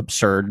podcast,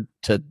 absurd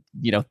to,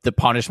 the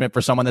punishment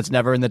for someone that's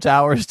never in the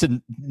tower is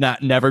to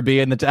never be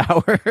in the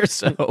tower.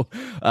 So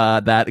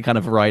that kind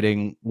of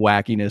writing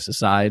wackiness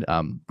aside,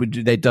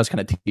 they does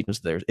kind of teach us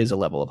there is a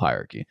level of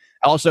hierarchy.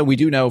 Also, we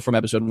do know from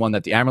episode 1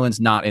 that the Amyrlin's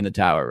not in the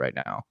tower right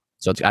now.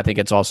 So I think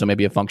it's also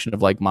maybe a function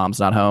of like mom's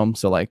not home.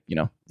 So like,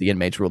 the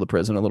inmates rule the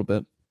prison a little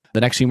bit. The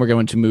next scene we're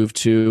going to move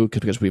to,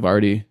 because we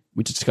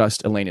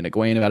discussed Elaine and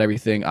Egwene about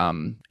everything,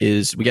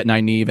 is we get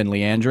Nynaeve and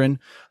Leandrin.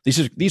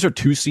 These are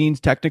 2 scenes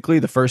technically.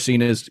 The first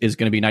scene is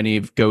going to be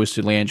Nynaeve goes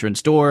to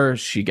Leandrin's door.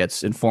 She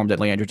gets informed that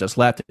Leandrin just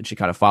left and she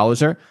kind of follows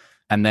her.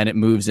 And then it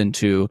moves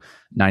into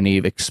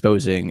Nynaeve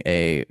exposing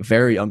a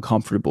very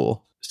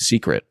uncomfortable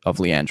secret of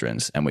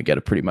Leandrin's, and we get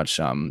a pretty much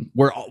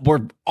we're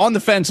on the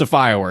fence of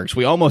fireworks.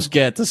 We almost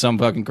get to some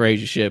fucking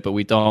crazy shit, but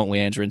we don't.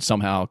 Leandrin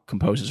somehow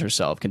composes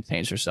herself,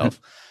 contains herself.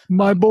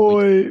 My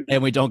boy.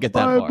 And we don't get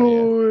that my far.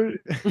 boy.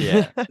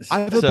 Yeah.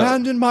 I've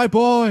abandoned my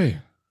boy.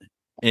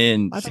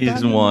 In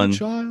season 1,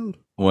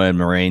 when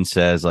Moiraine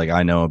says, like,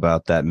 I know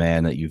about that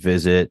man that you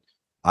visit,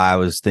 I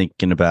was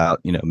thinking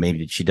about,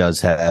 maybe she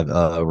does have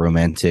a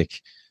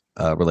romantic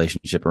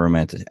relationship, a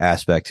romantic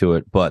aspect to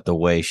it, but the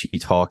way she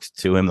talked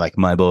to him, like,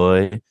 my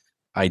boy,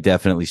 it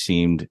definitely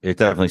seemed like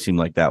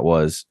that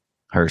was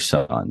her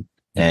son.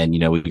 And,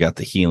 we got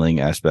the healing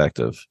aspect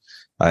of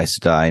Aes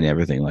Sedai and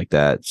everything like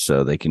that,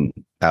 so they can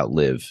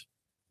outlive,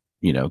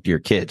 your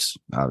kids,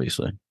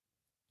 obviously.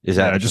 Is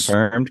that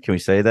confirmed? Can we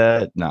say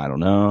that? No, I don't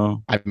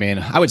know. I mean,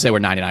 I would say we're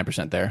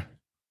 99% there.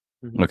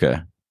 Okay.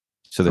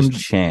 So there's a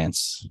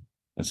chance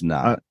it's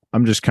not.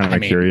 I'm just kind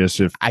of curious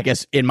if, I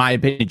guess, in my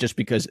opinion, just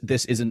because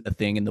this isn't a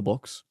thing in the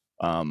books.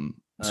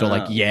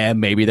 So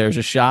maybe there's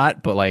a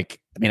shot, but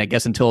I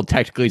guess until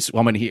technically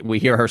we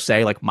hear her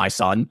say like my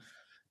son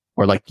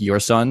or like your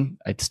son,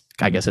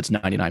 I guess it's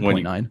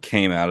 99.9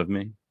 came out of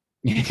me.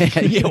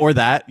 Yeah, or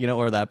that,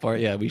 or that part.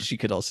 Yeah, she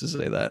could also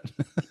say that.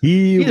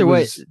 Either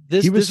way,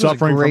 this was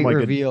suffering a great from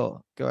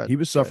reveal. Go ahead. He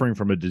was suffering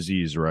from a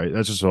disease, right?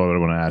 That's just what I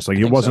want to ask. Like,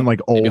 it wasn't like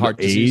old age,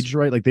 disease.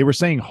 right? Like they were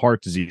saying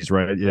heart disease,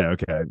 right? Yeah,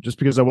 okay. Just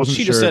because I wasn't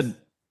sure. She just said,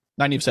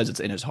 Nynaeve says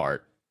it's in his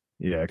heart.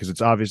 Yeah, because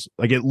it's obvious.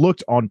 Like it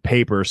looked on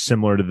paper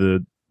similar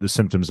to the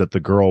symptoms that the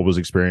girl was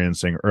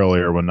experiencing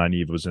earlier when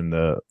Nynaeve was in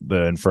the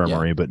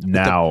infirmary, but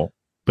now,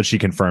 but she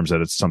confirms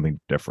that it's something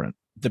different.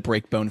 The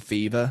breakbone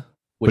fever.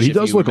 But he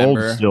does look old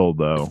still,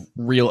 though.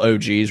 Real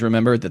OGs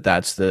remember that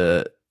that's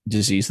the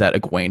disease that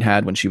Egwene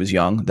had when she was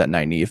young, that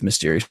Nynaeve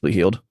mysteriously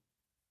healed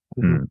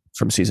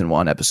from season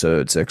 1,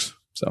 episode 6.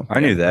 So I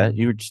knew that.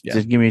 You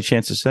didn't give me a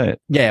chance to say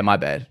it. Yeah, my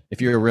bad. If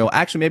you're a real,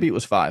 actually, maybe it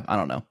was 5. I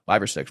don't know,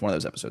 5 or 6. One of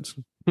those episodes.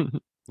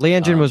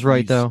 Leandrin was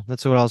right, though.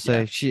 That's what I'll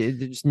say. Yeah.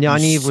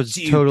 Nynaeve was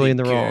totally in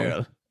the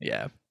wrong.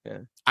 Yeah.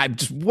 I'm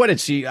just. What did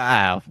she?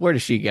 Where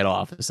did she get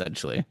off?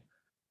 Essentially,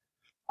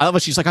 I love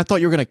it. She's like, I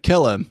thought you were gonna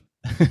kill him.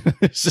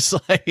 It's just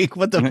like,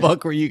 what the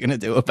fuck were you gonna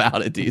do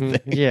about it? Do you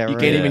think? Yeah, you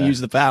can't even use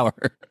the power.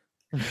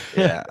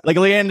 Yeah, like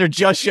Leander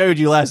just showed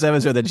you last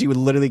episode that she would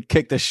literally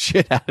kick the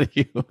shit out of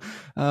you.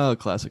 Oh,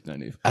 classic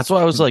Nynaeve. That's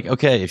why I was like,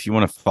 okay, if you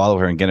want to follow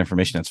her and get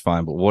information, that's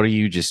fine. But what are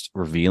you just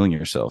revealing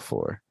yourself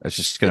for? That's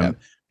just gonna.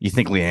 You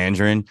think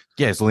Leandrin?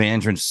 Yes,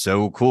 Leandrin's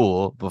so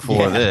cool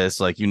before this.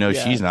 Like,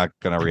 she's not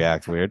gonna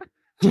react weird.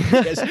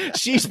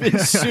 She's been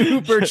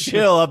super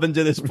chill up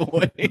until this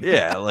point.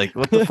 Yeah, like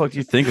what the fuck do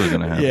you think was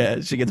gonna happen? Yeah,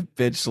 she gets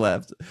bitch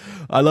slapped.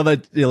 I love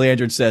that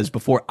Leandrin says,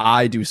 "Before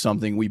I do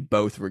something, we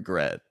both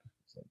regret."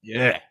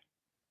 Yeah,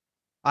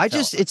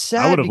 it's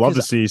sad. I would have loved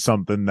to see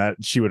something that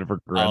she would have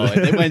regretted.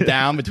 Oh, they went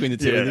down between the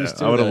two of these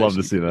two. I would have loved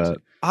to see that.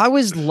 I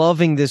was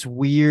loving this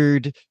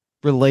weird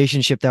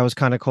relationship that was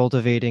kind of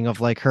cultivating of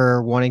like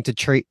her wanting to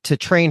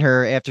train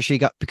her after she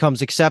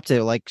becomes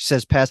accepted, like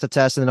says pass the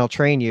test and then I'll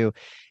train you.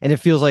 And it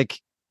feels like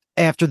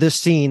after this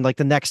scene, like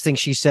the next thing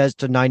she says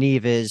to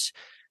Nynaeve is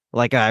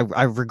like, I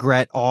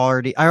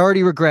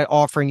already regret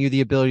offering you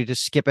the ability to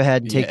skip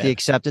ahead and take the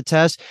accepted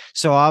test.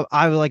 So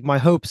I like, my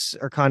hopes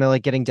are kind of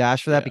like getting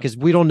dashed for that because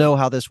we don't know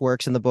how this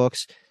works in the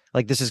books.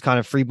 Like this is kind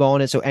of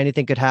freeballing it, so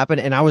anything could happen.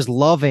 And I was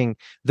loving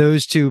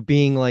those two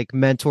being like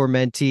mentor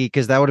mentee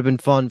because that would have been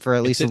fun for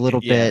at least a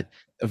little bit.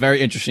 A very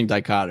interesting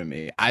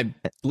dichotomy.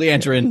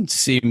 Leandrin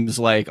seems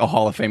like a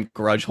Hall of Fame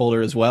grudge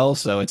holder as well,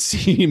 so it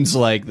seems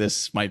like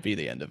this might be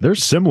the end of it. They're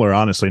similar,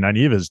 honestly.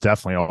 Nynaeve is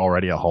definitely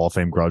already a Hall of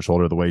Fame grudge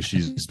holder, the way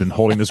she's been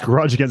holding this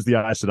grudge against the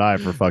Aes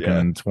Sedai for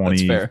fucking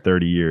 20,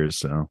 30 years.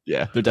 So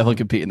yeah, they're definitely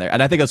competing there.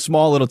 And I think a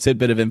small little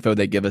tidbit of info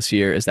they give us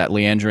here is that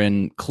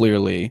Leandrin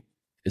clearly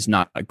is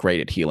not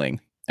great at healing.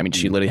 I mean,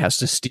 she literally has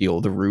to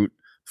steal the root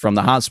from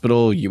the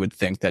hospital. You would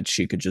think that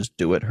she could just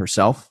do it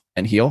herself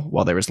and heal,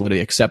 while there was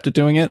literally accepted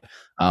doing it.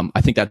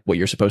 I think that's what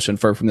you're supposed to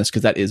infer from this,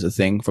 because that is a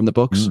thing from the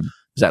books, is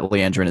that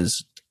Leandrin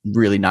is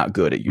really not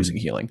good at using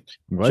healing.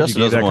 Well, you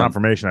gave that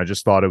confirmation. I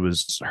just thought it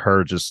was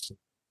her just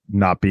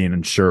not being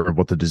unsure of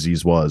what the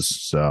disease was.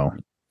 So,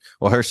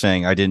 well, her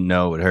saying, I didn't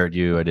know it would hurt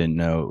you, I didn't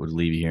know it would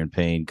leave you here in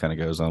pain, kind of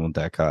goes on with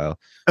that, Kyle.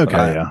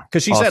 Okay, yeah.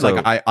 Because she said,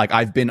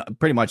 I've been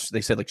pretty much,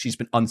 they said, like, she's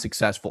been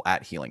unsuccessful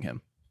at healing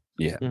him.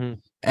 Yeah.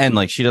 And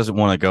like, she doesn't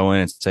want to go in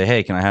and say,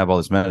 hey, can I have all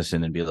this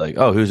medicine? And be like,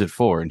 oh, who's it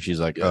for? And she's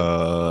like,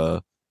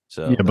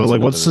 So yeah, but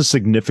like, what's the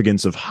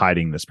significance of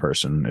hiding this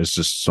person? It's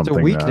just something.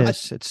 It's a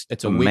weakness.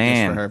 It's a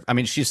weakness for her. I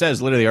mean, she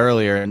says literally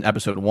earlier in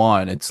episode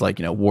 1, it's like,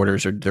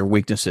 warders are their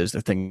weaknesses,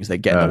 they're things they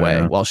get in the way.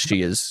 Yeah. While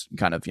she is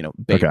kind of,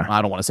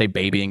 I don't want to say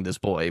babying this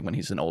boy when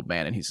he's an old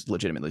man and he's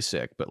legitimately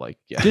sick, but like,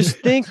 yeah. Just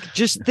think,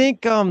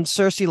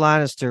 Cersei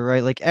Lannister,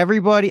 right? Like every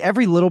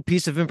little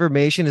piece of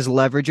information is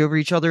leverage over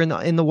each other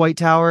in the White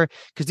Tower,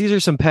 because these are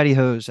some petty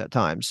hoes at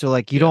times. So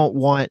like, you don't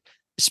want,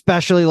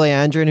 especially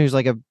Leandrin, who's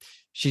like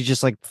she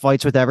just like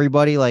fights with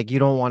everybody. Like, you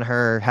don't want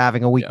her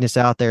having a weakness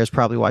out there, is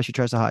probably why she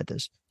tries to hide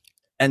this.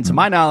 And to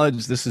my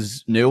knowledge, this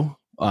is new.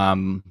 I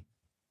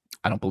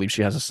don't believe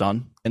she has a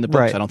son in the books.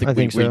 Right. I don't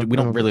think we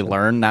don't really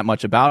learn that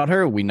much about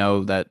her. We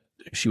know that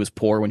she was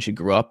poor when she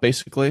grew up,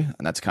 basically,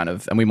 and that's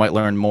and we might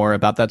learn more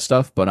about that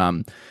stuff. But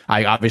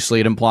obviously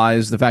it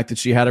implies the fact that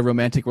she had a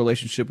romantic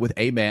relationship with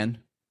a man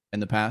in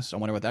the past. I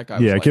wonder what that guy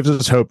was like. It gives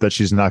us hope that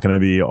she's not going to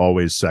be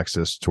always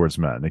sexist towards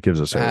men. It gives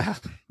us hope.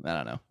 I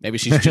don't know. Maybe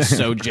she's just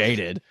so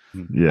jaded.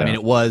 Yeah. I mean,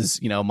 it was,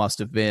 must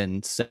have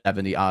been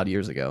 70 odd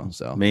years ago.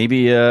 So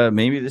maybe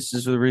this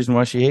is the reason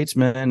why she hates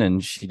men,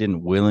 and she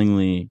didn't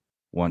willingly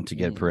want to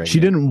get pregnant. She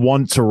didn't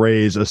want to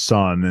raise a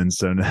son, and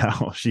so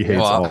now she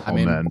hates all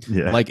men.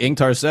 Yeah. Like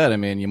Ingtar said, I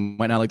mean, you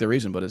might not like the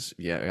reason, but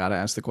I got to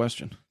ask the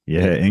question.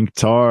 Yeah,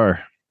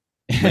 Ingtar.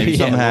 Maybe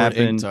something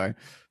happened.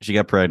 She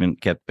got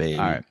pregnant, kept baby.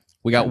 All right.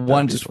 We got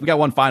one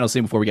final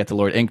scene before we get to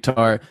Lord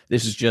Ingtar.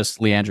 This is just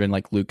Leandrin,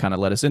 like Luke kind of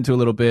led us into a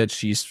little bit.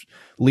 She's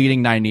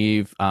leading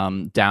Nynaeve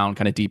down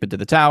kind of deep into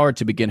the tower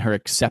to begin her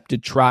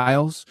accepted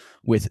trials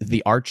with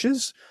the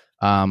Arches.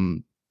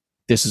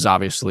 This is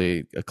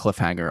obviously a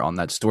cliffhanger on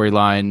that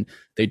storyline.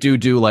 They do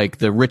like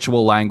the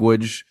ritual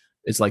language.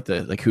 It's like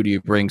who do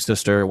you bring,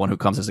 sister? One who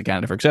comes as a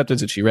candidate for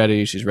acceptance. Is she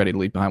ready? She's ready to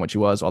leave behind what she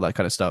was. All that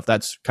kind of stuff.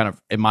 That's kind of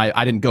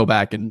I didn't go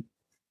back and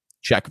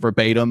check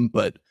verbatim,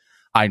 but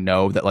I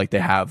know that like they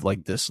have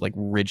like this like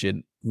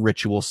rigid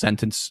ritual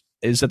sentence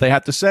is that they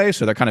have to say.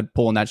 So they're kind of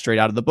pulling that straight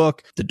out of the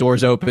book. The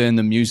doors open,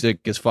 the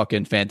music is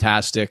fucking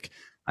fantastic,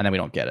 and then we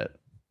don't get it.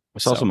 I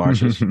saw some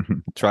Arches.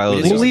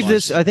 We'll leave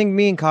this. I think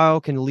me and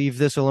Kyle can leave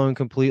this alone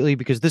completely,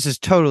 because this is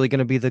totally going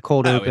to be the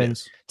cold open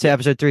to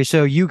episode 3.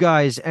 So you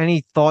guys,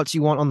 any thoughts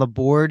you want on the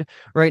board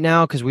right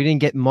now? Because we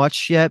didn't get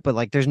much yet, but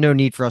like there's no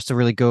need for us to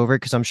really go over it,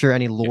 because I'm sure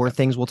any lore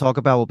things we'll talk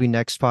about will be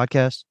next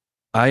podcast.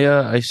 I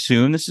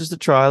assume this is the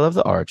trial of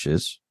the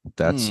Arches.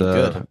 That's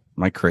good.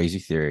 My crazy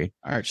theory.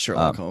 All right,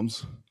 Sherlock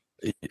Holmes.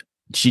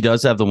 She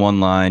does have the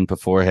one line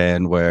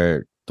beforehand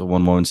where the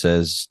one woman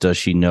says, "Does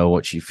she know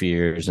what she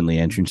fears?" And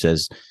Leandrin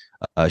says,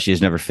 "She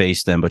has never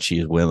faced them, but she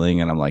is willing."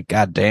 And I'm like,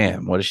 God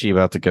damn, what is she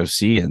about to go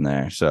see in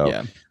there?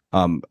 So,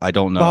 I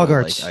don't know.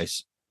 Boggarts.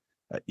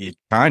 Like, it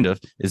kind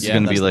of is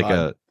going to be like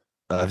a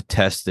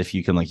test if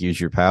you can like use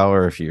your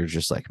power, if you're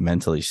just like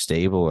mentally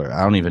stable, or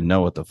I don't even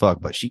know what the fuck,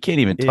 but she can't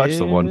even touch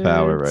the one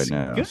power right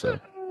now. Good. So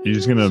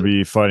she's gonna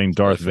be fighting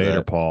Darth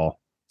Vader, Paul,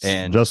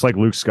 and just like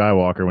Luke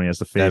Skywalker when he has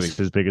to face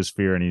his biggest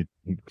fear and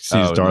he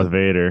sees Darth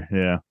Vader.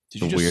 Yeah,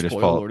 did you just weirdest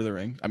spoil Lord of the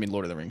Rings? I mean,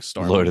 Lord of the Rings,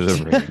 Star Lord Wars. of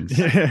the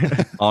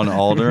Rings on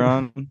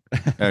Alderaan,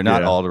 or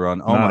not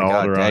Alderaan? Oh not my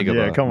God, Alderaan. Dagobah.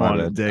 Yeah, come on,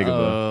 Dagobah.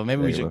 Oh,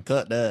 maybe we should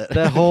cut that.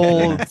 That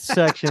whole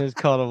section is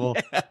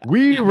cuttable.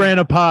 We ran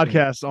a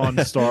podcast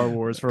on Star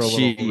Wars for a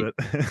little bit.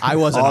 I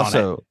wasn't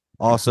also. on it.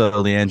 Also,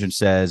 Leandrin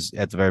says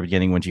at the very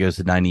beginning when she goes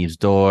to Nynaeve's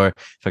door,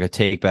 if I could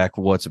take back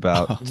what's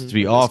about to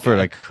be offered,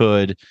 I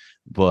could,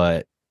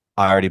 but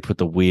I already put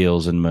the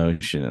wheels in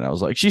motion. And I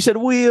was like, she said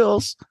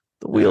wheels,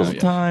 the wheels of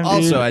time.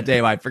 Also,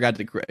 Dave, I forgot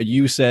to,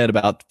 you said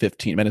about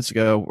 15 minutes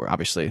ago, where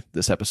obviously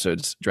this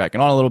episode's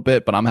dragging on a little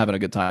bit, but I'm having a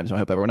good time, so I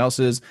hope everyone else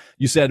is.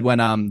 You said when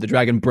the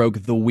dragon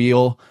broke the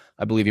wheel,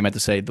 I believe you meant to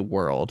say the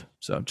world.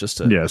 So just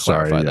to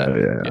clarify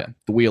that. Yeah.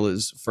 The wheel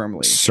is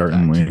firmly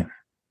certainly intact.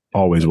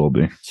 Always will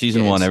be.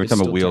 Season 1, every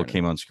time a wheel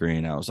came on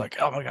screen, I was like,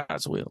 oh my God,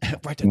 it's a wheel.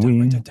 Write that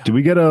down. Do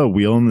we get a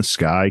wheel in the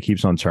sky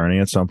keeps on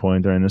turning at some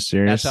point during this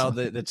series? That's how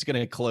it's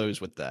going to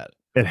close with that.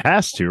 It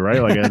has to,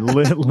 right? Like it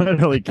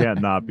literally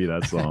can't not be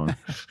that song.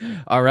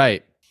 All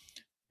right.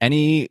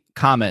 Any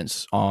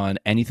comments on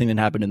anything that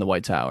happened in the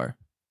White Tower?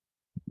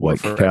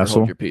 White Castle?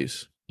 Hold your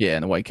peace. Yeah,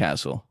 in the White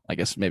Castle. I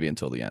guess maybe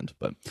until the end.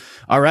 But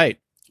all right.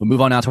 We'll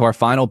move on now to our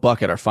final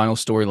bucket, our final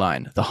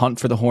storyline, the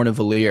hunt for the Horn of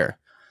Valyr.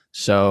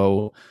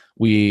 So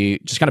we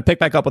just kind of pick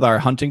back up with our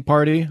hunting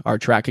party, our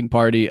tracking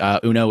party.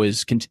 Uno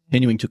is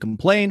continuing to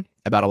complain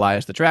about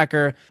Elias the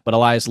Tracker, but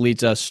Elias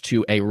leads us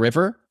to a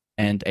river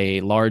and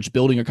a large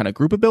building or kind of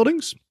group of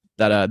buildings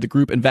that the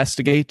group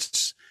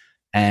investigates,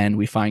 and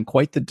we find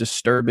quite the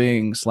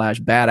disturbing /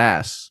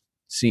 badass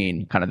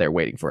scene kind of there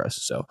waiting for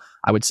us. So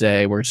I would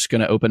say we're just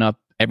going to open up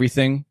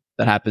everything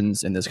that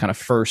happens in this kind of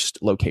first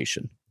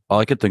location. All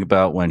I could think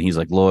about when he's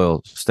like,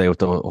 loyal, stay with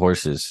the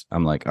horses.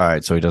 I'm like, all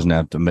right, so he doesn't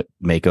have to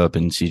make up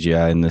and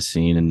CGI in this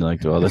scene and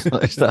like do all this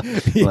other stuff.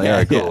 I'm like, all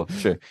right, cool,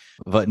 sure.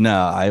 But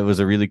no, it was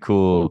a really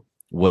cool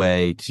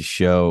way to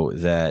show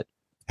that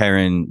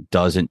Perrin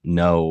doesn't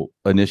know.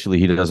 Initially,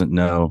 he doesn't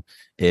know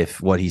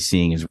if what he's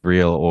seeing is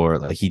real or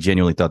like he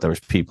genuinely thought there was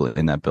people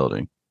in that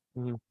building.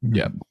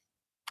 Yeah.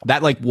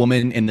 That like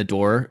woman in the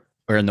door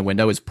or in the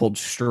window is pulled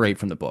straight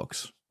from the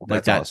books.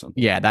 That's that, awesome.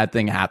 Yeah, that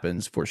thing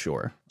happens for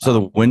sure. So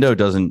the window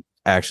doesn't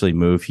actually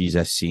move. He's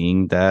just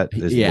seeing that.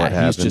 Is what he's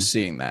happened? just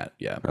seeing that.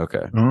 Yeah.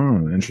 Okay.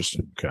 Oh,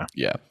 interesting. Okay.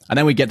 Yeah. And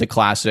then we get the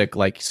classic,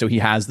 like, so he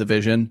has the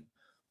vision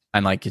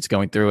and like it's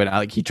going through and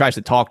like he tries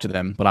to talk to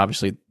them, but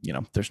obviously, you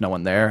know, there's no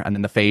one there. And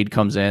then the fade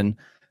comes in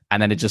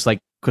and then it just like,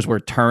 because we're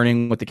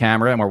turning with the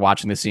camera and we're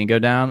watching the scene go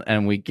down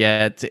and we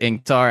get to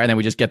Ingtar and then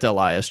we just get to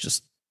Elias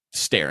just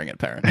staring at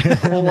Perrin.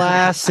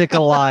 Classic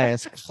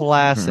Elias.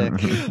 Classic.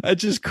 It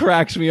just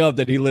cracks me up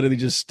that he literally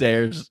just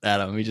stares at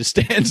him. He just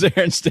stands there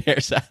and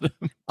stares at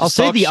him. I'll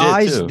say talk the shit,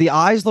 eyes. too. The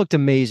eyes looked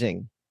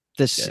amazing.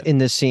 Yeah. In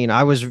this scene,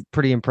 I was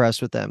pretty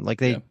impressed with them. Like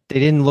they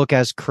didn't look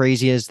as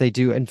crazy as they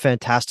do and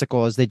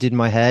fantastical as they did in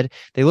my head.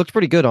 They looked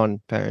pretty good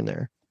on Perrin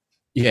there.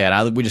 Yeah,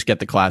 and we just get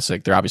the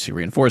classic. They're obviously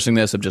reinforcing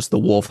this of just the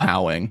wolf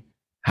howling,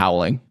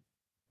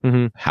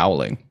 when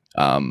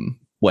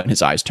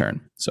his eyes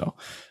turn. So,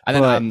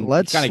 and then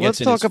let's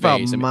talk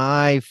about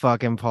my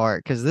fucking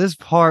part because this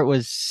part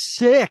was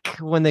sick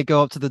when they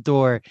go up to the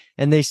door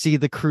and they see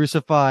the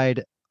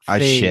crucified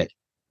fade.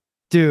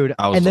 Dude.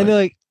 And then they're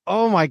like,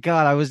 oh my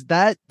God,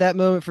 that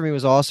moment for me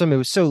was awesome. It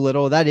was so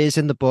little. That is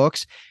in the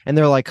books. And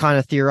they're like kind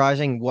of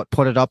theorizing what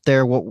put it up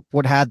there,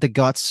 what had the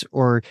guts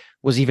or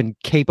was even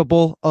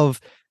capable of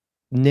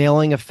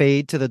nailing a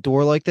fade to the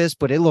door like this.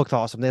 But it looked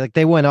awesome.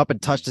 They went up and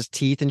touched his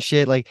teeth and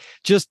shit. Like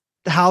just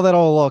how that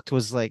all looked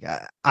was like,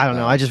 I don't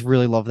know. I just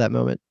really love that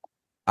moment.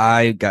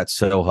 I got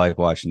so hyped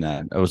watching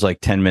that. I was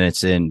like 10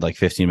 minutes in, like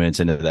 15 minutes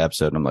into the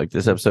episode. And I'm like,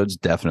 this episode's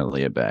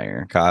definitely a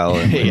banger. Kyle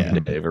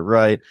and David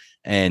Wright.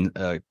 And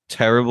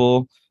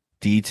terrible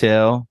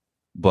detail,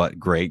 but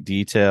great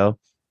detail.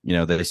 You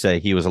know, they say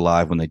he was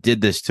alive when they did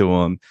this to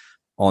him.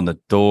 On the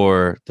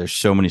door, there's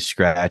so many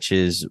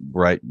scratches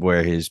right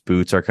where his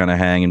boots are kind of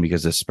hanging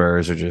because the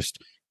spurs are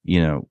just,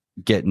 you know,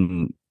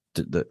 getting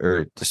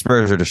the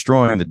spurs are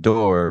destroying the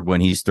door when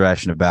he's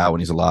thrashing about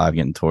when he's alive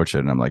getting tortured.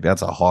 And I'm like,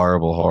 that's a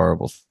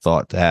horrible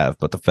thought to have.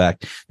 But the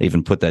fact they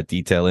even put that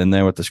detail in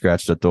there with the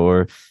scratch at the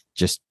door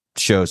just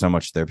shows how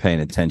much they're paying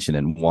attention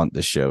and want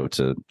the show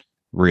to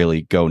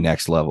really go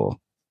next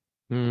level.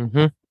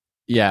 Mm-hmm.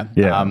 Yeah.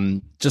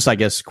 Just I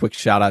guess quick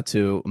shout out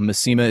to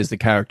Massima is the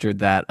character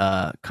that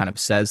kind of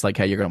says like,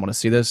 hey, you're gonna want to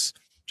see this.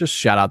 Just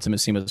shout out to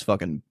Massima's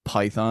fucking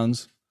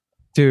pythons.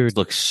 Dude, It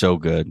looks so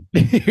good.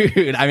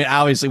 Dude, I mean,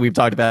 obviously we've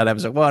talked about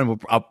episode 1.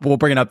 We'll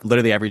bring it up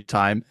literally every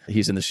time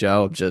he's in the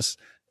show. Just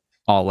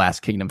all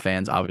Last Kingdom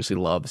fans obviously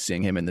love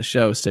seeing him in the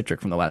show.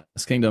 Citric from the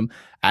Last Kingdom.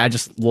 I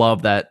just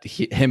love that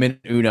him and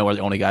Uno are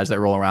the only guys that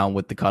roll around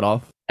with the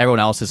cutoff. Everyone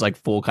else is like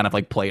full kind of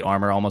like plate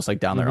armor, almost like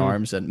down their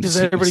arms. And Because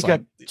everybody got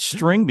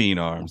string bean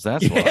arms.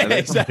 That's why.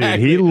 Exactly. Dude,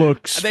 he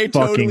looks fucking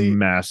totally,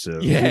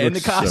 massive. Yeah, He in the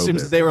looks so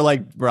costumes, big. they were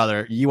like,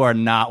 brother, you are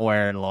not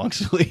wearing long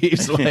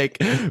sleeves. Like,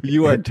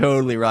 you are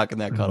totally rocking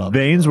that cutoff.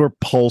 Veins were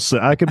pulsing.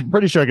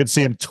 Pretty sure I could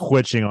see him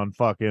twitching on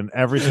fucking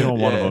every single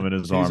one of them in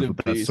his he's arms a with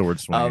that beast. sword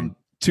swinging.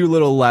 Two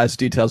little last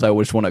details I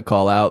just want to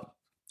call out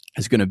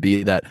is going to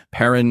be that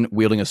Perrin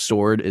wielding a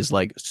sword is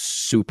like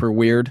super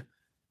weird.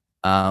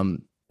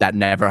 That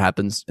never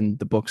happens in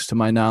the books, to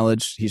my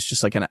knowledge. He's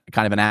just like kind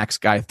of an axe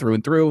guy through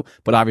and through.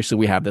 But obviously,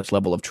 we have this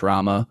level of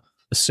trauma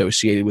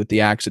associated with the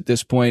axe at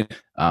this point.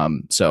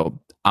 So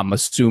I'm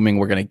assuming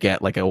we're going to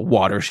get like a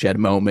watershed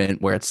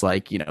moment where it's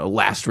like, you know,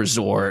 last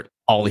resort.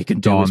 All he can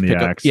do is pick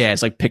up. Yeah,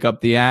 it's like pick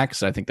up the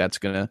axe. I think that's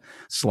going to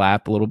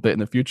slap a little bit in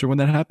the future when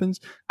that happens.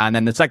 And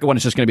then the second one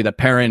is just going to be that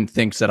Perrin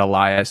thinks that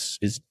Elias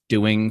is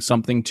doing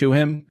something to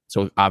him.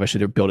 So obviously,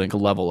 they're building a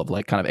level of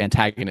like kind of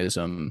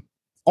antagonism.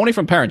 Only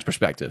from Perrin's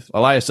perspective.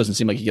 Elias doesn't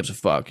seem like he gives a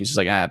fuck. He's just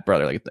like,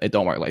 brother, like it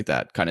don't work like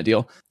that kind of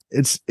deal.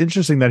 It's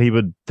interesting that he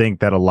would think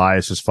that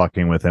Elias is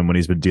fucking with him when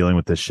he's been dealing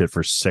with this shit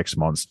for 6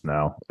 months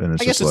now. And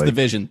I guess it's the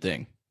vision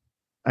thing.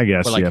 I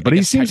guess, like, yeah. But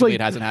he seems like it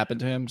hasn't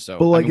happened to him. So,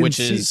 but like, I mean, which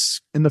is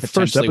in the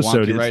first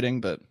episode,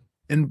 writing, but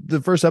in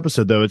the first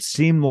episode, though, it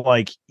seemed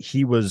like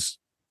he was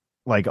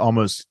like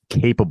almost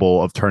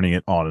capable of turning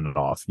it on and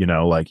off. You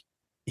know, like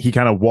he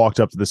kind of walked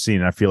up to the scene.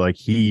 And I feel like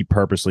he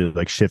purposely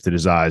like shifted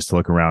his eyes to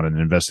look around and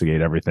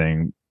investigate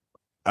everything.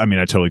 I mean,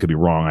 I totally could be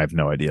wrong. I have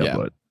no idea,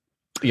 but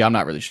yeah, I'm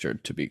not really sure,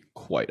 to be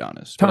quite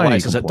honest. Tiny But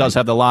Elias complaint. does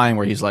have the line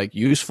where he's like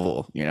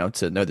useful, you know,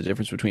 to know the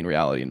difference between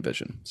reality and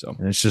vision. So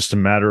And it's just a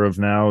matter of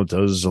now,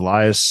 does he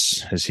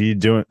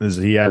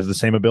have the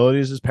same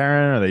abilities as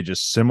Perrin? Are they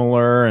just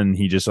similar and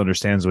he just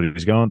understands what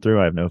he's going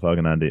through? I have no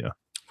fucking idea.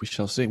 We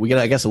shall see. We get,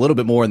 I guess, a little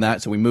bit more in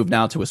that. So we move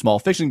now to a small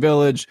fishing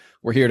village.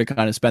 We're here to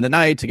kind of spend the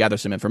night to gather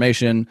some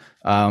information.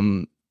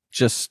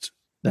 Just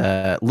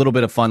a little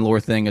bit of fun lore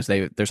thing is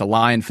there's a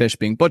lionfish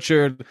being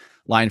butchered.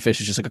 Lionfish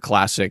is just like a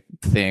classic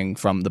thing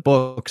from the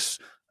books.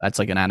 That's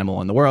like an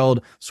animal in the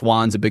world.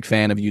 Swan's a big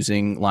fan of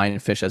using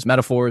lionfish as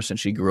metaphors, and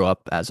she grew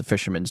up as a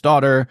fisherman's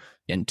daughter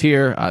in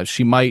Tyr.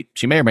 She may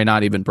or may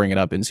not even bring it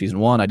up in season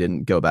 1. I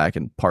didn't go back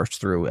and parse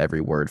through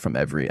every word from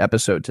every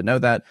episode to know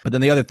that. But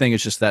then the other thing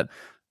is just that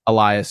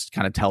Elias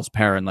kind of tells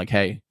Perrin, like,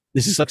 hey,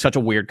 this is like such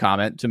a weird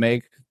comment to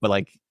make, but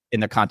like in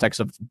the context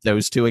of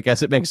those two, I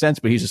guess it makes sense.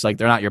 But he's just like,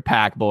 they're not your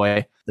pack,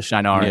 boy, the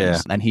Shinarans.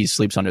 Yeah. And he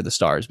sleeps under the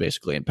stars,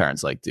 basically. And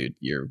Perrin's like, dude,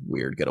 you're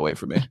weird. Get away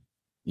from me.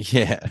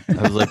 Yeah,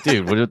 I was like,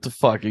 dude, what the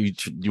fuck? You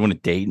want to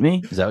date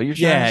me? Is that what you're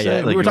trying to say?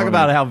 Yeah. Like, we were talking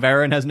about how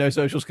Varen has no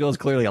social skills.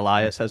 Clearly,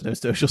 Elias has no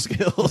social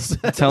skills.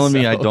 Telling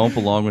me I don't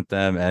belong with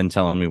them and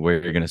telling me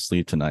where you're going to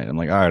sleep tonight. I'm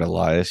like, all right,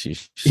 Elias, you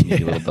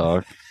sneaky little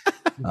dog.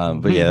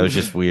 But yeah, it was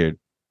just weird.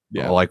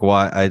 Yeah, like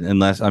why?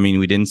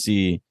 We didn't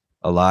see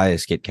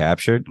Elias get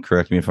captured.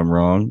 Correct me if I'm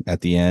wrong. At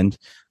the end,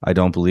 I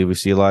don't believe we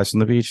see Elias on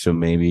the beach. So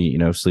maybe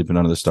sleeping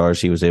under the stars,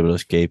 he was able to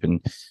escape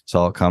and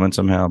saw it coming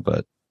somehow.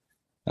 But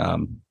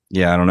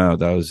yeah, I don't know.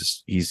 That was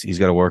just, he's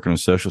got to work on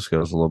his social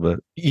skills a little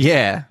bit.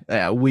 Yeah,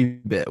 we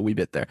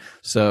bit there.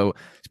 So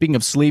speaking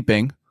of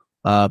sleeping,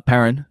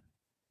 Perrin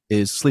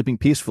is sleeping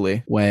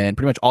peacefully when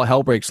pretty much all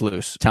hell breaks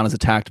loose. Town is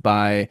attacked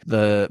by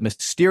the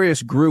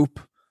mysterious group,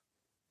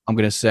 I'm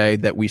going to say,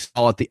 that we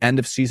saw at the end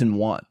of season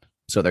 1.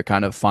 So they're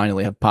kind of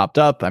finally have popped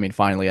up. I mean,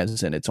 finally,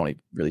 as in it's only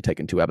really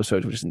taken 2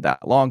 episodes, which isn't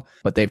that long,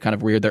 but they've kind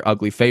of reared their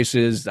ugly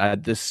faces.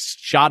 This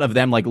shot of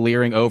them like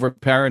leering over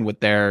Perrin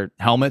with their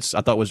helmets,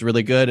 I thought was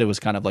really good. It was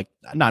kind of like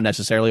not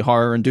necessarily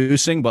horror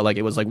inducing, but like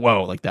it was like,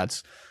 whoa, like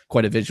that's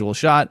quite a visual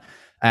shot.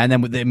 And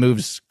then it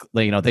moves,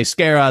 they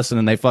scare us and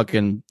then they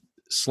fucking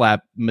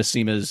slap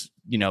Massima's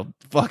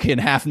fucking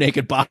half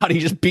naked body,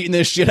 just beating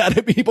this shit out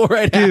of people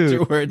right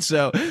afterwards.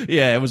 So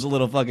yeah, it was a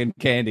little fucking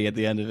candy at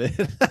the end of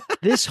it.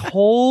 This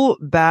whole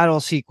battle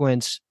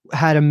sequence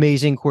had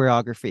amazing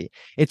choreography.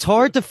 It's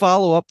hard to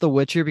follow up The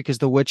Witcher because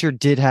The Witcher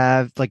did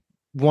have like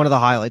one of the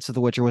highlights of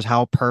The Witcher was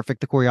how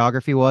perfect the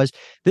choreography was.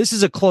 This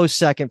is a close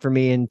second for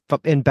me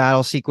in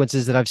battle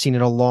sequences that I've seen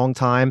in a long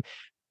time.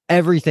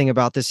 Everything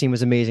about this scene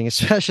was amazing,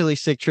 especially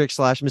Sihtric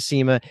 /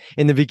 Massima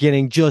in the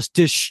beginning, just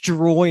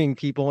destroying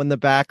people in the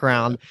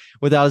background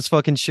without his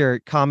fucking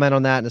shirt. Comment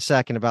on that in a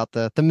second about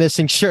the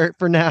missing shirt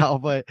for now.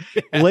 But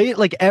late,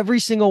 like every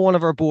single one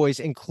of our boys,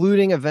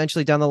 including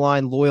eventually down the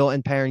line, Loial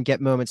and Perrin, get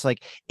moments.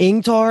 Like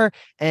Ingtar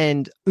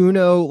and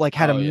Uno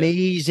had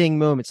amazing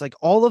moments. Like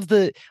all of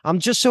I'm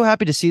just so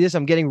happy to see this.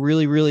 I'm getting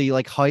really, really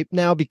like hyped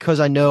now because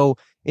I know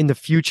in the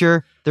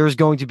future there's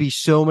going to be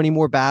so many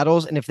more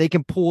battles, and if they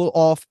can pull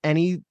off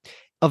any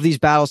of these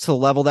battles to the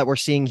level that we're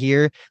seeing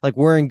here, like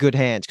we're in good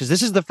hands, because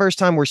this is the first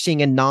time we're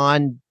seeing a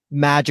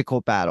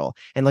non-magical battle,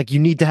 and like you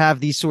need to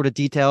have these sort of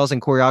details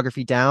and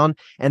choreography down,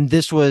 and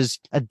this was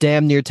a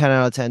damn near 10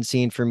 out of 10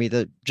 scene for me.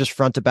 That just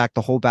front to back,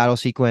 the whole battle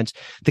sequence,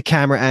 the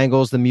camera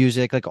angles, the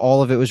music, like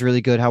all of it was really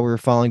good. How we were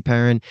following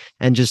Perrin,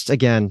 and just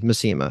again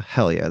Massima,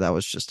 hell yeah, that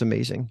was just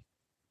amazing.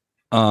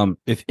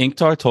 If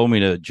Ingtar told me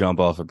to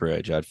jump off a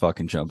bridge, I'd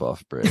fucking jump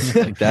off a bridge.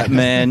 Like that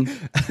man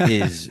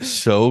is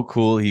so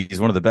cool. He's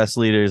one of the best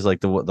leaders.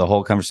 Like the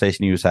whole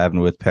conversation he was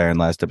having with Perrin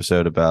last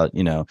episode about,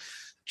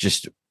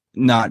 just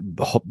not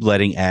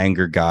letting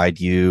anger guide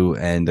you,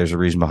 and there's a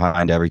reason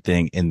behind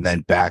everything, and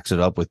then backs it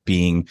up with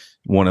being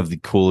one of the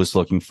coolest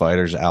looking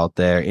fighters out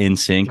there, in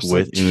sync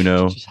with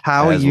Uno.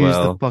 How he used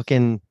the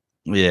fucking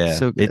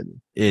so good.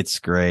 It's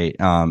great.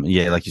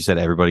 Yeah, like you said,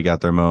 everybody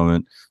got their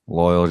moment.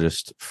 Loial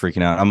just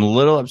freaking out. I'm a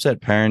little upset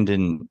Perrin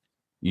didn't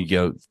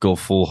go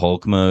full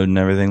Hulk mode and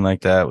everything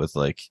like that with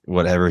like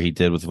whatever he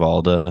did with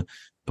Valda.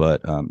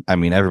 But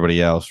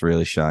everybody else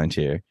really shined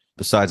here.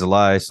 Besides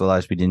Elias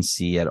we didn't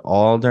see at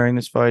all during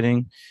this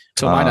fighting.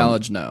 To my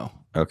knowledge, no.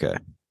 Okay.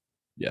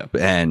 Yeah.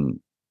 And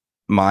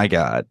my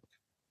God,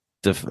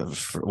 the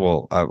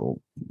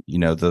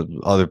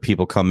other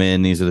people come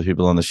in. These are the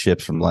people on the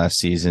ships from last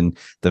season.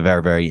 The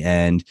very, very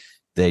end,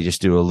 they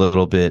just do a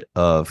little bit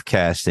of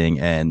casting,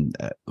 and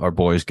our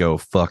boys go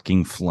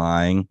fucking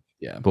flying.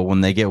 Yeah. But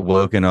when they get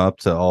woken up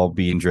to all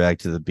being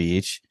dragged to the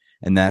beach,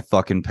 and that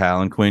fucking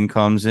palanquin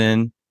comes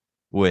in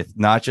with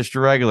not just a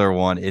regular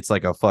one, it's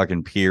like a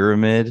fucking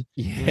pyramid,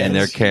 and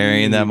they're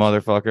carrying that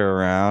motherfucker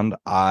around.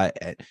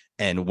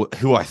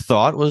 Who I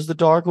thought was the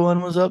Dark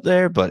One was up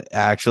there, but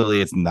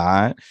actually it's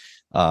not.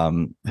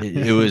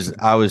 It was.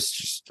 I was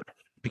just,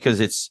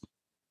 because it's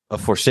a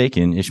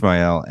Forsaken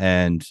Ishmael,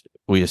 and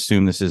we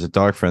assume this is a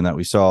Dark Friend that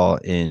we saw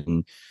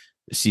in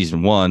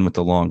season 1 with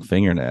the long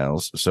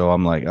fingernails. So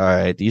I'm like, all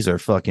right, these are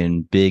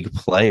fucking big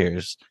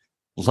players.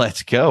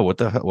 Let's go. What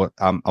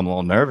I'm a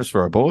little nervous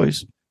for our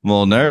boys. I'm a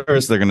little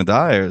nervous they're gonna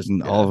die,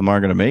 and all of them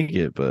aren't gonna make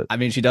it. But I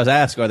mean, she does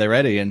ask, are they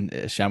ready? And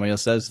Shamil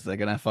says they're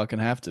gonna fucking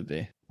have to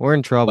be. We're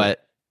in trouble.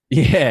 But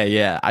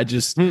yeah.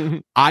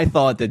 I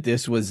thought that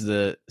this was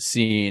the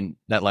scene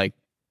that, like,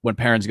 when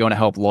Perrin's going to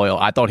help Loial,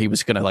 I thought he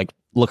was gonna like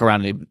look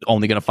around and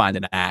only going to find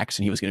an axe,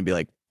 and he was going to be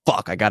like,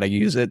 fuck, I got to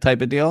use it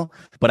type of deal.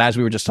 But as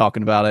we were just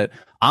talking about it,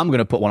 I'm going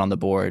to put one on the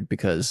board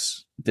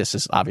because this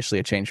is obviously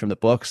a change from the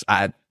books.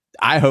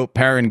 I hope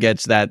Perrin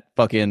gets that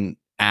fucking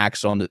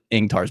axe on the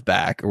Ingtar's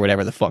back or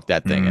whatever the fuck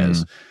that thing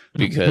is,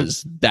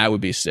 because that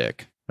would be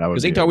sick.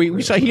 Because Ingtar,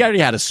 we saw he already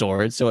had a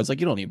sword, so it's like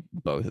you don't need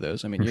both of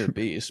those. I mean, you're a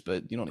beast,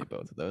 but you don't need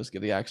both of those.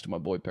 Give the axe to my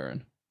boy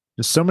Perrin.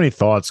 There's so many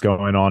thoughts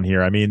going on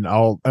here. I mean,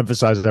 I'll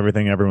emphasize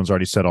everything everyone's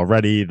already said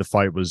already. The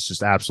fight was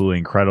just absolutely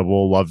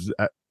incredible. Loved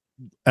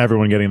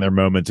everyone getting their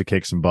moment to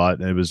kick some butt.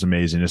 It was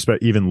amazing.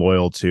 Even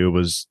Loyal too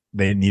was,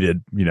 they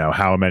needed,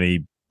 how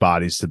many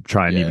bodies to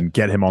try and even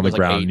get him on the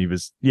ground. And he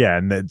was,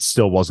 and it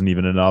still wasn't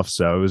even enough.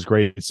 So it was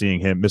great seeing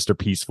him, Mr.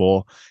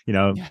 Peaceful,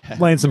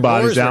 laying some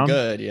bodies down.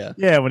 Good,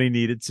 when he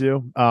needed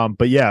to.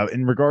 But yeah,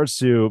 in regards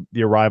to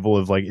the arrival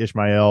of like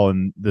Ishmael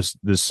and this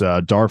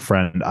dark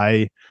friend,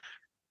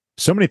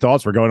 so many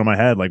thoughts were going in my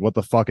head. Like, what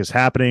the fuck is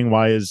happening?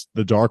 Why is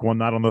the Dark One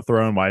not on the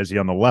throne? Why is he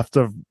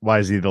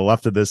the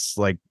left of this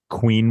like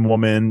queen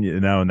woman?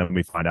 And then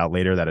we find out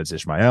later that it's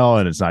Ishmael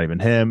and it's not even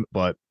him.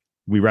 But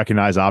we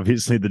recognize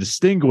obviously the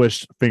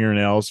distinguished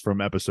fingernails from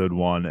episode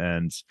 1,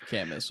 and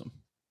can't miss them.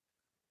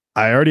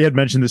 I already had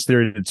mentioned this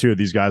theory to 2 of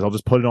these guys. I'll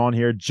just put it on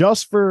here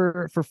just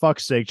for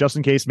fuck's sake, just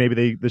in case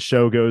maybe the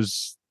show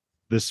goes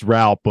this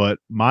route. But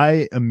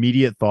my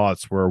immediate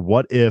thoughts were,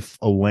 what if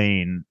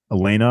Elaine,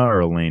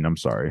 I'm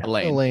sorry.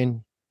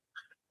 Elaine.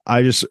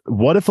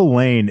 What if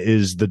Elaine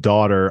is the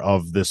daughter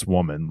of this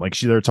woman? Like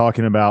they're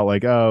talking about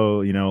like,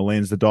 oh,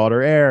 Elaine's the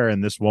daughter heir,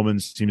 and this woman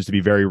seems to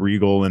be very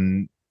regal,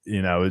 and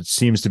it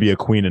seems to be a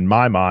queen in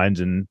my mind.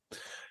 And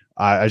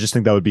I just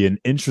think that would be an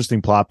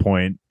interesting plot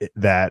point,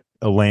 that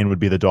Elaine would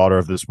be the daughter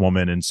of this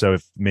woman. And so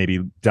if maybe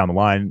down the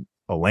line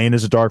Elaine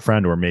is a dark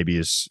friend, or maybe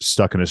is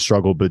stuck in a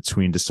struggle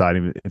between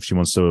deciding if she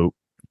wants to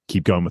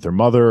keep going with her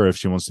mother, or if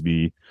she wants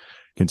to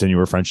continue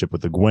her friendship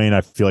with Egwene.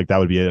 I feel like that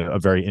would be a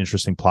very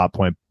interesting plot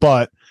point.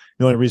 But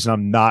the only reason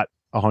I'm not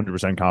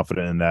 100%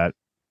 confident in that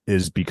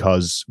is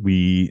because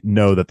we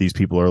know that these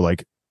people are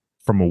like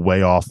from a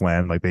way off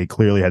land. Like they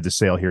clearly had to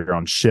sail here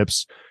on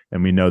ships,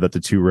 and we know that the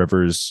 2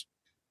 rivers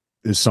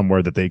is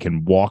somewhere that they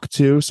can walk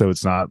to. So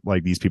it's not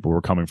like these people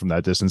were coming from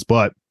that distance.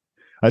 But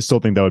I still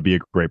think that would be a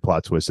great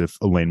plot twist if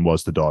Elaine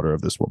was the daughter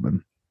of this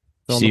woman.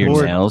 See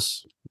your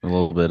nails a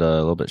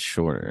little bit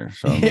shorter.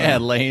 So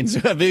Elaine's.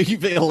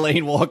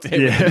 Elaine walked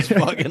in with his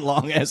fucking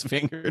long ass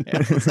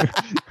fingernails.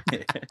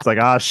 It's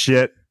like,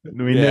 shit.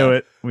 We knew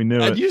it. We knew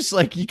it. You just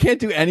like, you can't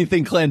do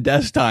anything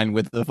clandestine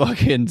with the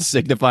fucking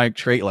signifying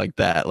trait like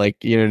that.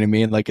 Like, you know what I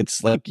mean? Like,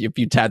 it's like if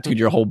you tattooed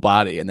your whole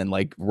body and then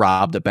like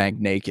robbed a bank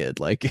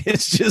naked. Like,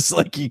 it's just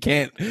like you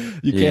can't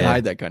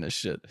hide that kind of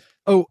shit.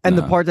 Oh, and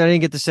the part that I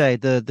didn't get to say,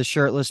 the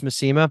shirtless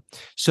Massima.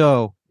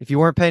 So if you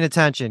weren't paying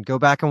attention, go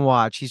back and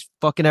watch. He's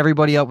fucking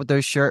everybody up with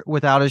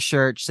without his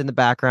shirt, just in the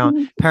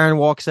background. Perrin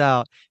walks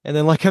out, and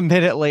then like a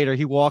minute later,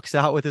 he walks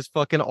out with his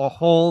fucking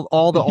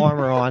all the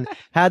armor on.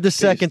 Had the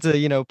second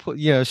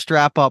to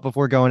strap up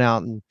before going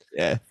out and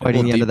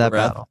fighting the end of that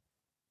battle.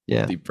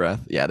 Yeah, deep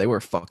breath. Yeah, they were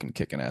fucking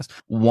kicking ass.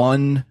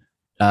 One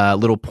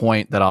little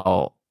point that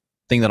I'll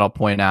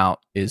point out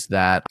is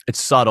that it's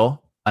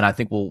subtle. And I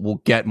think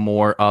we'll get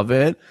more of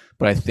it.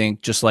 But I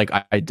think just like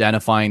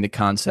identifying the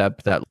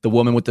concept that the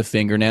woman with the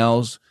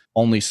fingernails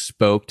only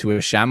spoke to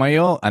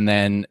Ishmael, and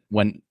then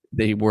when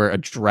they were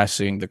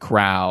addressing the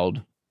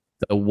crowd,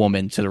 the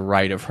woman to the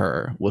right of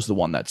her was the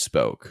one that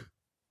spoke.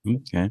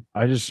 Okay.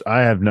 I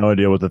have no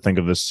idea what to think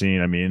of this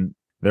scene. I mean,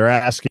 they're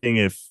asking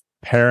if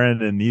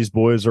Perrin and these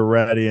boys are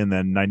ready, and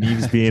then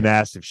Nynaeve's being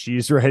asked if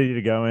she's ready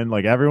to go in.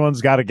 Like,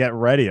 everyone's got to get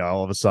ready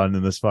all of a sudden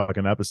in this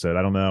fucking episode.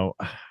 I don't know.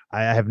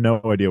 I have no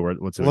idea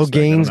what's.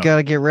 Logain's got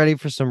to get ready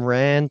for some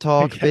Rand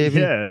talk, baby.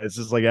 Yeah, it's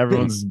just like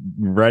everyone's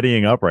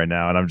readying up right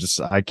now, and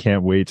I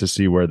can't wait to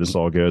see where this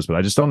all goes. But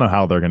I just don't know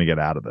how they're going to get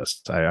out of this.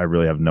 I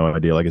really have no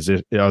idea. Like,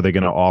 are they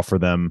going to offer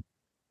them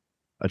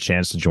a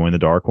chance to join the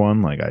Dark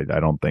One? Like, I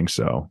don't think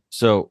so.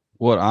 So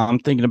what I'm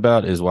thinking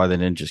about is why they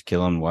didn't just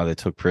kill him, why they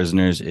took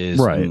prisoners is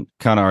right.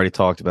 Kind of already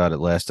talked about it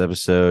last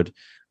episode.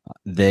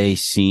 They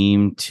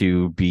seem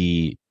to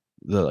be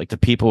the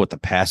people with the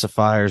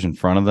pacifiers in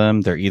front of them.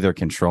 They're either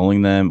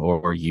controlling them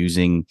or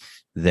using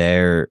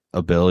their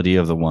ability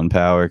of the one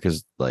power.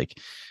 Cause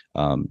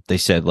they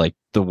said like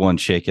the one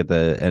chick at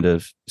the end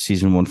of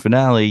season 1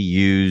 finale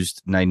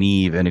used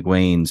Nynaeve and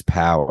Egwene's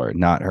power,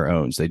 not her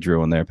own. So they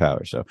drew on their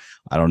power. So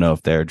I don't know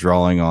if they're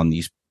drawing on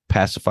these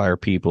pacifier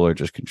people or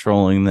just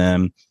controlling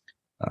them.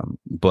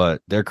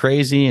 But they're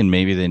crazy, and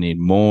maybe they need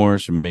more.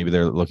 So maybe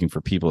they're looking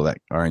for people that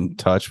are in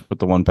touch with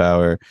the one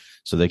power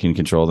so they can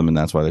control them. And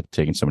that's why they're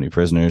taking so many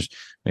prisoners.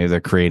 Maybe they're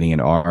creating an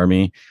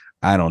army.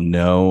 I don't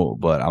know,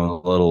 but I'm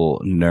a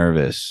little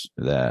nervous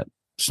that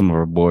some of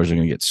our boys are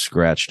going to get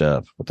scratched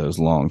up with those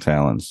long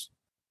talons.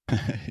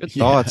 Good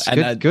thoughts.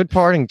 Good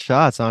parting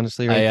shots,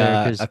 honestly, right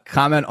there. A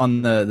comment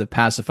on the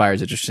pacifier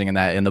is interesting in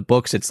that in the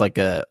books, it's like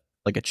a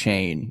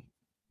chain,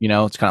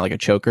 it's kind of like a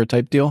choker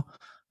type deal.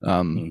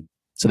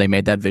 So they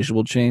made that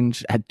visual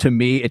change. To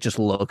me, it just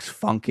looks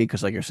funky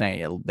because, like you're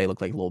saying, they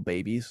look like little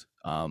babies.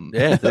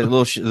 Yeah, the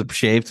little the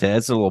shaved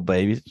heads, the little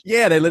babies.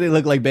 Yeah, they literally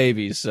look like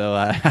babies. So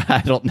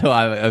I don't know.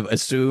 I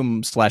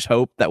assume /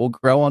 hope that will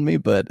grow on me,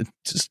 but it's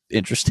just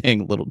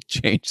interesting little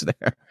change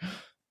there.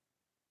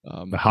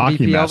 The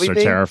hockey MVP, masks are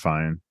LVP?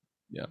 terrifying.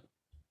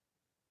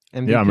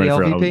 MVP, Yeah, I'm ready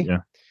for LVP? yeah.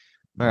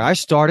 All right, I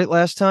started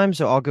last time,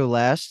 so I'll go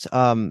last.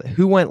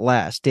 Who went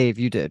last? Dave,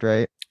 you did,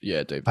 right?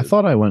 Yeah, Dave. I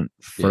thought I went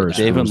first.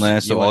 Dave went It was-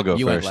 last, so You I'll went- go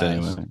you went first last.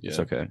 anyway. Yeah. It's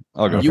okay.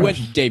 I'll go You first.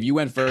 went, Dave. You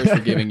went first for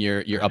giving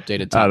your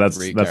updated top that's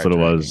three. what it character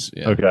was. rankings.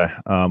 Yeah. Okay.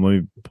 Let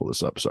me pull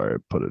this up. Sorry, I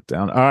put it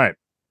down. All right.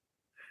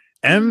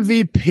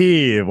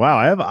 MVP. Wow,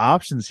 I have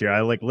options here.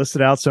 I like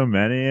listed out so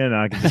many, and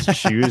I can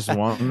just choose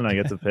one, and I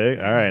get to pick.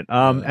 All right.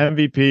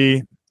 MVP.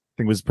 I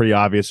think was pretty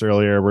obvious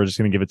earlier. We're just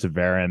gonna give it to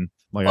Varen.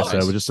 Like I said,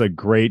 Nice. it was just a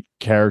great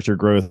character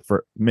growth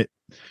for me.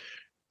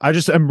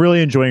 I'm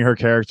really enjoying her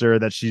character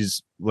that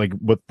she's like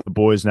with the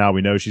boys now.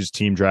 We know she's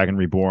Team Dragon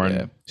Reborn.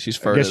 Yeah, she's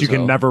I first. guess you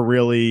can never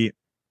really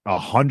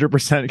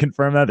 100%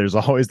 confirm that. There's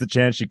always the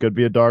chance she could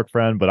be a dark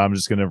friend, but I'm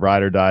just gonna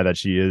ride or die that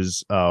she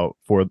is for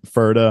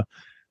Ferda.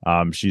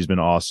 She's been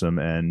awesome.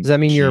 And Does that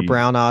mean you're a she-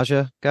 brown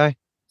Aja guy?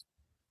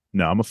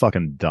 No, I'm a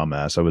fucking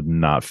dumbass. I would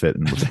not fit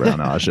in with brown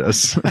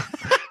Ajas.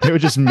 They would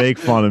just make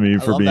fun of me I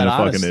for love being that a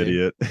fucking honesty.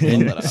 idiot. In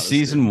In that honesty.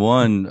 season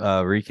 1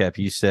 recap,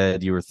 you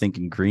said you were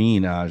thinking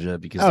green Aja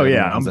because Oh,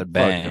 yeah, everyone's I'm at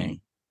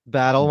bang.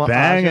 Battle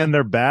Bang, Aja? and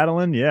they're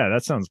battling. Yeah,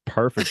 that sounds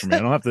perfect for me. I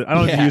don't have to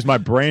Yeah. use my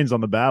brains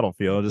on the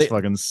battlefield. I just They-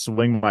 fucking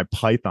swing my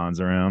pythons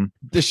around.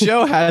 The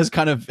show has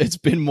it's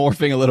been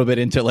morphing a little bit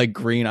into like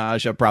Green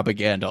Aja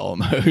propaganda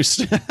almost.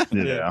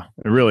 Yeah,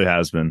 it really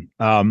has been.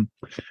 And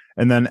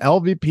then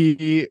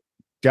LVP,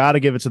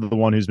 gotta give it to the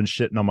one who's been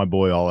shitting on my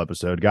boy all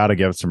episode. Gotta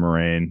give it to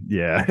Moraine.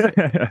 Yeah,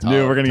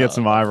 knew we're gonna get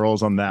some eye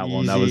rolls on that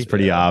one. That was Easy.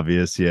 pretty Yeah.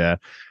 obvious. Yeah,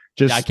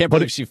 just Yeah, I can't put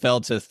believe she fell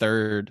to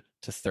third,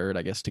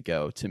 I guess, to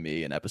go to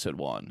me in episode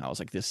 1. I was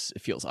like, it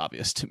feels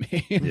obvious to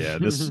me. Yeah,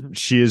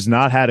 she has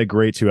not had a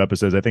great 2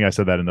 episodes. I think I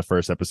said that in the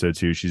first episode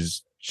too.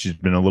 She's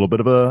been a little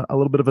bit of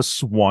a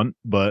swunt,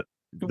 but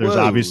there's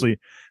Whoa. obviously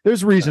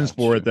there's reasons Oh,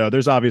 for sure. it though.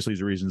 There's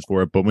obviously reasons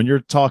for it. But when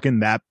you're talking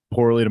that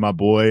poorly to my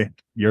boy,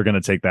 you're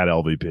gonna take that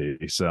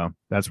LVP. So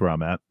that's where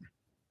I'm at.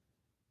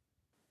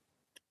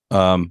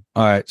 All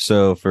right,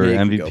 so for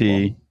Yeah, you can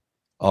MVP,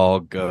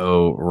 I'll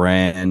go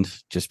Rand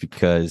just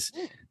because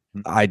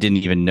I didn't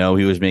even know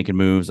he was making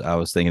moves. I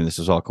was thinking this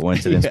was all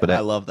coincidence, but I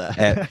love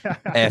that.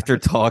 after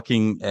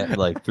talking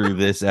like through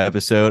this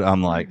episode,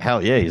 I'm like,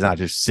 hell yeah, he's not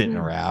just sitting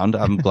around.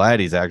 I'm glad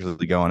he's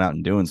actually going out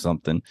and doing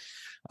something.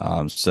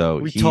 So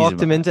We he's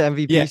talked him into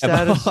MVP yeah,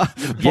 status.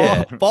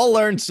 Yeah. Paul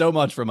learned so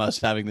much from us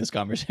having this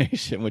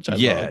conversation, which I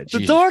Yeah, love. The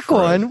Jesus dark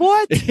Christ. one.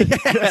 What? Yeah,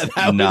 that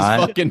was Not-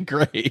 fucking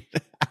great.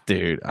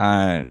 dude.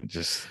 I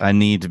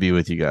need to be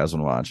with you guys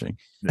when watching.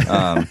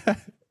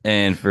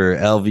 And for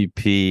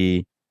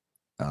LVP,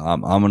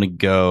 I'm gonna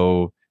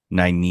go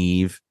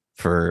Nynaeve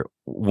for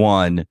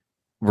one,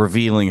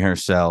 revealing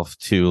herself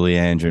to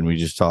Leandrin. We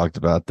just talked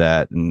about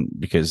that, and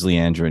because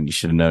Leandrin, you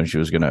should have known she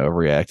was gonna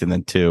overreact. And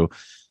then 2,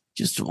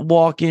 just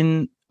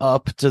walking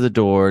up to the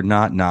door,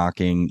 not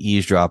knocking,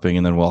 eavesdropping,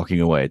 and then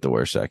walking away at the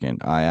worst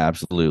second. I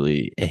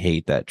absolutely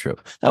hate that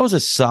trope. That was a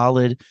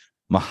solid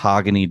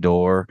mahogany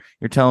door.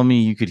 You're telling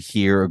me you could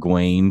hear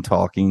Egwene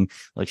talking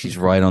like she's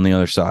right on the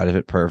other side of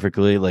it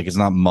perfectly, like it's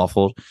not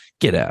muffled?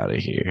 Get out of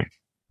here.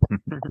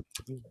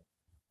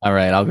 All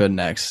right, I'll go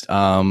next.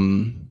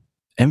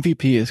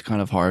 MVP is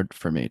kind of hard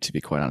for me, to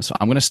be quite honest. So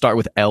I'm going to start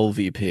with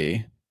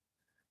LVP.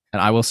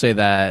 And I will say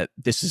that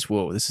this is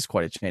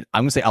quite a change.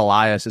 I'm going to say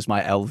Elias is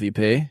my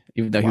LVP,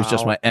 even though he was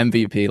just Wow. my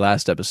MVP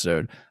last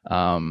episode.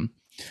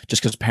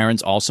 Just because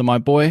Perrin's also my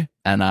boy,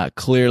 and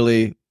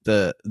clearly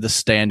the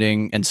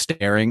standing and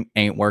staring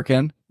ain't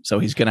working. So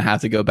he's gonna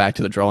have to go back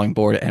to the drawing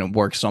board and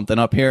work something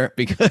up here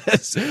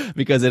because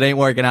it ain't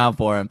working out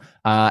for him.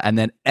 And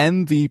then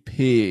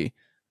MVP,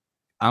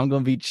 I'm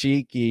gonna be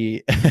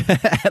cheeky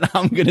and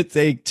I'm gonna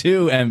take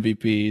 2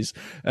 MVPs,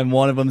 and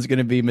one of them is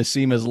gonna be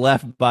Massima's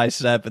left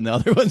bicep, and the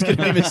other one's gonna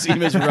be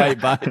Massima's right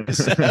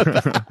bicep.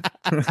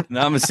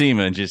 Not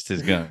Massima, just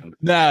his gun.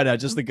 No,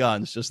 just the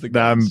guns,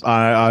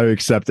 I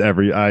accept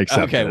I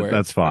accept Okay, it. word.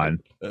 That's fine.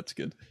 That's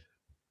good.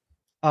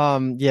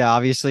 Yeah,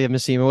 obviously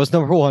Massima was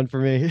number 1 for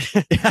me.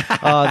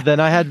 Then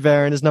I had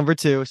Varen as number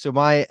 2. So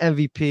my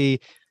MVP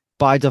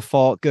by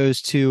default goes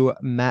to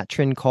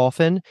Matrin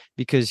Coffin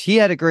because he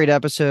had a great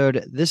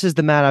episode. This is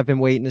the Matt I've been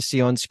waiting to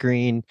see on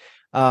screen.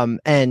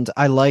 And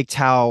I liked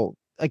how,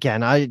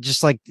 again, I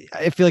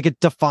feel like it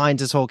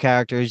defines his whole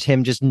character, is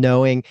him just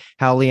knowing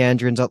how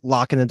Leandrin's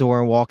locking the door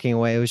and walking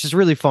away. It was just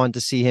really fun to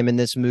see him in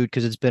this mood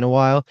because it's been a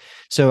while.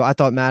 So I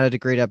thought Matt had a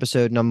great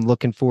episode, and I'm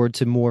looking forward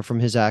to more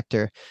from his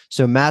actor.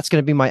 So Matt's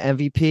going to be my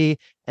MVP,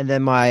 and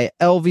then my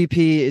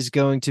LVP is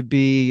going to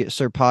be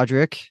Sir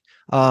Podrick.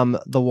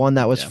 The one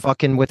that was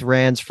fucking with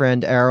Rand's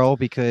friend Errol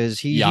because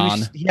he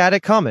had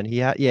it coming.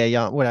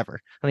 Jan,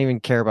 whatever. I don't even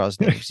care about his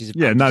name. He's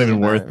Yeah, not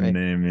even worth the the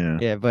name. Yeah.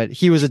 Yeah, but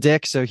he was a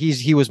dick, so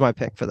he was my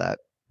pick for that.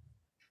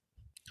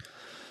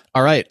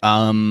 All right.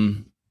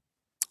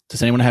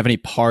 Does anyone have any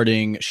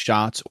parting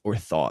shots or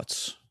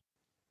thoughts?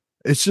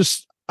 It's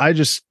just I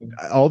just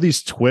all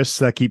these twists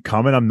that keep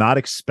coming. I'm not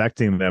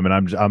expecting them,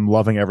 and I'm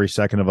loving every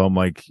second of them.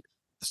 Like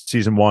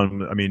season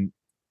one, I mean,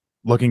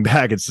 looking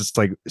back, it's just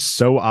like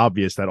so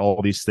obvious that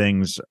all these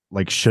things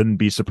like shouldn't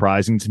be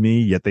surprising to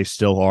me, yet they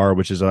still are.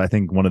 Which is, I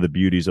think, one of the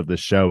beauties of this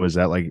show is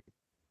that like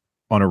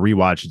on a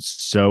rewatch, it's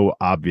so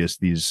obvious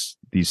these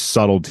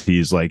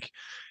subtleties. Like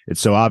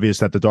it's so obvious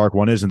that the Dark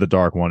One isn't the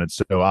Dark One.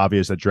 It's so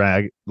obvious that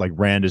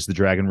Rand is the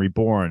Dragon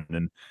Reborn,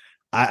 and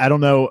I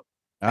don't know.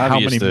 Obvious how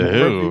many to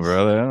who,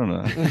 brother? I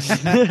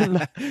don't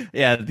know.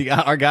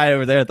 Yeah, our guy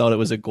over there thought it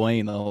was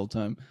Egwene the whole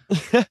time.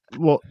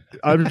 Well,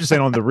 I'm just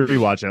saying on the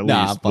rewatch at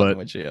Nah, least, I'm fucking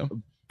with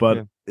you. but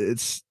Yeah.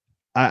 it's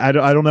I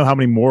don't know how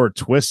many more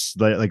twists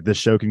like this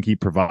show can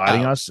keep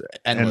providing us.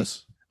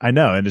 Endless. I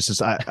know, and it's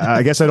just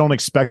I guess I don't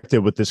expect it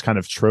with this kind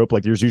of trope.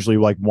 Like there's usually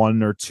like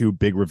one or two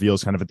big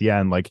reveals kind of at the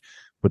end. Like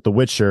with The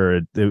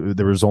Witcher,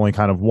 there was only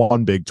kind of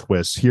one big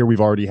twist. Here we've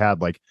already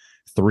had like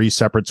 3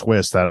 separate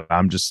twists that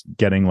I'm just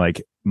getting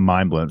like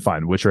mind blown.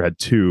 Fine, Witcher had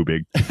 2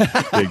 big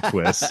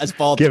twists. As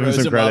Paul Give him throws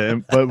some him credit.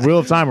 up. But Wheel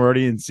of Time, we're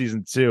already in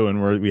season 2,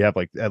 and we have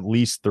like at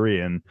least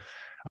 3. And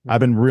I've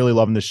been really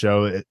loving the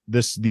show.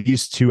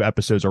 These 2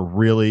 episodes are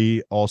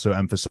really also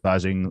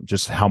emphasizing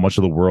just how much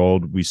of the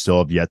world we still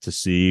have yet to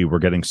see. We're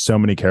getting so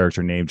many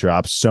character name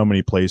drops, so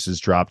many places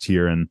dropped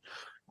here, and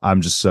I'm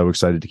just so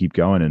excited to keep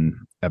going. And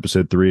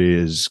episode 3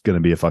 is going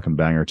to be a fucking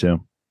banger too.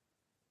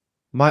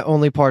 My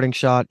only parting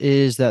shot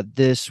is that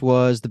this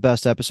was the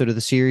best episode of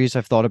the series.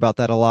 I've thought about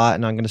that a lot,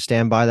 and I'm going to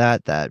stand by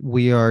that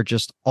we are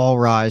just all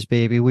rise,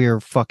 baby. We are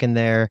fucking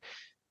there.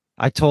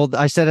 I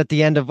said at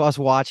the end of us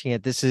watching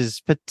it, this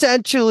is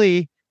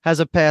potentially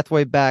has a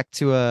pathway back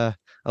to a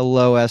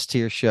low S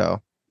tier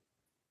show.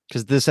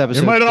 Because this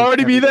episode It might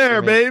already be there,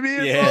 for me. baby.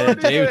 It's Yeah,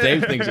 already Dave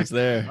there. thinks it's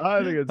there.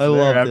 I think it's I there.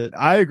 loved it.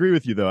 I agree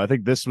with you though. I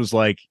think this was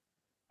like,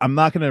 I'm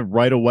not going to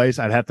right away.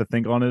 So I'd have to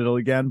think on it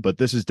again, but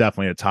this is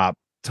definitely a top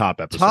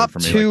episode Top for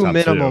me. 2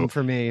 like top minimum 2.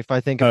 for me if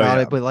I think Oh, about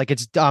yeah. it. But like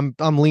I'm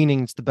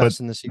leaning it's the best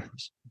in the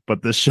series.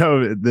 But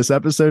this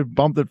episode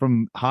bumped it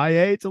from high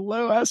A to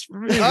low S for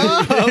me.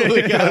 Oh,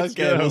 Let's okay.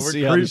 go. We'll We're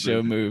see how the creeping.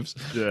 show moves.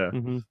 Yeah.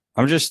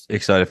 I'm just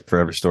excited for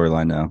every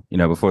storyline now. You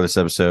know, before this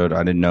episode,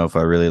 I didn't know if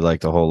I really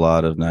liked a whole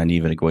lot of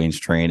Nynaeve and Egwene's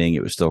training.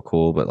 It was still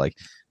cool, but like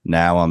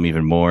now I'm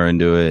even more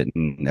into it,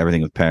 and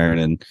everything with Perrin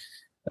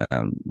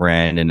and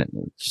Rand and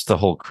just the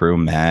whole crew,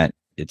 Matt.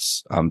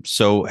 I'm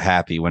so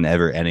happy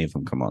whenever any of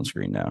them come on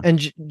screen now.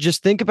 And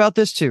just think about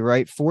this too,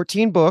 right?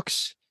 14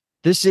 books.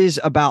 This is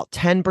about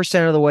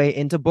 10% of the way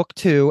into book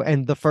 2,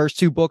 and the first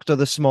 2 books are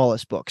the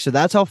smallest book. So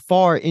that's how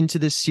far into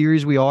this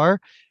series we are.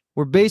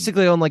 We're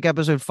basically on like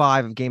episode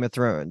 5 of Game of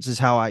Thrones is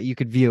how you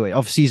could view it,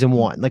 of season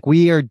 1. Like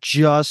we are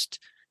just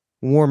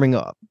warming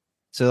up.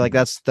 So like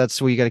that's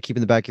what you got to keep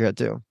in the back of your head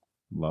too.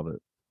 Love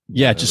it.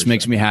 Yeah, it just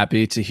makes me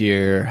happy to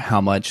hear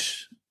how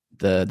much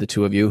the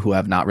 2 of you who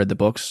have not read the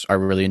books are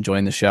really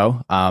enjoying the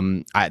show.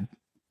 I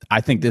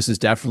think this is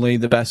definitely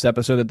the best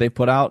episode that they've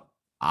put out.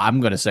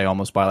 I'm going to say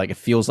almost by it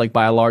feels like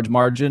by a large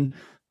margin.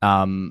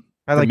 I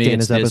like me,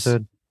 Dana's it's this.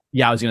 episode.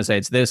 Yeah, I was going to say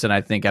it's this, and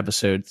I think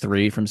episode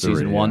 3 from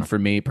season 3, 1 yeah. for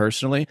me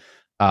personally.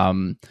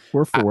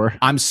 We're 4.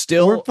 I'm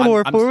still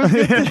Four was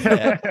good.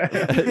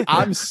 Yeah.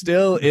 I'm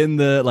still in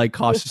the like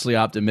cautiously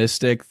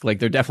optimistic. Like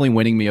they're definitely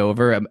winning me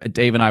over.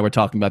 Dave and I were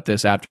talking about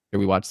this after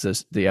we watched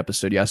the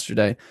episode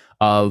yesterday.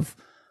 Of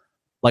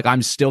like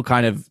I'm still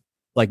kind of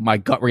like my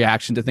gut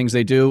reaction to things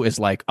they do is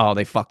like, oh,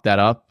 they fucked that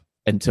up,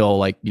 until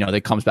like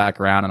they comes back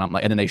around, and I'm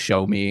like, and then they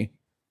show me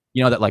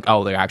that like,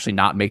 oh, they're actually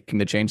not making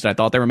the change that I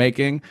thought they were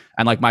making,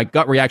 and like my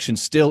gut reaction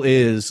still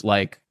is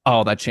like,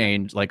 oh, that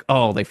changed, like,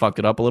 oh, they fucked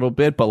it up a little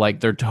bit, but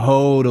like they're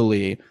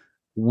totally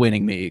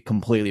winning me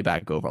completely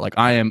back over. Like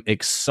I am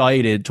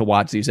excited to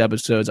watch these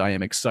episodes. I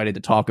am excited to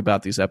talk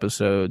about these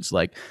episodes.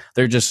 Like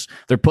they're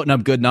putting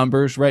up good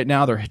numbers right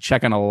now. They're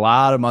checking a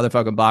lot of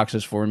motherfucking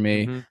boxes for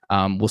me.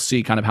 We'll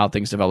see kind of how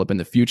things develop in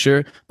the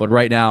future, but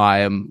right now I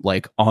am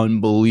like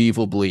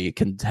unbelievably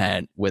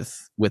content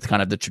with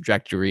kind of the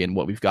trajectory and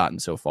what we've gotten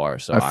so far.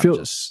 So I'm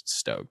just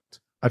stoked.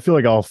 I feel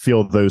like I'll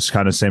feel those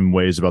kind of same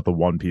ways about the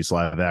One Piece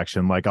live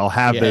action. Like I'll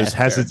have those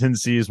fair.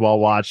 hesitancies while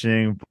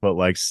watching, but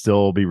like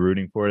still be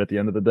rooting for it at the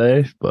end of the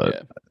day. But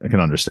Yeah. I can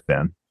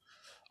understand.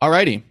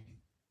 Alrighty.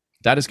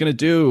 That is going to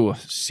do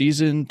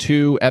season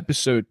 2,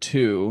 episode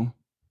 2.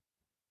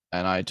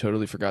 And I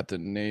totally forgot the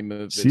name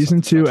of it.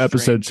 Season Something 2, about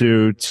episode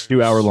 2,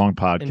 2-hour-long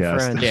podcast.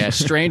 Friends. Yeah,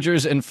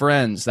 Strangers and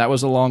Friends. That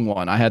was a long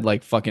one. I had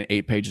like fucking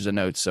 8 pages of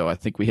notes, so I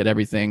think we hit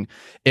everything.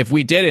 If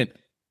we didn't,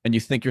 and you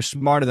think you're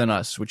smarter than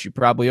us, which you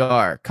probably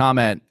are,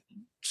 comment,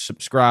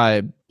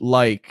 subscribe,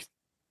 like,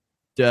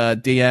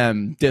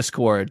 DM,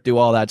 Discord, do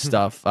all that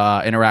stuff.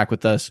 Interact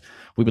with us.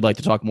 We would like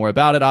to talk more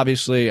about it.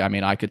 Obviously, I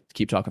mean, I could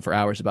keep talking for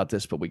hours about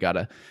this, but we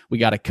gotta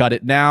cut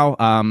it now.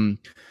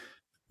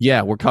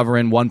 Yeah, we're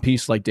covering One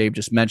Piece, like Dave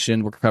just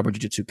mentioned. We're covering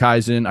Jujutsu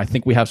Kaisen. I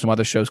think we have some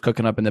other shows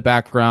cooking up in the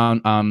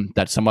background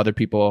that some other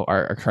people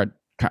are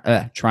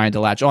trying to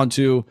latch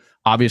onto.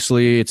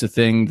 Obviously, it's a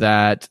thing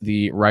that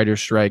the writer's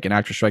strike and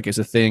actor strike is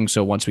a thing.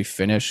 So once we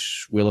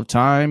finish Wheel of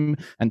Time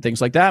and things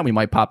like that, we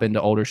might pop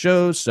into older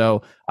shows.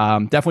 So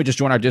definitely just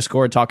join our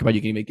Discord, talk about, you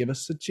can even give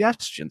us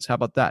suggestions. How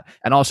about that?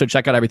 And also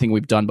check out everything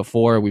we've done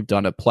before. We've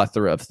done a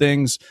plethora of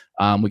things.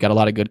 We got a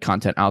lot of good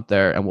content out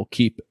there, and we'll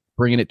keep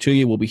bringing it to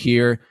you. We'll be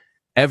here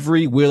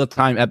every Wheel of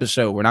Time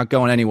episode. We're not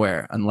going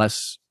anywhere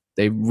unless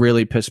they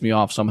really pissed me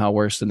off somehow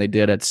worse than they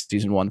did at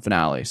season 1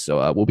 finale.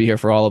 So we'll be here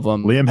for all of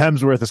them. Liam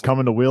Hemsworth is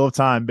coming to Wheel of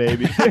Time,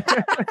 baby.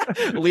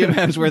 Liam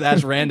Hemsworth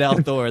as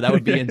Randall Thor. That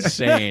would be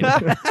insane.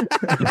 All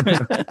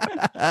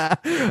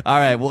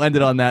right, we'll end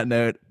it on that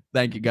note.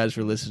 Thank you guys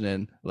for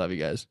listening. Love you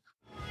guys.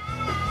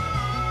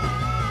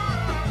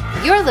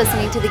 You're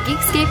listening to the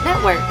Geekscape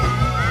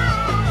Network.